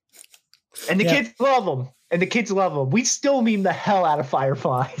shit. And the kids love them. We still meme the hell out of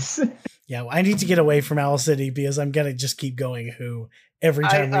Fireflies. Yeah, well, I need to get away from Owl City because I'm gonna just keep going Who every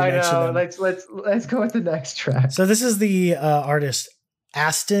time we mention them. Let's go with the next track. So this is the artist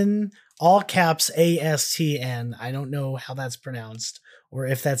Aston. All caps ASTN. I don't know how that's pronounced or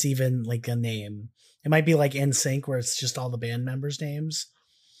if that's even like a name. It might be like NSYNC where it's just all the band members' names.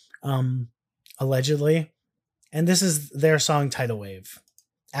 Allegedly. And this is their song Tidal Wave.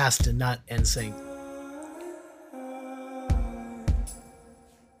 Aston, not NSYNC.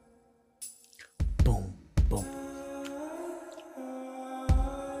 Boom, boom.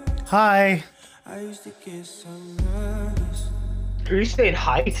 Hi. I used to get so nervous. Who are you saying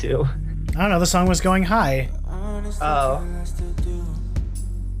hi to? I don't know. The song was going high. Oh.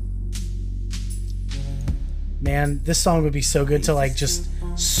 Man, this song would be so good to like just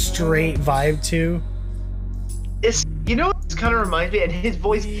straight vibe to. It's, you know, it kind of reminds me, and his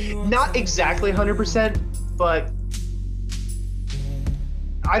voice, not exactly 100%, but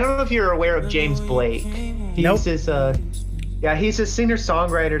I don't know if you're aware of James Blake. He's this, he's a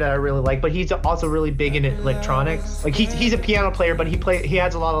singer-songwriter that I really like, but he's also really big in electronics. Like he's a piano player, but he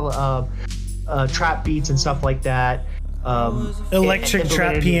has a lot of trap beats and stuff like that. Electric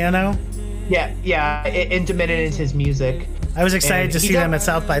trap piano. Yeah, implemented into his music. I was excited to see them at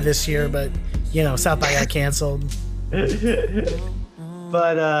South by this year, but you know, South by got canceled.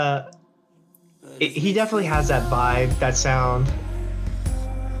 But he definitely has that vibe, that sound.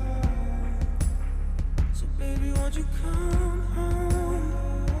 So baby, won't you come home?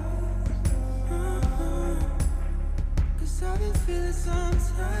 'Cause I've been feeling some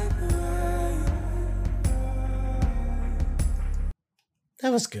type of way.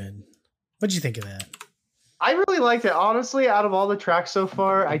 That was good. What'd you think of that? I really liked it. Honestly, out of all the tracks so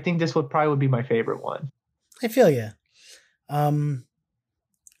far, I think this would probably be my favorite one. I feel you.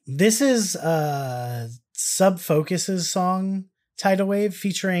 This is Sub Focus's song Tidal Wave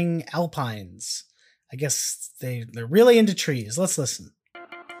featuring Alpines. I guess they're really into trees. Let's listen.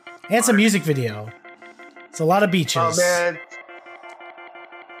 And it's a music video. It's a lot of beaches. Oh man.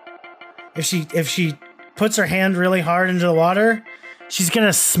 If she puts her hand really hard into the water, she's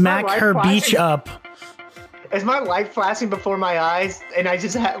gonna smack her beach up. Is my life flashing before my eyes and I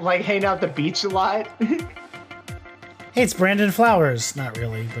just like hang out the beach a lot? Hey, it's Brandon Flowers. Not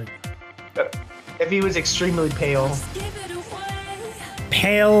really, but if he was extremely pale.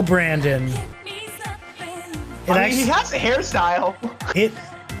 Pale Brandon. He has a hairstyle.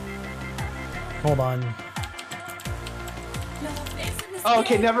 Hold on. Oh,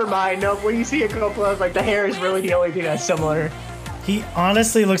 okay, never mind. No, when you see it go close, like the hair is really the only thing that's similar. He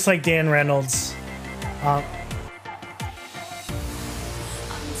honestly looks like Dan Reynolds.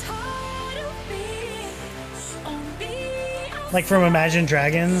 Like from Imagine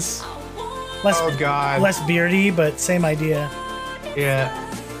Dragons. Oh God. Less beardy, but same idea. Yeah.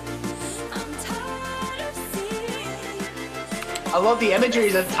 I love the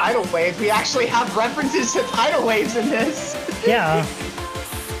imageries of tidal waves. We actually have references to tidal waves in this. Yeah.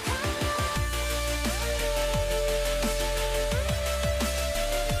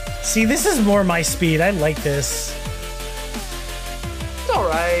 See, this is more my speed. I like this. It's all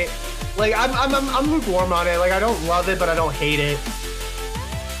right. Like I'm lukewarm on it. Like I don't love it, but I don't hate it.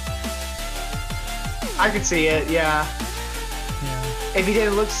 I could see it. Yeah. If he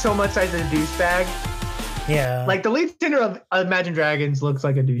didn't look so much like a douchebag. Yeah. Like the lead singer of Imagine Dragons looks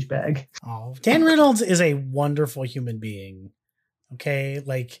like a douchebag. Oh, Dan Reynolds is a wonderful human being. Okay,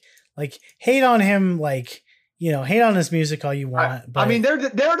 like hate on him, like, you know, hate on his music all you want. But I mean, they're the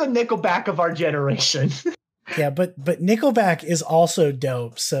Nickelback of our generation. Yeah, but Nickelback is also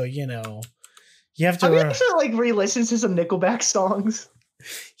dope. So you know, you have to. I actually like re-listen to some Nickelback songs.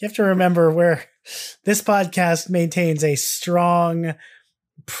 You have to remember where this podcast maintains a strong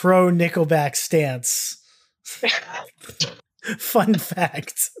pro Nickelback stance. Fun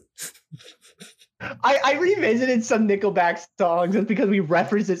fact. I revisited some Nickelback songs just because we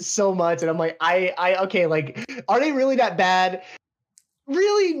reference it so much, and I'm like, okay, like, are they really that bad?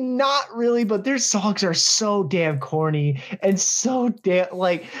 Really, not really, but their songs are so damn corny and so damn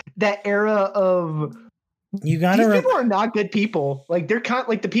like that era of. You gotta. These people are not good people. Like they're kind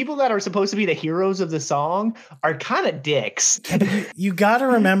like the people that are supposed to be the heroes of the song are kind of dicks. You gotta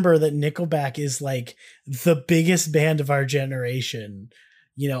remember that Nickelback is like the biggest band of our generation.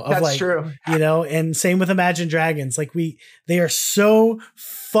 You know, of That's like, true. You know, and same with Imagine Dragons. Like they are so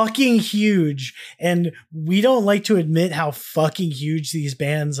fucking huge, and we don't like to admit how fucking huge these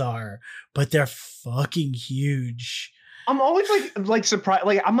bands are, but they're fucking huge. I'm always like surprised.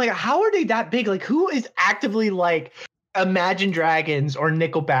 Like I'm like, how are they that big? Like who is actively like Imagine Dragons or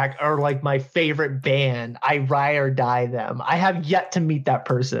Nickelback are like my favorite band? I ride or die them. I have yet to meet that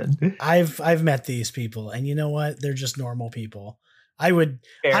person. I've met these people, and you know what? They're just normal people. I would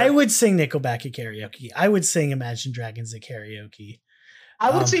sing Nickelback at karaoke. I would sing Imagine Dragons at karaoke.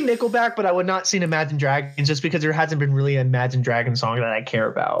 I would sing Nickelback, but I would not sing Imagine Dragons just because there hasn't been really an Imagine Dragons song that I care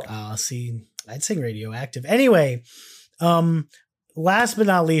about. See, I'd sing Radioactive. Anyway, last but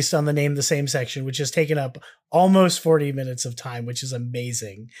not least on the Name the Same section, which has taken up almost 40 minutes of time, which is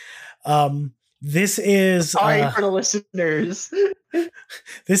amazing. This is sorry for the listeners.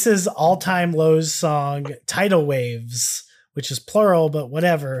 This is All Time Low's song Tidal Waves, which is plural, but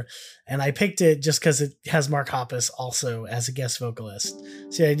whatever. And I picked it just because it has Mark Hoppus also as a guest vocalist.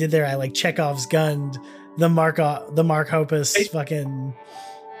 See what I did there? I like Chekhov's gunned the Mark Hoppus fucking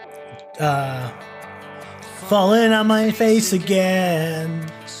falling on my face again.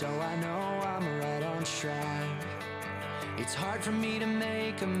 So I know I'm right on track. It's hard for me to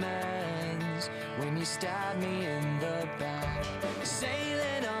make amends when you stab me in the back.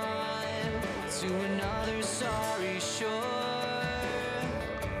 Sailing on to another sorry shore.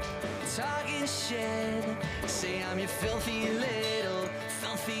 Talking shit, say I'm your filthy little.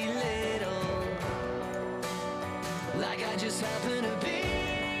 Like I just happen to be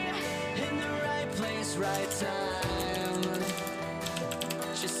in the right place, right time.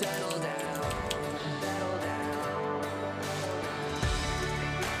 Just settle down.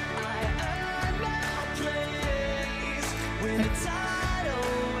 I earned my place with the tidal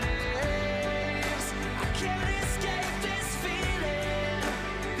waves. I can't escape this feeling.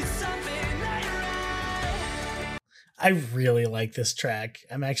 It's something not right. I really like this track.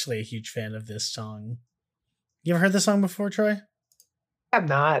 I'm actually a huge fan of this song. You ever heard this song before, Troy? I'm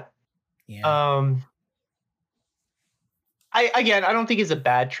not. Yeah. I don't think it's a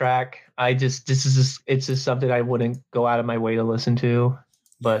bad track. It's just something I wouldn't go out of my way to listen to.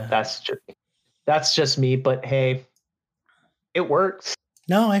 But Yeah. that's just me. But hey, It works.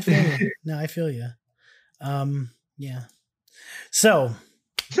 No, I feel you. No, I feel you. Yeah. So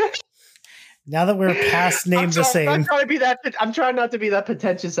now that we're past name the same, I'm trying to be that. I'm trying not to be that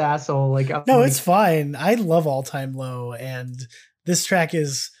pretentious asshole. Like, no, it's fine. I love All Time Low, and this track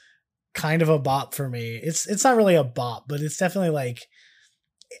is kind of a bop for me. It's not really a bop, but it's definitely like,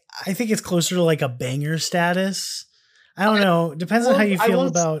 I think it's closer to like a banger status. I don't know. Depends on how you feel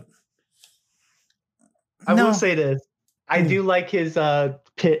about. I will say this. I do like his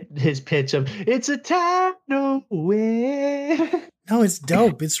pitch of "It's a tidal wave." No, it's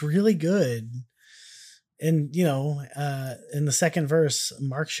dope. It's really good. And you know, in the second verse,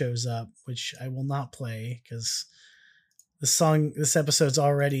 Mark shows up, which I will not play because this episode's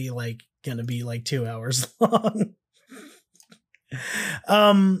already like gonna be like 2 hours long.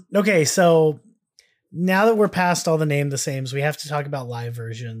 Okay, so now that we're past all the name the sames, we have to talk about live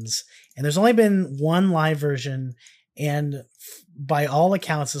versions. And there's only been one live version, and by all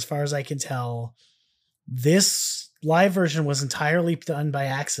accounts, as far as I can tell, this live version was entirely done by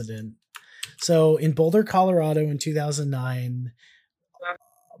accident. So in Boulder, Colorado in 2009,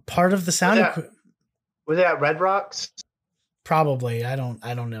 part of the sound was it at Red Rocks? Probably. I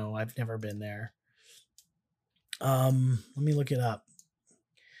don't know. I've never been there. Let me look it up.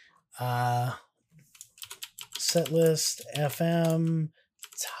 Setlist FM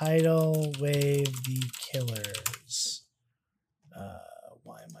Tidal Wave The Killers.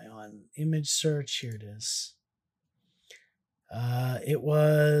 Why am I on image search? Here it is. It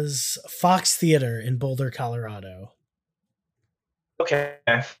was Fox Theater in Boulder, Colorado. Okay.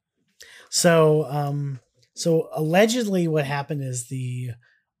 So allegedly what happened is the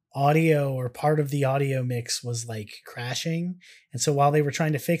audio, or part of the audio mix, was like crashing. And so while they were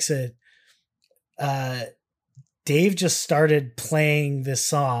trying to fix it, Dave just started playing this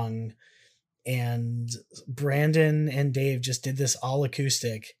song, and Brandon and Dave just did this all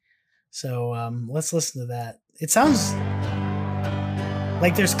acoustic. So let's listen to that. It sounds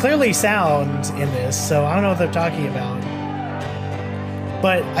like there's clearly sound in this, so I don't know what they're talking about.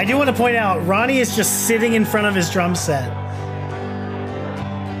 But I do want to point out, Ronnie is just sitting in front of his drum set.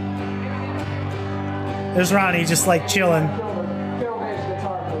 There's Ronnie just like chilling.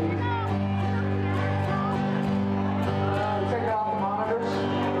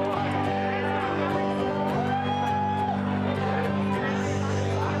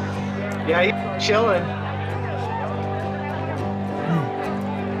 Yeah, he's chilling.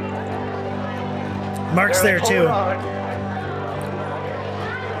 Mark's there too.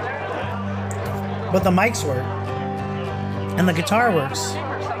 But the mics work. And the guitar works.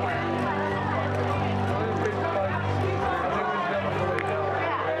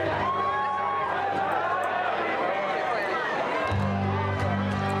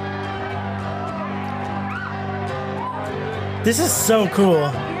 This is so cool.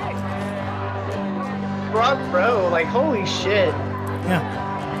 Bro, like, holy shit.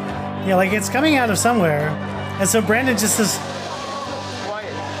 Yeah. Yeah, like it's coming out of somewhere. And so Brandon just says,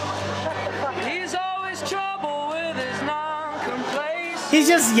 he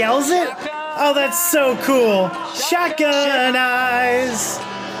just yells it? Oh, that's so cool. Shotgun eyes.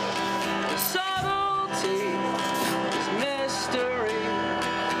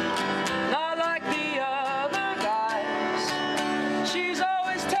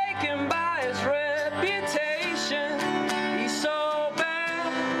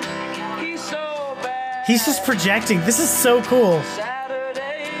 He's just projecting. This is so cool.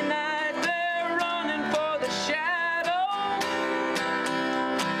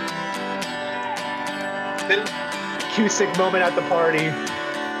 Acoustic moment at the party.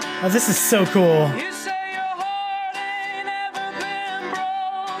 Oh, this is so cool.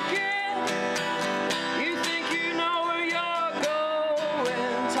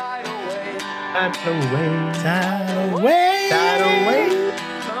 Tidal wave.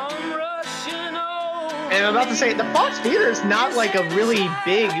 And I'm about to say, the Fox Theater is not like a really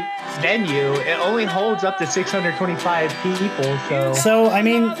big venue. It only holds up to 625 people. So I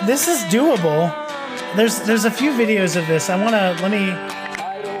mean, this is doable. There's a few videos of this. Let me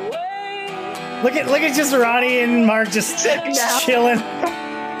look at just Ronnie and Mark just chilling.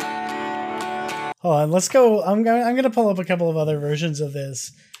 Hold on, let's go. I'm gonna pull up a couple of other versions of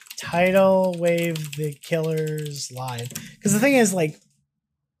this. Tidal Wave The Killers live. Because the thing is, like,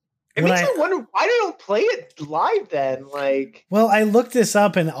 it makes me wonder why they don't play it live then. Like, well, I looked this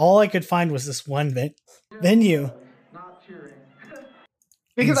up and all I could find was this one venue.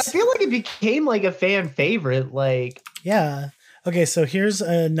 Because I feel like it became like a fan favorite. Like, yeah. Okay, so here's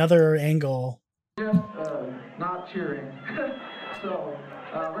another angle. Not cheering. So,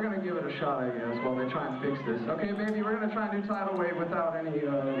 we're gonna give it a shot, I guess, while they try and fix this. Okay, baby, we're gonna try and do Tidal Wave without any.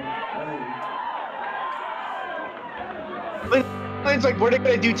 It's like we're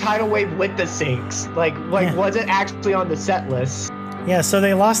gonna do Tidal Wave with the syncs. Like Yeah. was it actually on the set list? Yeah, so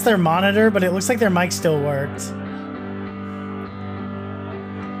they lost their monitor, but it looks like their mic still worked.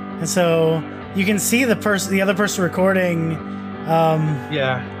 And so you can see the other person recording.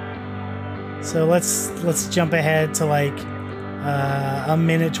 Yeah. So let's jump ahead to like a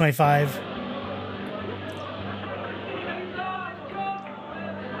minute 25.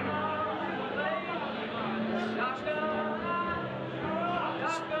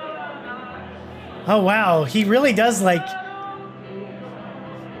 Oh wow, he really does like.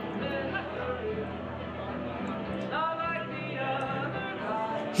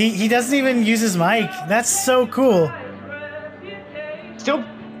 He doesn't even use his mic. That's so cool. Still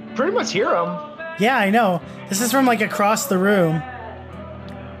pretty much hear him. Yeah, I know. This is from like across the room.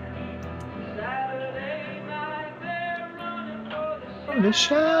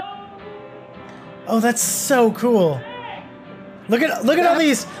 Oh, that's so cool. Look at all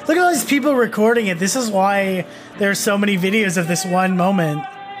these people recording it. This is why there are so many videos of this one moment.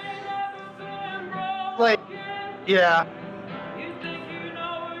 Like, yeah.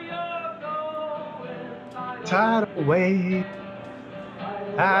 Tidal Wave.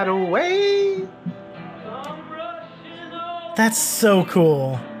 Tidal Wave. That's so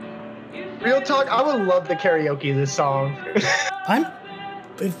cool. Real talk, I would love to karaoke this song.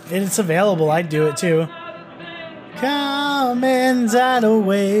 If it's available, I'd do it too. Come in, tidal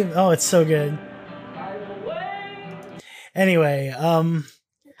wave. Oh, it's so good. Anyway, like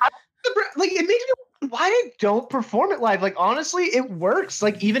it makes me why they don't perform it live. Like honestly, it works.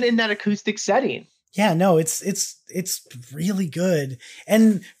 Like even in that acoustic setting. Yeah, no, it's really good.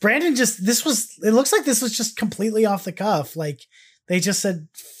 And Brandon it looks like this was just completely off the cuff. Like they just said,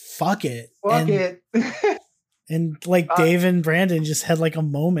 fuck it. Fuck it. And like Dave and Brandon just had like a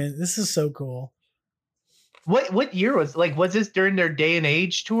moment. This is so cool. What year was this during their Day and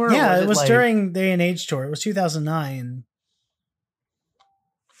Age tour? Yeah, it was during Day and Age tour. It was 2009.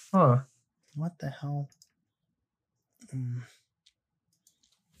 Huh. What the hell?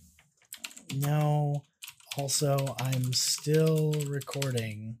 No. Also, I'm still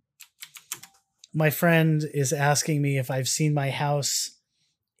recording. My friend is asking me if I've seen my house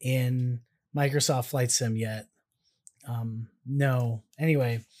in Microsoft Flight Sim yet. No.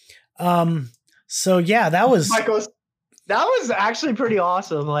 Anyway. So yeah, that was actually pretty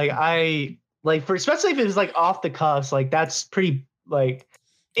awesome. Especially if it was like off the cuffs, like that's pretty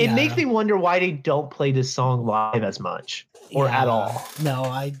it makes me wonder why they don't play this song live as much or at all. No,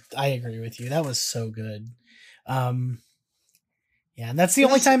 I agree with you. That was so good. And that's the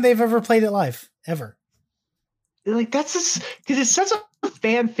only time they've ever played it live ever. Like that's just because it's such a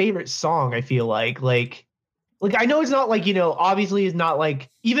fan favorite song. I feel like I know it's not like, obviously it's not like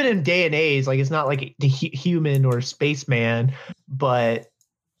even in Day and Age, like it's not like the Human or Spaceman, but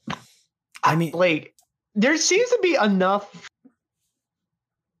I mean, like there seems to be enough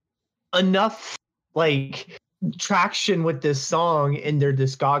like traction with this song in their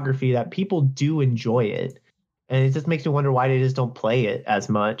discography that people do enjoy it. And it just makes me wonder why they just don't play it as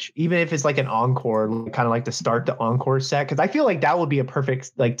much, even if it's like an encore, kind of like to start the encore set. Because I feel like that would be a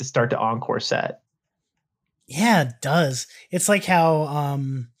perfect like to start the encore set. Yeah, it does. It's like how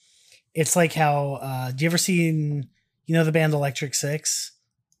do you ever seen the band Electric Six,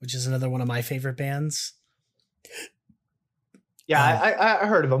 which is another one of my favorite bands? Yeah, I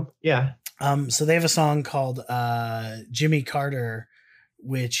heard of them. Yeah. So they have a song called Jimmy Carter,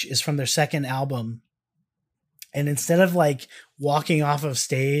 which is from their second album. And instead of like walking off of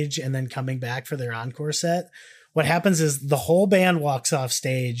stage and then coming back for their encore set, what happens is the whole band walks off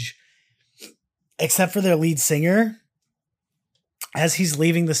stage except for their lead singer. As he's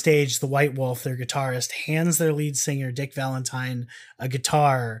leaving the stage, the White Wolf, their guitarist, hands their lead singer, Dick Valentine, a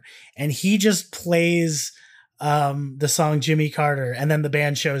guitar, and he just plays the song Jimmy Carter, and then the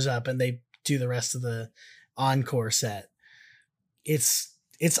band shows up and they do the rest of the encore set. It's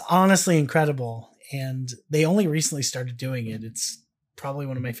honestly incredible. And they only recently started doing it. It's probably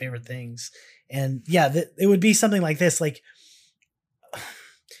one of my favorite things. And yeah, it would be something like this. Like,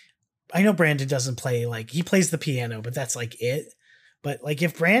 I know Brandon doesn't play, like he plays the piano, but that's like it. But like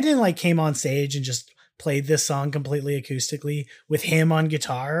if Brandon like came on stage and just played this song completely acoustically with him on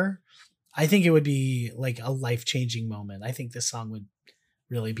guitar, I think it would be like a life-changing moment. I think this song would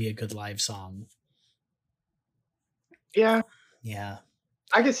really be a good live song. Yeah. Yeah.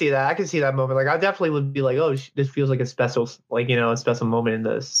 I can see that. I can see that moment. Like, I definitely would be like, oh, this feels like a special, like, a special moment in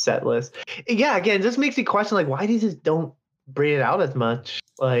the set list. Yeah, again, it just makes me question, like, why they just don't bring it out as much.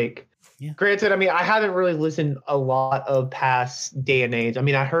 Like, Yeah. granted, I mean, I haven't really listened a lot of past Day and Age. I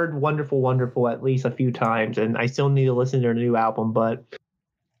mean, I heard Wonderful, Wonderful at least a few times, and I still need to listen to their new album. But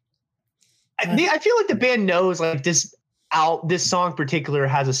I feel like the band knows like this song in particular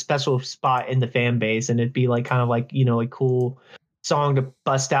has a special spot in the fan base, and it'd be like kind of like, you know, a cool song to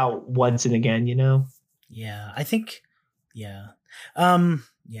bust out once and again, you know? Yeah, I think, yeah.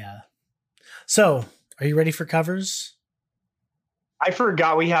 Yeah. So, are you ready for covers? I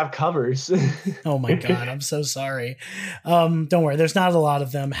forgot we have covers. Oh my God, I'm so sorry. Don't worry, there's not a lot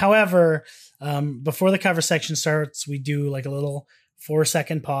of them. However, before the cover section starts, we do like a little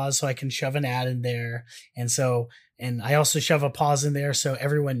 4-second pause so I can shove an ad in there. And I also shove a pause in there so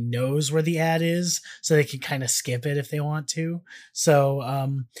everyone knows where the ad is, so they can kind of skip it if they want to. So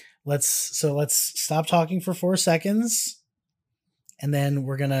let's stop talking for 4 seconds, and then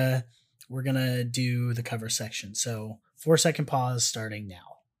we're gonna do the cover section. So 4-second pause starting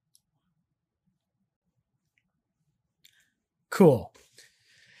now. Cool.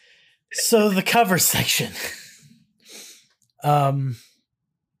 So the cover section. I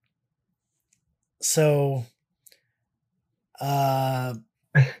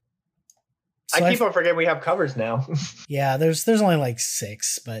keep on forgetting we have covers now. Yeah, there's only like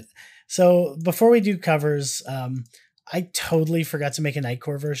 6, but so before we do covers, I totally forgot to make a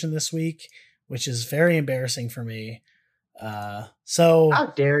Nightcore version this week, which is very embarrassing for me. So how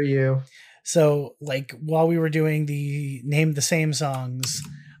dare you? So like while we were doing the Name the Same songs,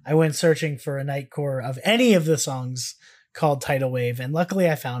 I went searching for a Nightcore of any of the songs called Tidal Wave, and luckily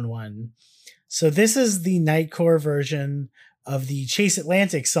I found one. So this is the Nightcore version of the Chase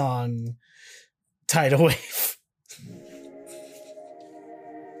Atlantic song Tidal Wave.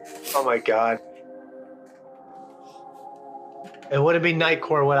 Oh my God. It wouldn't be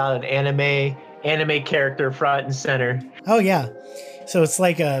Nightcore without an anime character front and center. Oh yeah. So it's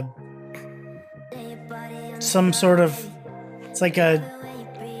like it's like a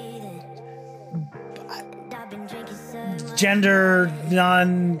gender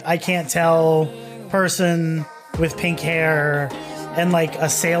I can't tell person with pink hair and like a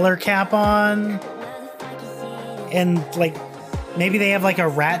sailor cap on, and like maybe they have like a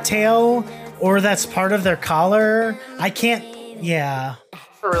rat tail, or that's part of their collar. I can't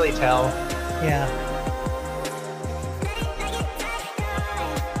really tell. Yeah.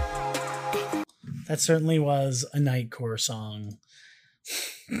 That certainly was a Nightcore song.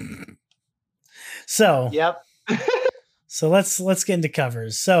 So yep. So let's get into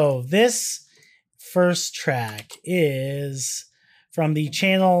covers. So this first track is from the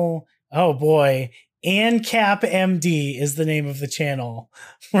channel. Oh boy, ANCAP MD is the name of the channel.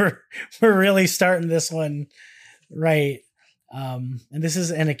 We're really starting this one right. And this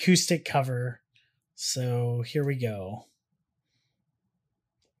is an acoustic cover. So here we go.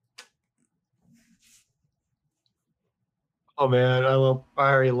 Oh man, I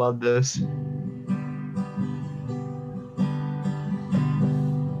already love this.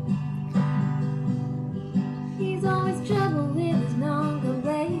 He's always trouble with his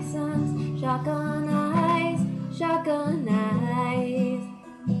non-complacence. Shotgun eyes,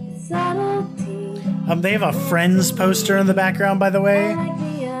 subtlety. They have a Friends poster in the background, by the way.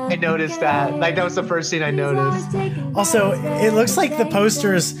 I noticed that. Like, that was the first thing I noticed. Also, it looks like the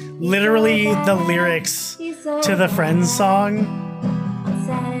poster is literally the lyrics to the Friends song. On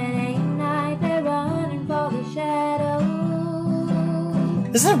Saturday night, they're running for the shadows.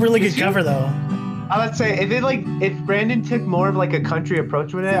 This is a really good cover, though. I would say if Brandon took more of like a country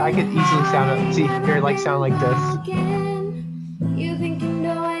approach with it, I could easily hear it like sound like this. You think you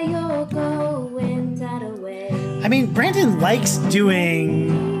know where you're going, tidal wave. I mean, Brandon likes doing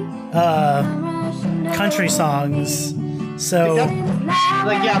country songs, so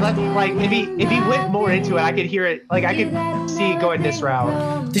like that's like if he went more into it, I could hear it. Like I could see it going this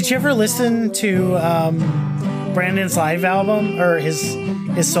route. Did you ever listen to Brandon's live album or his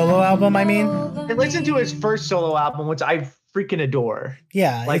solo album? I mean, I listened to his first solo album, which I freaking adore.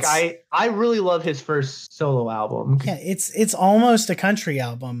 Yeah, like I really love his first solo album. Yeah, it's almost a country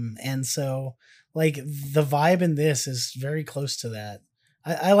album, and so like the vibe in this is very close to that.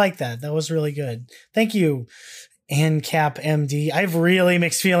 I like that. That was really good. Thank you, ANCAP MD. I have really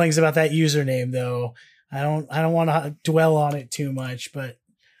mixed feelings about that username, though. I don't want to dwell on it too much, but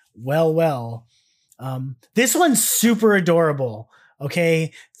well. This one's super adorable.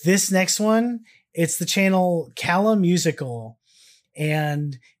 Okay, this next one, it's the channel Calla Musical,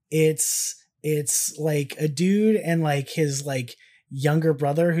 and it's like a dude and like his like younger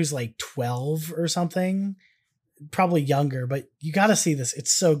brother who's like 12 or something, probably younger, but you got to see this.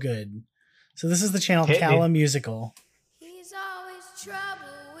 It's so good. So this is the channel Calla Musical. He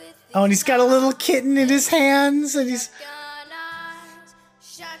trouble with Oh, and he's got a little kitten in his hands, and he's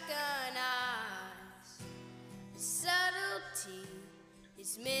shotgun eyes. Subtlety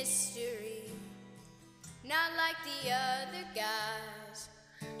is mystery, not like the other guys.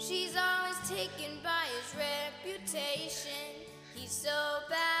 She's always taken by his reputation. He's so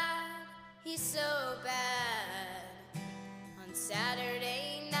bad. On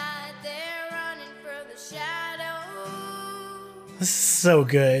Saturday night, they're running for the shadows. this is so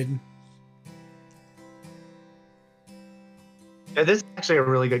good. Yeah, this is actually a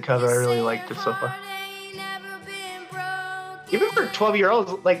really good cover. I really liked it so far. Even for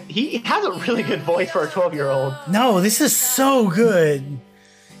 12-year-olds, like he has a really good voice for a 12-year-old. No, this is so good,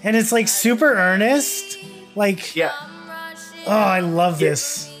 and it's like super earnest. Like, Yeah, oh, I love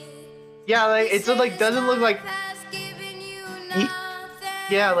this. yeah, like it's like doesn't look like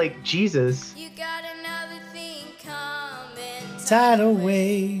yeah, like Jesus. You got another thing coming. Tidal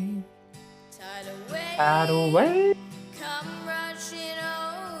wave. Tidal wave. Come rushing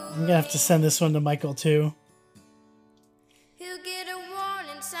over. I'm gonna have to send this one to Michael too. He'll get a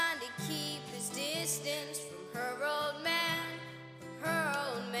warning sign to keep his distance from her old man.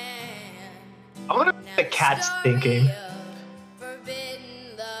 I wonder what the cat's thinking.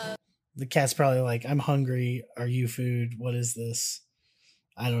 The cat's probably like, I'm hungry. Are you food? What is this?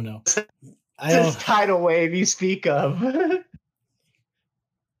 I don't know. I This don't. tidal wave you speak of.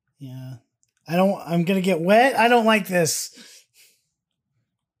 Yeah. I'm gonna get wet. I don't like this.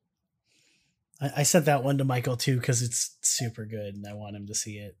 I sent that one to Michael too because it's super good and I want him to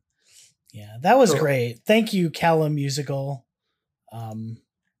see it. Yeah, that was Cool. great. Thank you, Callum Musical.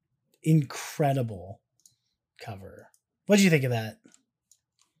 Incredible cover. What did you think of that?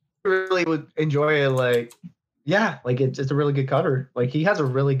 Really would enjoy it. Like, yeah, like it's a really good cover. Like he has a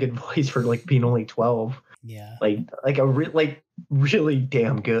really good voice for like being only 12. Yeah. Like really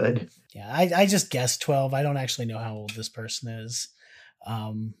damn good. Yeah, I just guessed 12. I don't actually know how old this person is.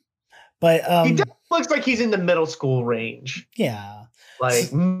 But He definitely looks like he's in the middle school range. yeah.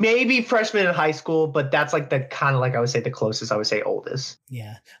 Like maybe freshman in high school, but that's like the kind of like I would say the closest I would say oldest.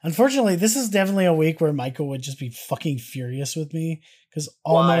 Yeah. Unfortunately, this is definitely a week where Michael would just be fucking furious with me because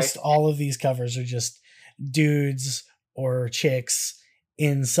Why? almost all of these covers are just dudes or chicks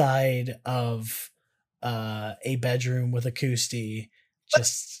inside of a bedroom with acoustic,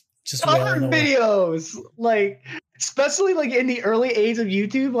 just Cover wailing away. videos, like especially like in the early age of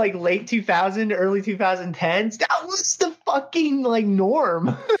YouTube, like late 2000, early 2010s. That was the fucking like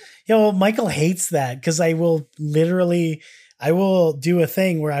norm. Yeah, well, Michael hates that because I will do a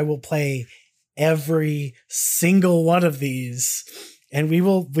thing where I will play every single one of these, and we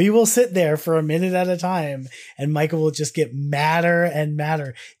will sit there for a minute at a time, and Michael will just get madder and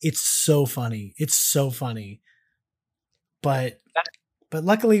madder. It's so funny. It's so funny. But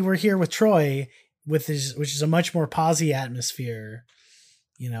luckily we're here with Troy which is a much more posy atmosphere,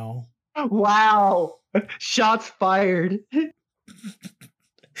 you know. Wow. Shots fired.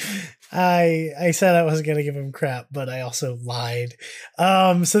 I said I wasn't gonna give him crap, but I also lied.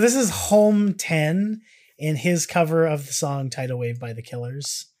 So this is Home 10 in his cover of the song Tidal Wave by the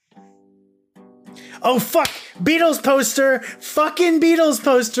Killers. Oh fuck! Beatles poster! Fucking Beatles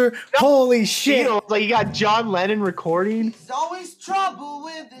poster! Holy shit! Beatles, like you got John Lennon recording. There's always trouble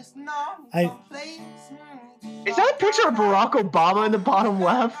with this Is that a picture of Barack Obama in the bottom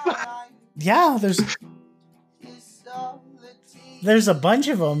left? Yeah, there's a bunch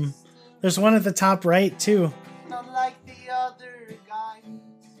of them. There's one at the top right too. Not like the other guys.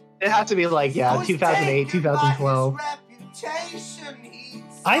 It has to be like, yeah, 2008, 2012.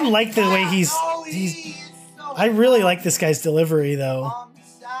 I like the way he's I really like this guy's delivery though.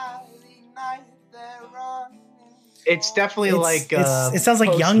 It's definitely like it sounds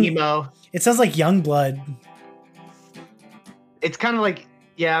like young emo. It sounds like Youngblood. It's kind of like,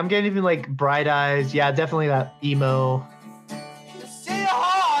 yeah, I'm getting even like Bright Eyes. Yeah, definitely that emo.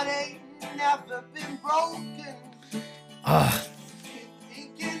 Ah.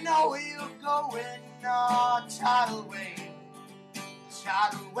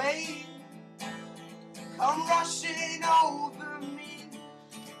 Tidal wave, come rushing over me.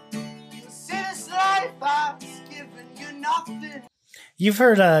 You see this life I've given you nothing. You've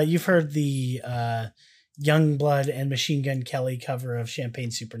heard the Youngblood and Machine Gun Kelly cover of Champagne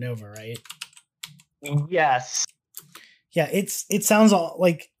Supernova, right? Yes. Yeah, it sounds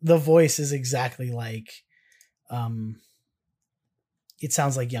like the voice is exactly like it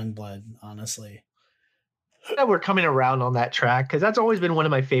sounds like Youngblood, honestly. That we're coming around on that track because that's always been one of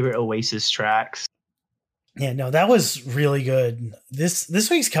my favorite Oasis tracks. Yeah, no, that was really good. This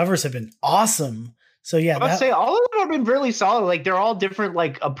week's covers have been awesome. So yeah, I would say all of them have been really solid. Like they're all different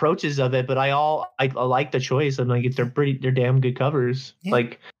like approaches of it, but I like the choice. I'm like they're damn good covers. Yeah.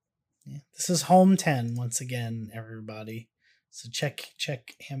 Like this is Home 10 once again, everybody. So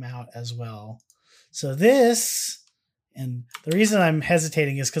check him out as well. So this, and the reason I'm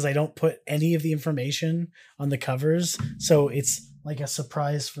hesitating is because I don't put any of the information on the covers, so it's like a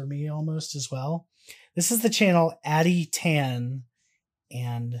surprise for me almost as well. This is the channel Addie Tan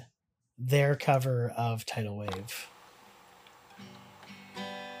and their cover of Tidal Wave.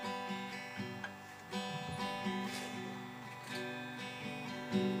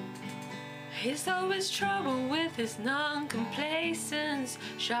 He's always trouble with his non-complacence.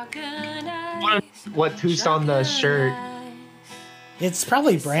 Shotgun eyes. who's on the shirt? It's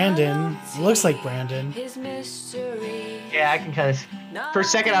probably Brandon. It looks like Brandon. His mystery. Yeah, I can kind of. For a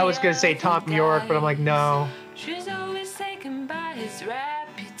second, I was gonna say Tom York, but I'm like, no. She's always taken by his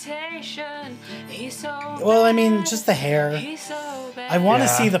reputation. He's so Well, I mean, just the hair. He's so bad. I want to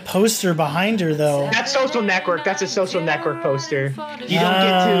see the poster behind her, though. That's Social Network. That's a Social Network poster. You don't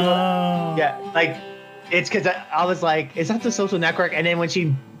get to. Yeah, like it's because I was like, is that the Social Network? And then when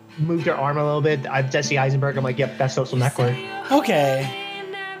she moved her arm a little bit, Jesse Eisenberg. I'm like, yep, that's Social Network. Okay.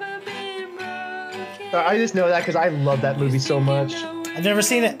 But I just know that because I love that movie so much. I've never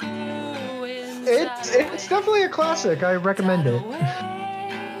seen it. It's definitely a classic. I recommend it.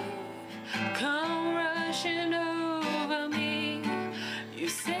 Come rushing over me. You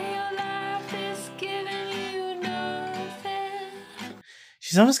say your life is giving you nothing.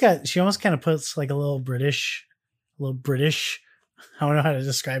 She almost kind of puts like a little British. I don't know how to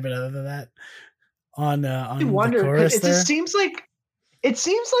describe it other than that. On I wonder, the chorus it there. just seems like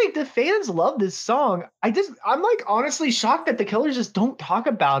the fans love this song. I'm like honestly shocked that the Killers just don't talk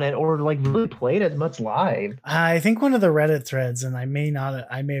about it or like really play it as much live. I think one of the Reddit threads, and I may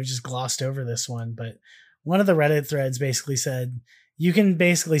have just glossed over this one, but one of the Reddit threads basically said you can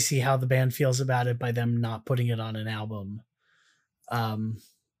basically see how the band feels about it by them not putting it on an album.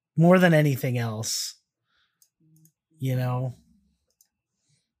 More than anything else, you know.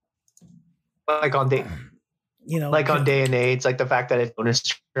 Like on day, like on Day and Age, like the fact that it's bonus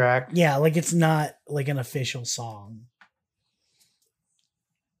track. Yeah, like it's not like an official song.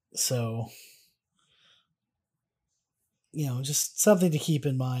 So, just something to keep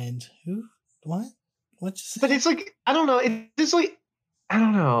in mind. Who? What? What? But it's like I don't know. It's just like I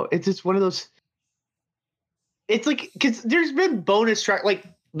don't know. It's just one of those. It's like because there's been bonus track like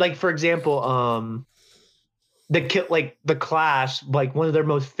for example the Clash, like one of their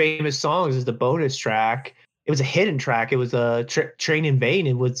most famous songs is the bonus track. It was a hidden track. It was a Train in Vain.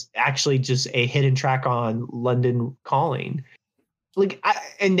 It was actually just a hidden track on London Calling.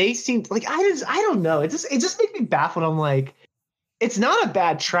 And they seemed like I don't know. It just makes me baffled. I'm like, it's not a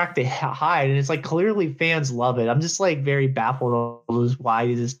bad track to hide, and it's like clearly fans love it. I'm just like very baffled on why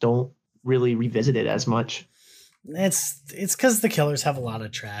they just don't really revisit it as much. It's because the Killers have a lot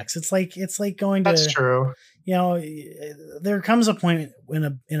of tracks. It's like going to. That's true. There comes a point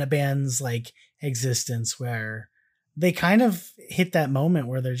in a band's like existence where they kind of hit that moment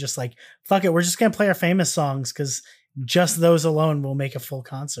where they're just like, fuck it, we're just gonna play our famous songs because just those alone will make a full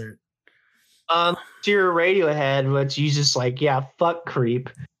concert. To your Radiohead, which you just like, yeah, fuck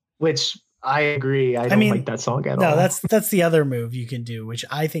Creep, which I agree. I don't like that song at all. No, that's the other move you can do, which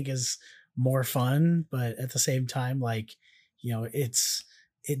I think is more fun, but at the same time, like,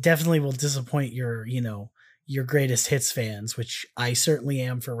 it definitely will disappoint your greatest hits fans, which I certainly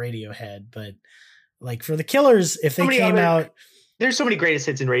am for Radiohead, but like for the Killers, if they came out, there's so many greatest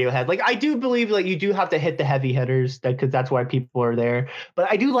hits in Radiohead. Like I do believe like you do have to hit the heavy hitters because that's why people are there.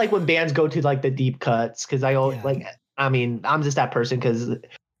 But I do like when bands go to like the deep cuts because I'm just that person because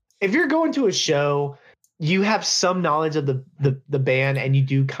if you're going to a show, you have some knowledge of the band and you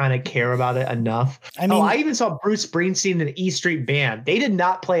do kind of care about it enough. I even saw Bruce Springsteen and the E Street Band. They did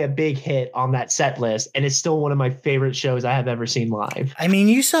not play a big hit on that set list, and it's still one of my favorite shows I have ever seen live. I mean,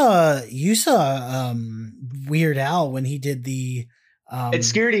 you saw Weird Al when he did the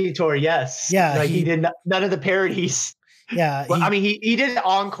Obscurity tour, yes. Yeah, like he did none of the parodies. Yeah, well, he did an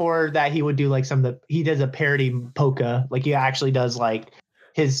encore that he would do like he does a parody polka, like he actually does like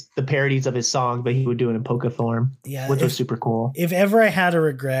the parodies of his songs, but he would do it in polka form, which was super cool. If ever I had a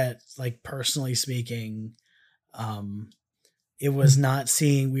regret, like personally speaking, it was not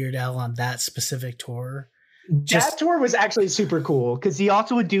seeing Weird Al on that specific tour. That tour was actually super cool because he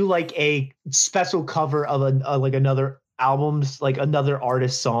also would do like a special cover of like another album's, like another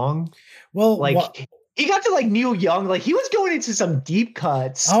artist's song. Well, like he got to like Neil Young, like he was going into some deep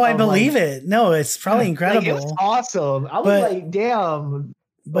cuts. Oh, I believe it. No, it's probably incredible. Like, it was awesome. I was like, damn.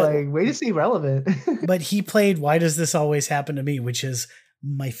 but like, way to stay relevant. but he played "Why Does This Always Happen to Me," which is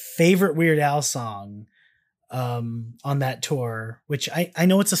my favorite Weird Al song on that tour. Which I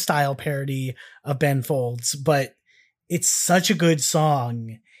know it's a style parody of Ben Folds, but it's such a good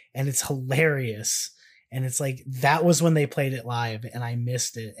song and it's hilarious. And it's like that was when they played it live, and I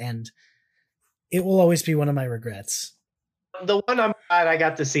missed it, and it will always be one of my regrets. The one I'm glad I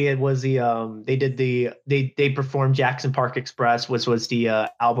got to see it was the they performed Jackson Park Express, which was the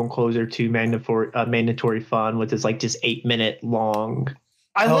album closer to Mandatory Fun, which is like just 8-minute long.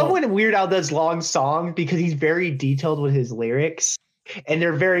 I love when Weird Al does long songs because he's very detailed with his lyrics, and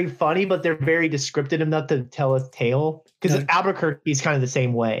they're very funny, but they're very descriptive enough to tell a tale. Because Albuquerque is kind of the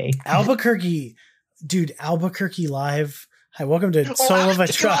same way. Albuquerque Live. Hi, welcome to Soul of a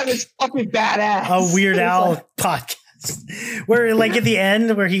Truck. It's fucking badass. A Weird Al podcast. Where like at the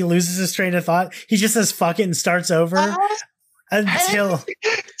end where he loses his train of thought, he just says fuck it and starts over until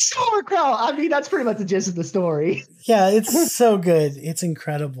sauerkraut. I mean, that's pretty much the gist of the story. Yeah, it's so good. It's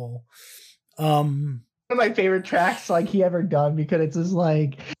incredible. One of my favorite tracks like he ever done, because it's just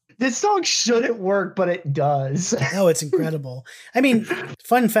like, this song shouldn't work, but it does. No, it's incredible. I mean,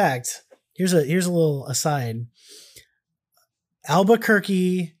 fun fact. Here's a little aside.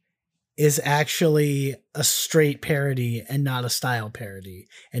 Albuquerque is actually a straight parody and not a style parody,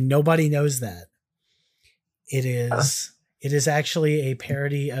 and nobody knows that. It is actually a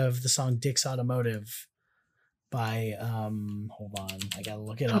parody of the song Dick's Automotive by hold on, I gotta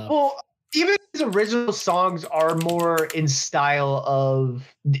look it up. Well, even his original songs are more in style of,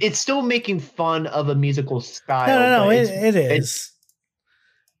 it's still making fun of a musical style. No, it is.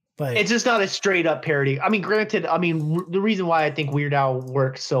 But it's just not a straight up parody. I mean, granted, the reason why I think Weird Al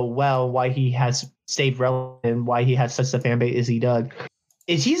works so well, why he has stayed relevant, and why he has such a fan base as he does,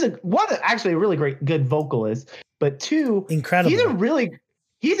 is he's actually a really good vocalist, but two, incredible.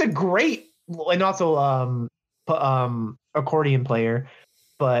 He's a great and also accordion player,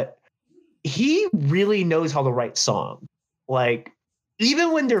 but he really knows how to write songs. Like,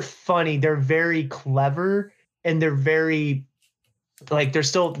 even when they're funny, they're very clever, and they're very, like, they're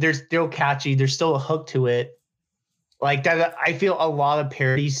still catchy. There's still a hook to it. Like that, I feel a lot of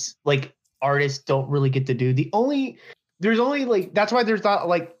parodies, like, artists don't really get to do. There's only like, that's why there's not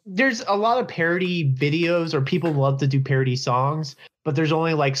like, there's a lot of parody videos, or people love to do parody songs, but there's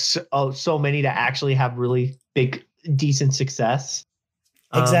only like so many that actually have really big, decent success.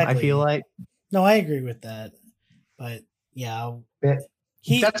 Exactly. I feel like. No, I agree with that. But yeah.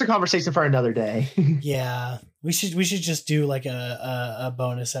 That's a conversation for another day. Yeah. We should just do like a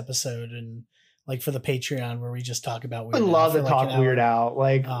bonus episode, and like for the Patreon, where we just talk about Weird Al. I love to talk Weird Al.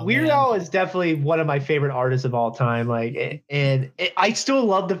 Like, Weird Al is definitely one of my favorite artists of all time. Like, I still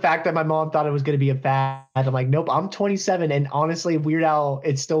love the fact that my mom thought it was going to be a fad. I'm like, nope, I'm 27, and honestly, Weird Al,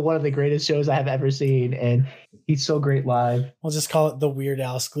 it's still one of the greatest shows I have ever seen, and he's so great live. We'll just call it the Weird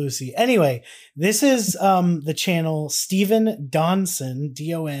Al exclusive. Anyway, this is the channel Steven Donson,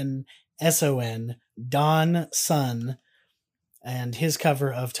 Donson, Don Sun, and his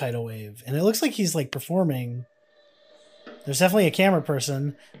cover of Tidal Wave. And it looks like he's like performing. There's definitely a camera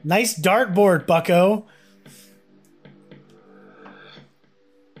person. Nice dartboard, bucko.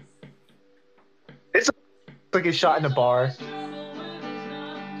 It's like a shot in a bar.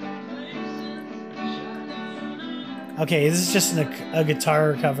 Okay, this is just a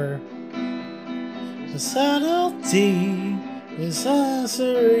guitar cover. The subtlety is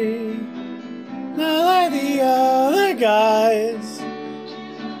sensory, not like the other guys.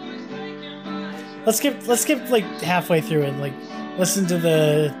 Let's skip like halfway through it. Like, listen to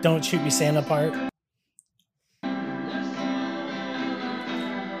the "Don't Shoot Me Santa" part.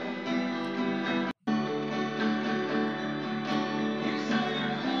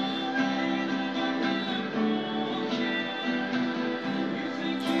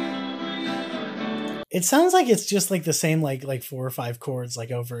 It sounds like it's just like the same like 4 or 5 chords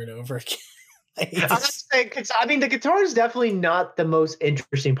like over and over again. I mean, the guitar is definitely not the most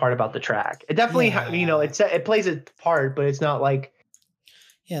interesting part about the track. It definitely, it plays its part, but it's not like.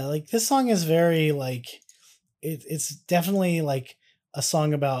 Yeah, like this song is very like, it's definitely like a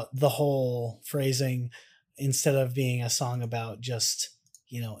song about the whole phrasing instead of being a song about just,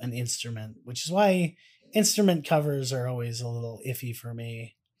 an instrument, which is why instrument covers are always a little iffy for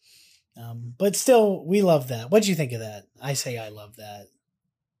me. But still, we love that. What'd you think of that? I say I love that.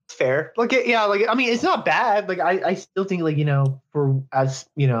 Fair. Like, yeah, like, I mean, it's not bad. Like, I still think, like, for as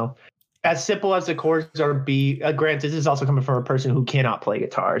simple as the chords are, granted, this is also coming from a person who cannot play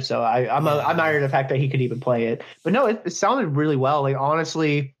guitar. So I'm admiring the fact that he could even play it. But no, it sounded really well. Like,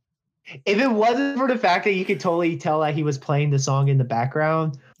 honestly, If it wasn't for the fact that you could totally tell that he was playing the song in the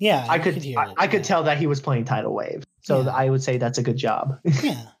background, Yeah, I you could hear it, I could yeah. tell that he was playing Tidal Wave. So Yeah. I would say that's a good job.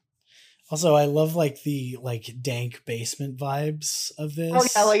 Yeah. Also, I love like the dank basement vibes of this. Oh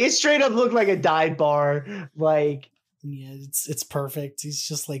yeah, like it straight up looked like a dive bar. Like yeah, it's perfect. He's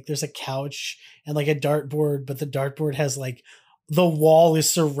just like there's a couch and like a dartboard, but the dartboard has like the wall is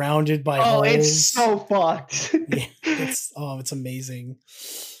surrounded by holes. it's so fucked. Yeah, it's amazing.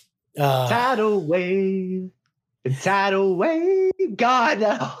 Tidal Wave. The Tidal Wave. God,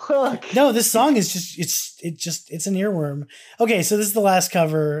 that hook. No, this song is it's an earworm. Okay, so this is the last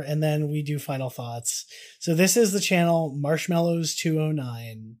cover, and then we do final thoughts. So this is the channel Marshmallows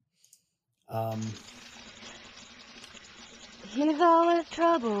 209. He's always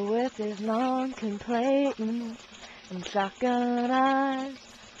trouble with his non-complaint and shotgun eyes.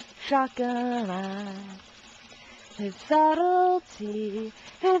 His subtlety,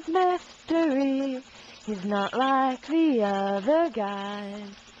 his mystery, he's not like the other guys.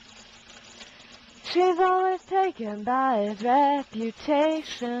 She's always taken by his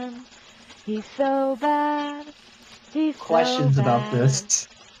reputation. He's so bad, he's Questions so about bad. this.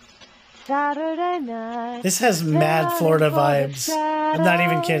 Saturday night. This has mad Florida vibes. I'm not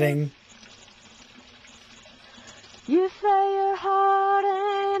even kidding. You say your heart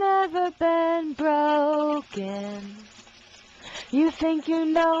ain't ever been broken. You think you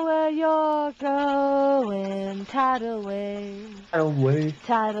know where you're going. Tidal wave. Tidal Wave.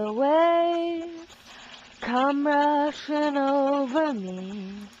 Tidal wave. Come rushing over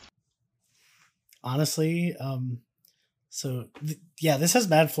me. Honestly, this has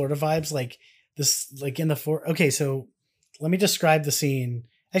mad Florida vibes. Like this, like in the okay, so let me describe the scene.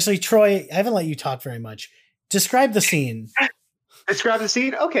 Actually, Troy, I haven't let you talk very much. Describe the scene. Describe the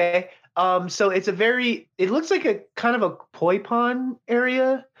scene? Okay. So it looks like a kind of a koi pond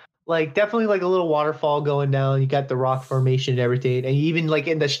area. Like definitely like a little waterfall going down. You got the rock formation and everything. And even like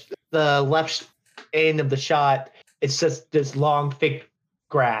in the left end of the shot, it's just this long, thick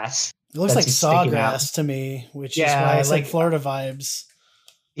grass. It looks like that's sticking out. sawgrass to me, which is Yeah, why it's like like- Florida vibes.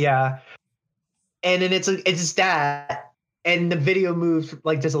 Yeah. And then it's just that. And the video moves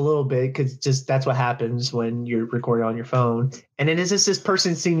like just a little bit because just that's what happens when you're recording on your phone. And then it's just this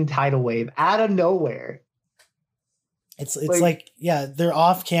person singing Tidal Wave out of nowhere. It's like yeah, they're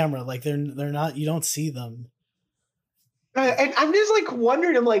off camera. Like they're not. You don't see them. And I'm just like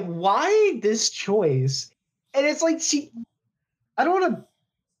wondering, I'm like, why this choice? And it's like, I don't want to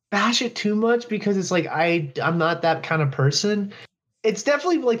bash it too much because it's like I'm not that kind of person. It's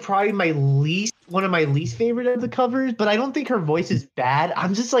definitely like probably one of my least favorite of the covers, but I don't think her voice is bad.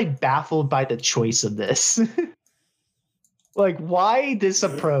 I'm just like baffled by the choice of this. Like, why this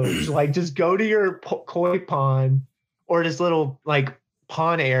approach? Like, just go to your koi pond or this little like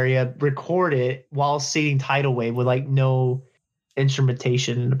pond area, record it while singing Tidal Wave with like no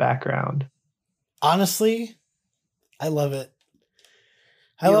instrumentation in the background. Honestly, I love it.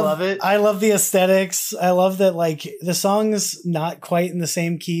 I You love love it? I love the aesthetics. I love that like the song's not quite in the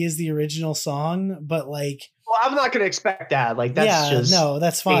same key as the original song, but like Well, I'm not going to expect that. Like, that's just no,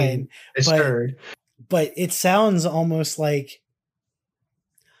 that's fine. absurd. But it sounds almost like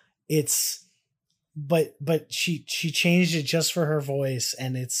it's but she changed it just for her voice,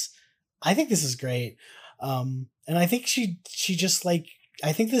 and I think this is great. And I think she just like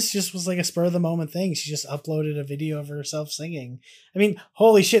I think this just was like a spur of the moment thing. She just uploaded a video of herself singing. I mean,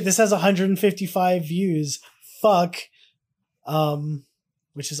 holy shit, this has 155 views. Fuck.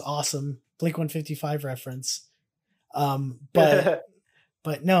 Which is awesome. Blink 155 reference.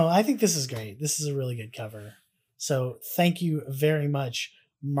 But no, I think this is great. This is a really good cover. So thank you very much,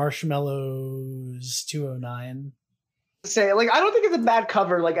 Marshmallows 209. Say like I don't think it's a bad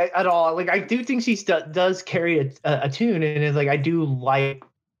cover like at all. Like I do think she does carry a tune, and it's like I do like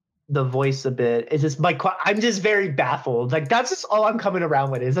the voice a bit. It's just I'm just very baffled. Like that's just all I'm coming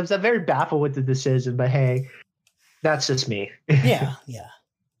around with. I'm just very baffled with the decision. But hey, that's just me. Yeah.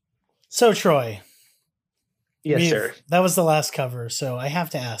 So Troy, Yes, sir. that was the last cover. So I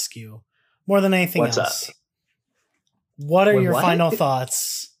have to ask you, more than anything What's else, up? what are your What? final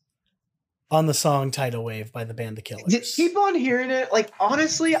thoughts on the song Tidal Wave by the band The Killers? Keep on hearing it. Like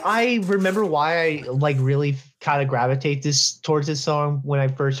honestly, I remember why I like really kind of gravitate towards this song when I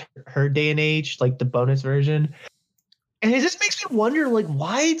first heard Day and Age, like the bonus version. And it just makes me wonder, like,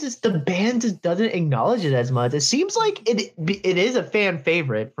 why the band just doesn't acknowledge it as much? It seems like it is a fan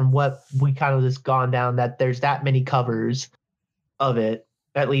favorite from what we kind of just gone down, that there's that many covers of it,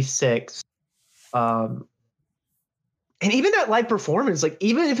 at least 6. And even that live performance, like,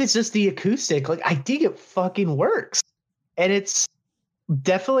 even if it's just the acoustic, like, I think it fucking works. And it's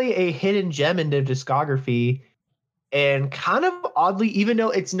definitely a hidden gem in their discography. And kind of oddly, even though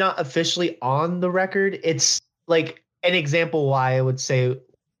it's not officially on the record, it's like an example why I would say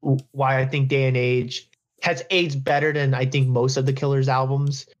why I think Day and Age has aged better than I think most of the Killers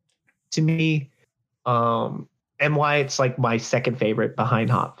albums to me. And why it's like my second favorite behind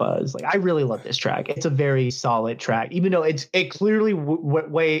Hot Fuzz. Like I really love this track. It's a very solid track, even though it clearly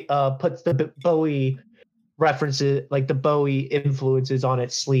puts the Bowie references, like the Bowie influences on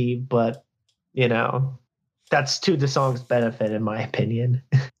its sleeve, but you know, that's to the song's benefit, in my opinion.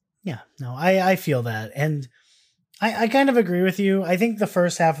 Yeah, no, I feel that. And I kind of agree with you. I think the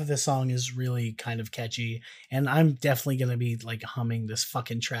first half of this song is really kind of catchy, and I'm definitely going to be like humming this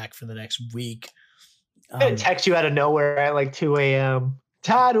fucking track for the next week. I'm going to text you out of nowhere at like 2 a.m.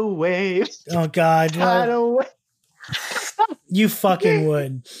 Tidal wave. Oh, God. Tidal wave. You fucking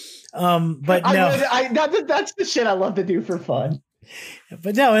would. But no. That's the shit I love to do for fun.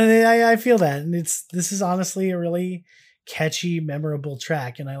 But no, and I feel that. And this is honestly a really catchy, memorable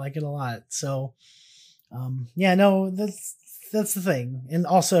track, and I like it a lot. So, yeah, no, that's the thing. And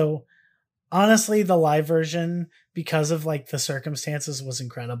also, honestly, the live version, because of like the circumstances, was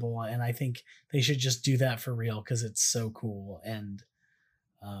incredible, and I think they should just do that for real because it's so cool. And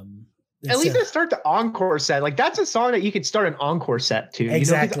at least they start the encore set. Like that's a song that you could start an encore set to.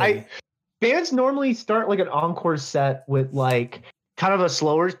 Exactly. You know, bands normally start like an encore set with like kind of a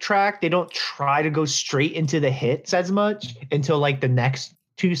slower track. They don't try to go straight into the hits as much until like the next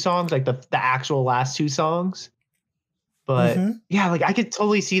two songs, like the actual last two songs. But yeah, like I could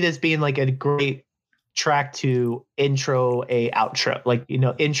totally see this being like a great track to intro a outro, like, you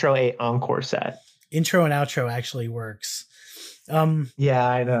know, intro a encore set. Intro and outro actually works. Yeah,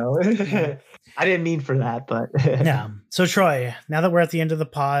 I know. I didn't mean for that, but yeah. So Troy, now that we're at the end of the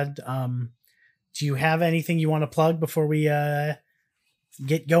pod, do you have anything you want to plug before we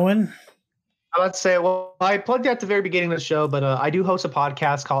get going? Let's say, well, I plugged it at the very beginning of the show, but I do host a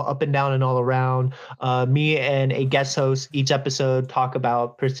podcast called Up and Down and All Around. Me and a guest host each episode talk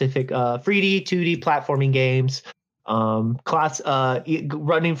about specific 3D, 2D platforming games,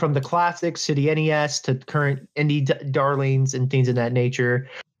 running from the classics to the NES to current indie darlings and things of that nature.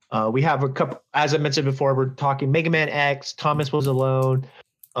 We have a couple, as I mentioned before, we're talking Mega Man X, Thomas Was Alone,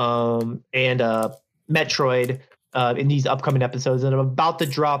 and Metroid. In these upcoming episodes, and I'm about to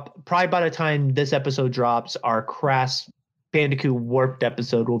drop, probably by the time this episode drops, our Crash Bandicoot Warped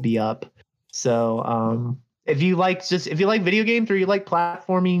episode will be up. So if you like video games, or you like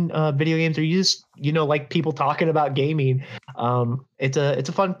platforming video games, or you just, you know, like people talking about gaming, it's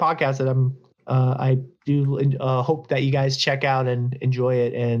a fun podcast that I do hope that you guys check out and enjoy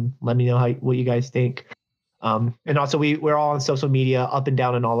it, and let me know what you guys think. And also we're all on social media, Up and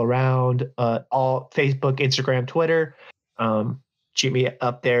Down and All Around, all Facebook, Instagram, Twitter. Shoot me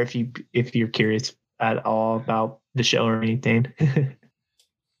up there if you're curious at all about the show or anything.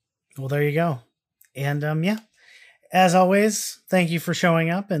 Well, there you go. And yeah, as always, thank you for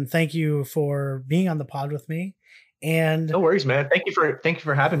showing up, and thank you for being on the pod with me. And no worries, man. Thank you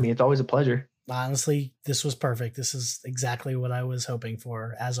for having me. It's always a pleasure. Honestly, this was perfect. This is exactly what I was hoping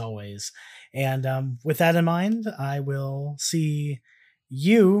for, as always. And with that in mind, I will see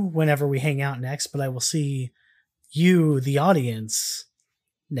you whenever we hang out next, but I will see you, the audience,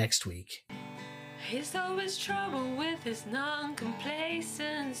 next week. He's always trouble with his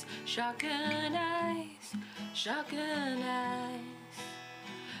non-complacence, shotgun eyes,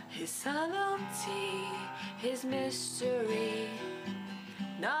 his subtlety, his mystery,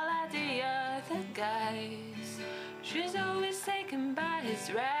 not like the other guys. She's always taken by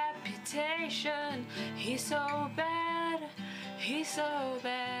his reputation. He's so bad.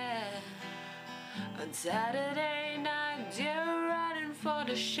 On Saturday night, you're running for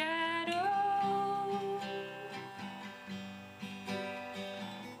the shadow.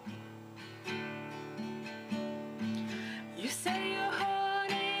 You say your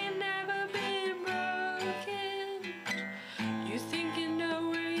heart ain't never been broken. You think you know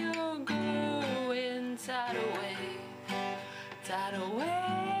where you're going. Tidal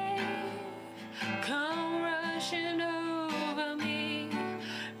wave, come rushing over.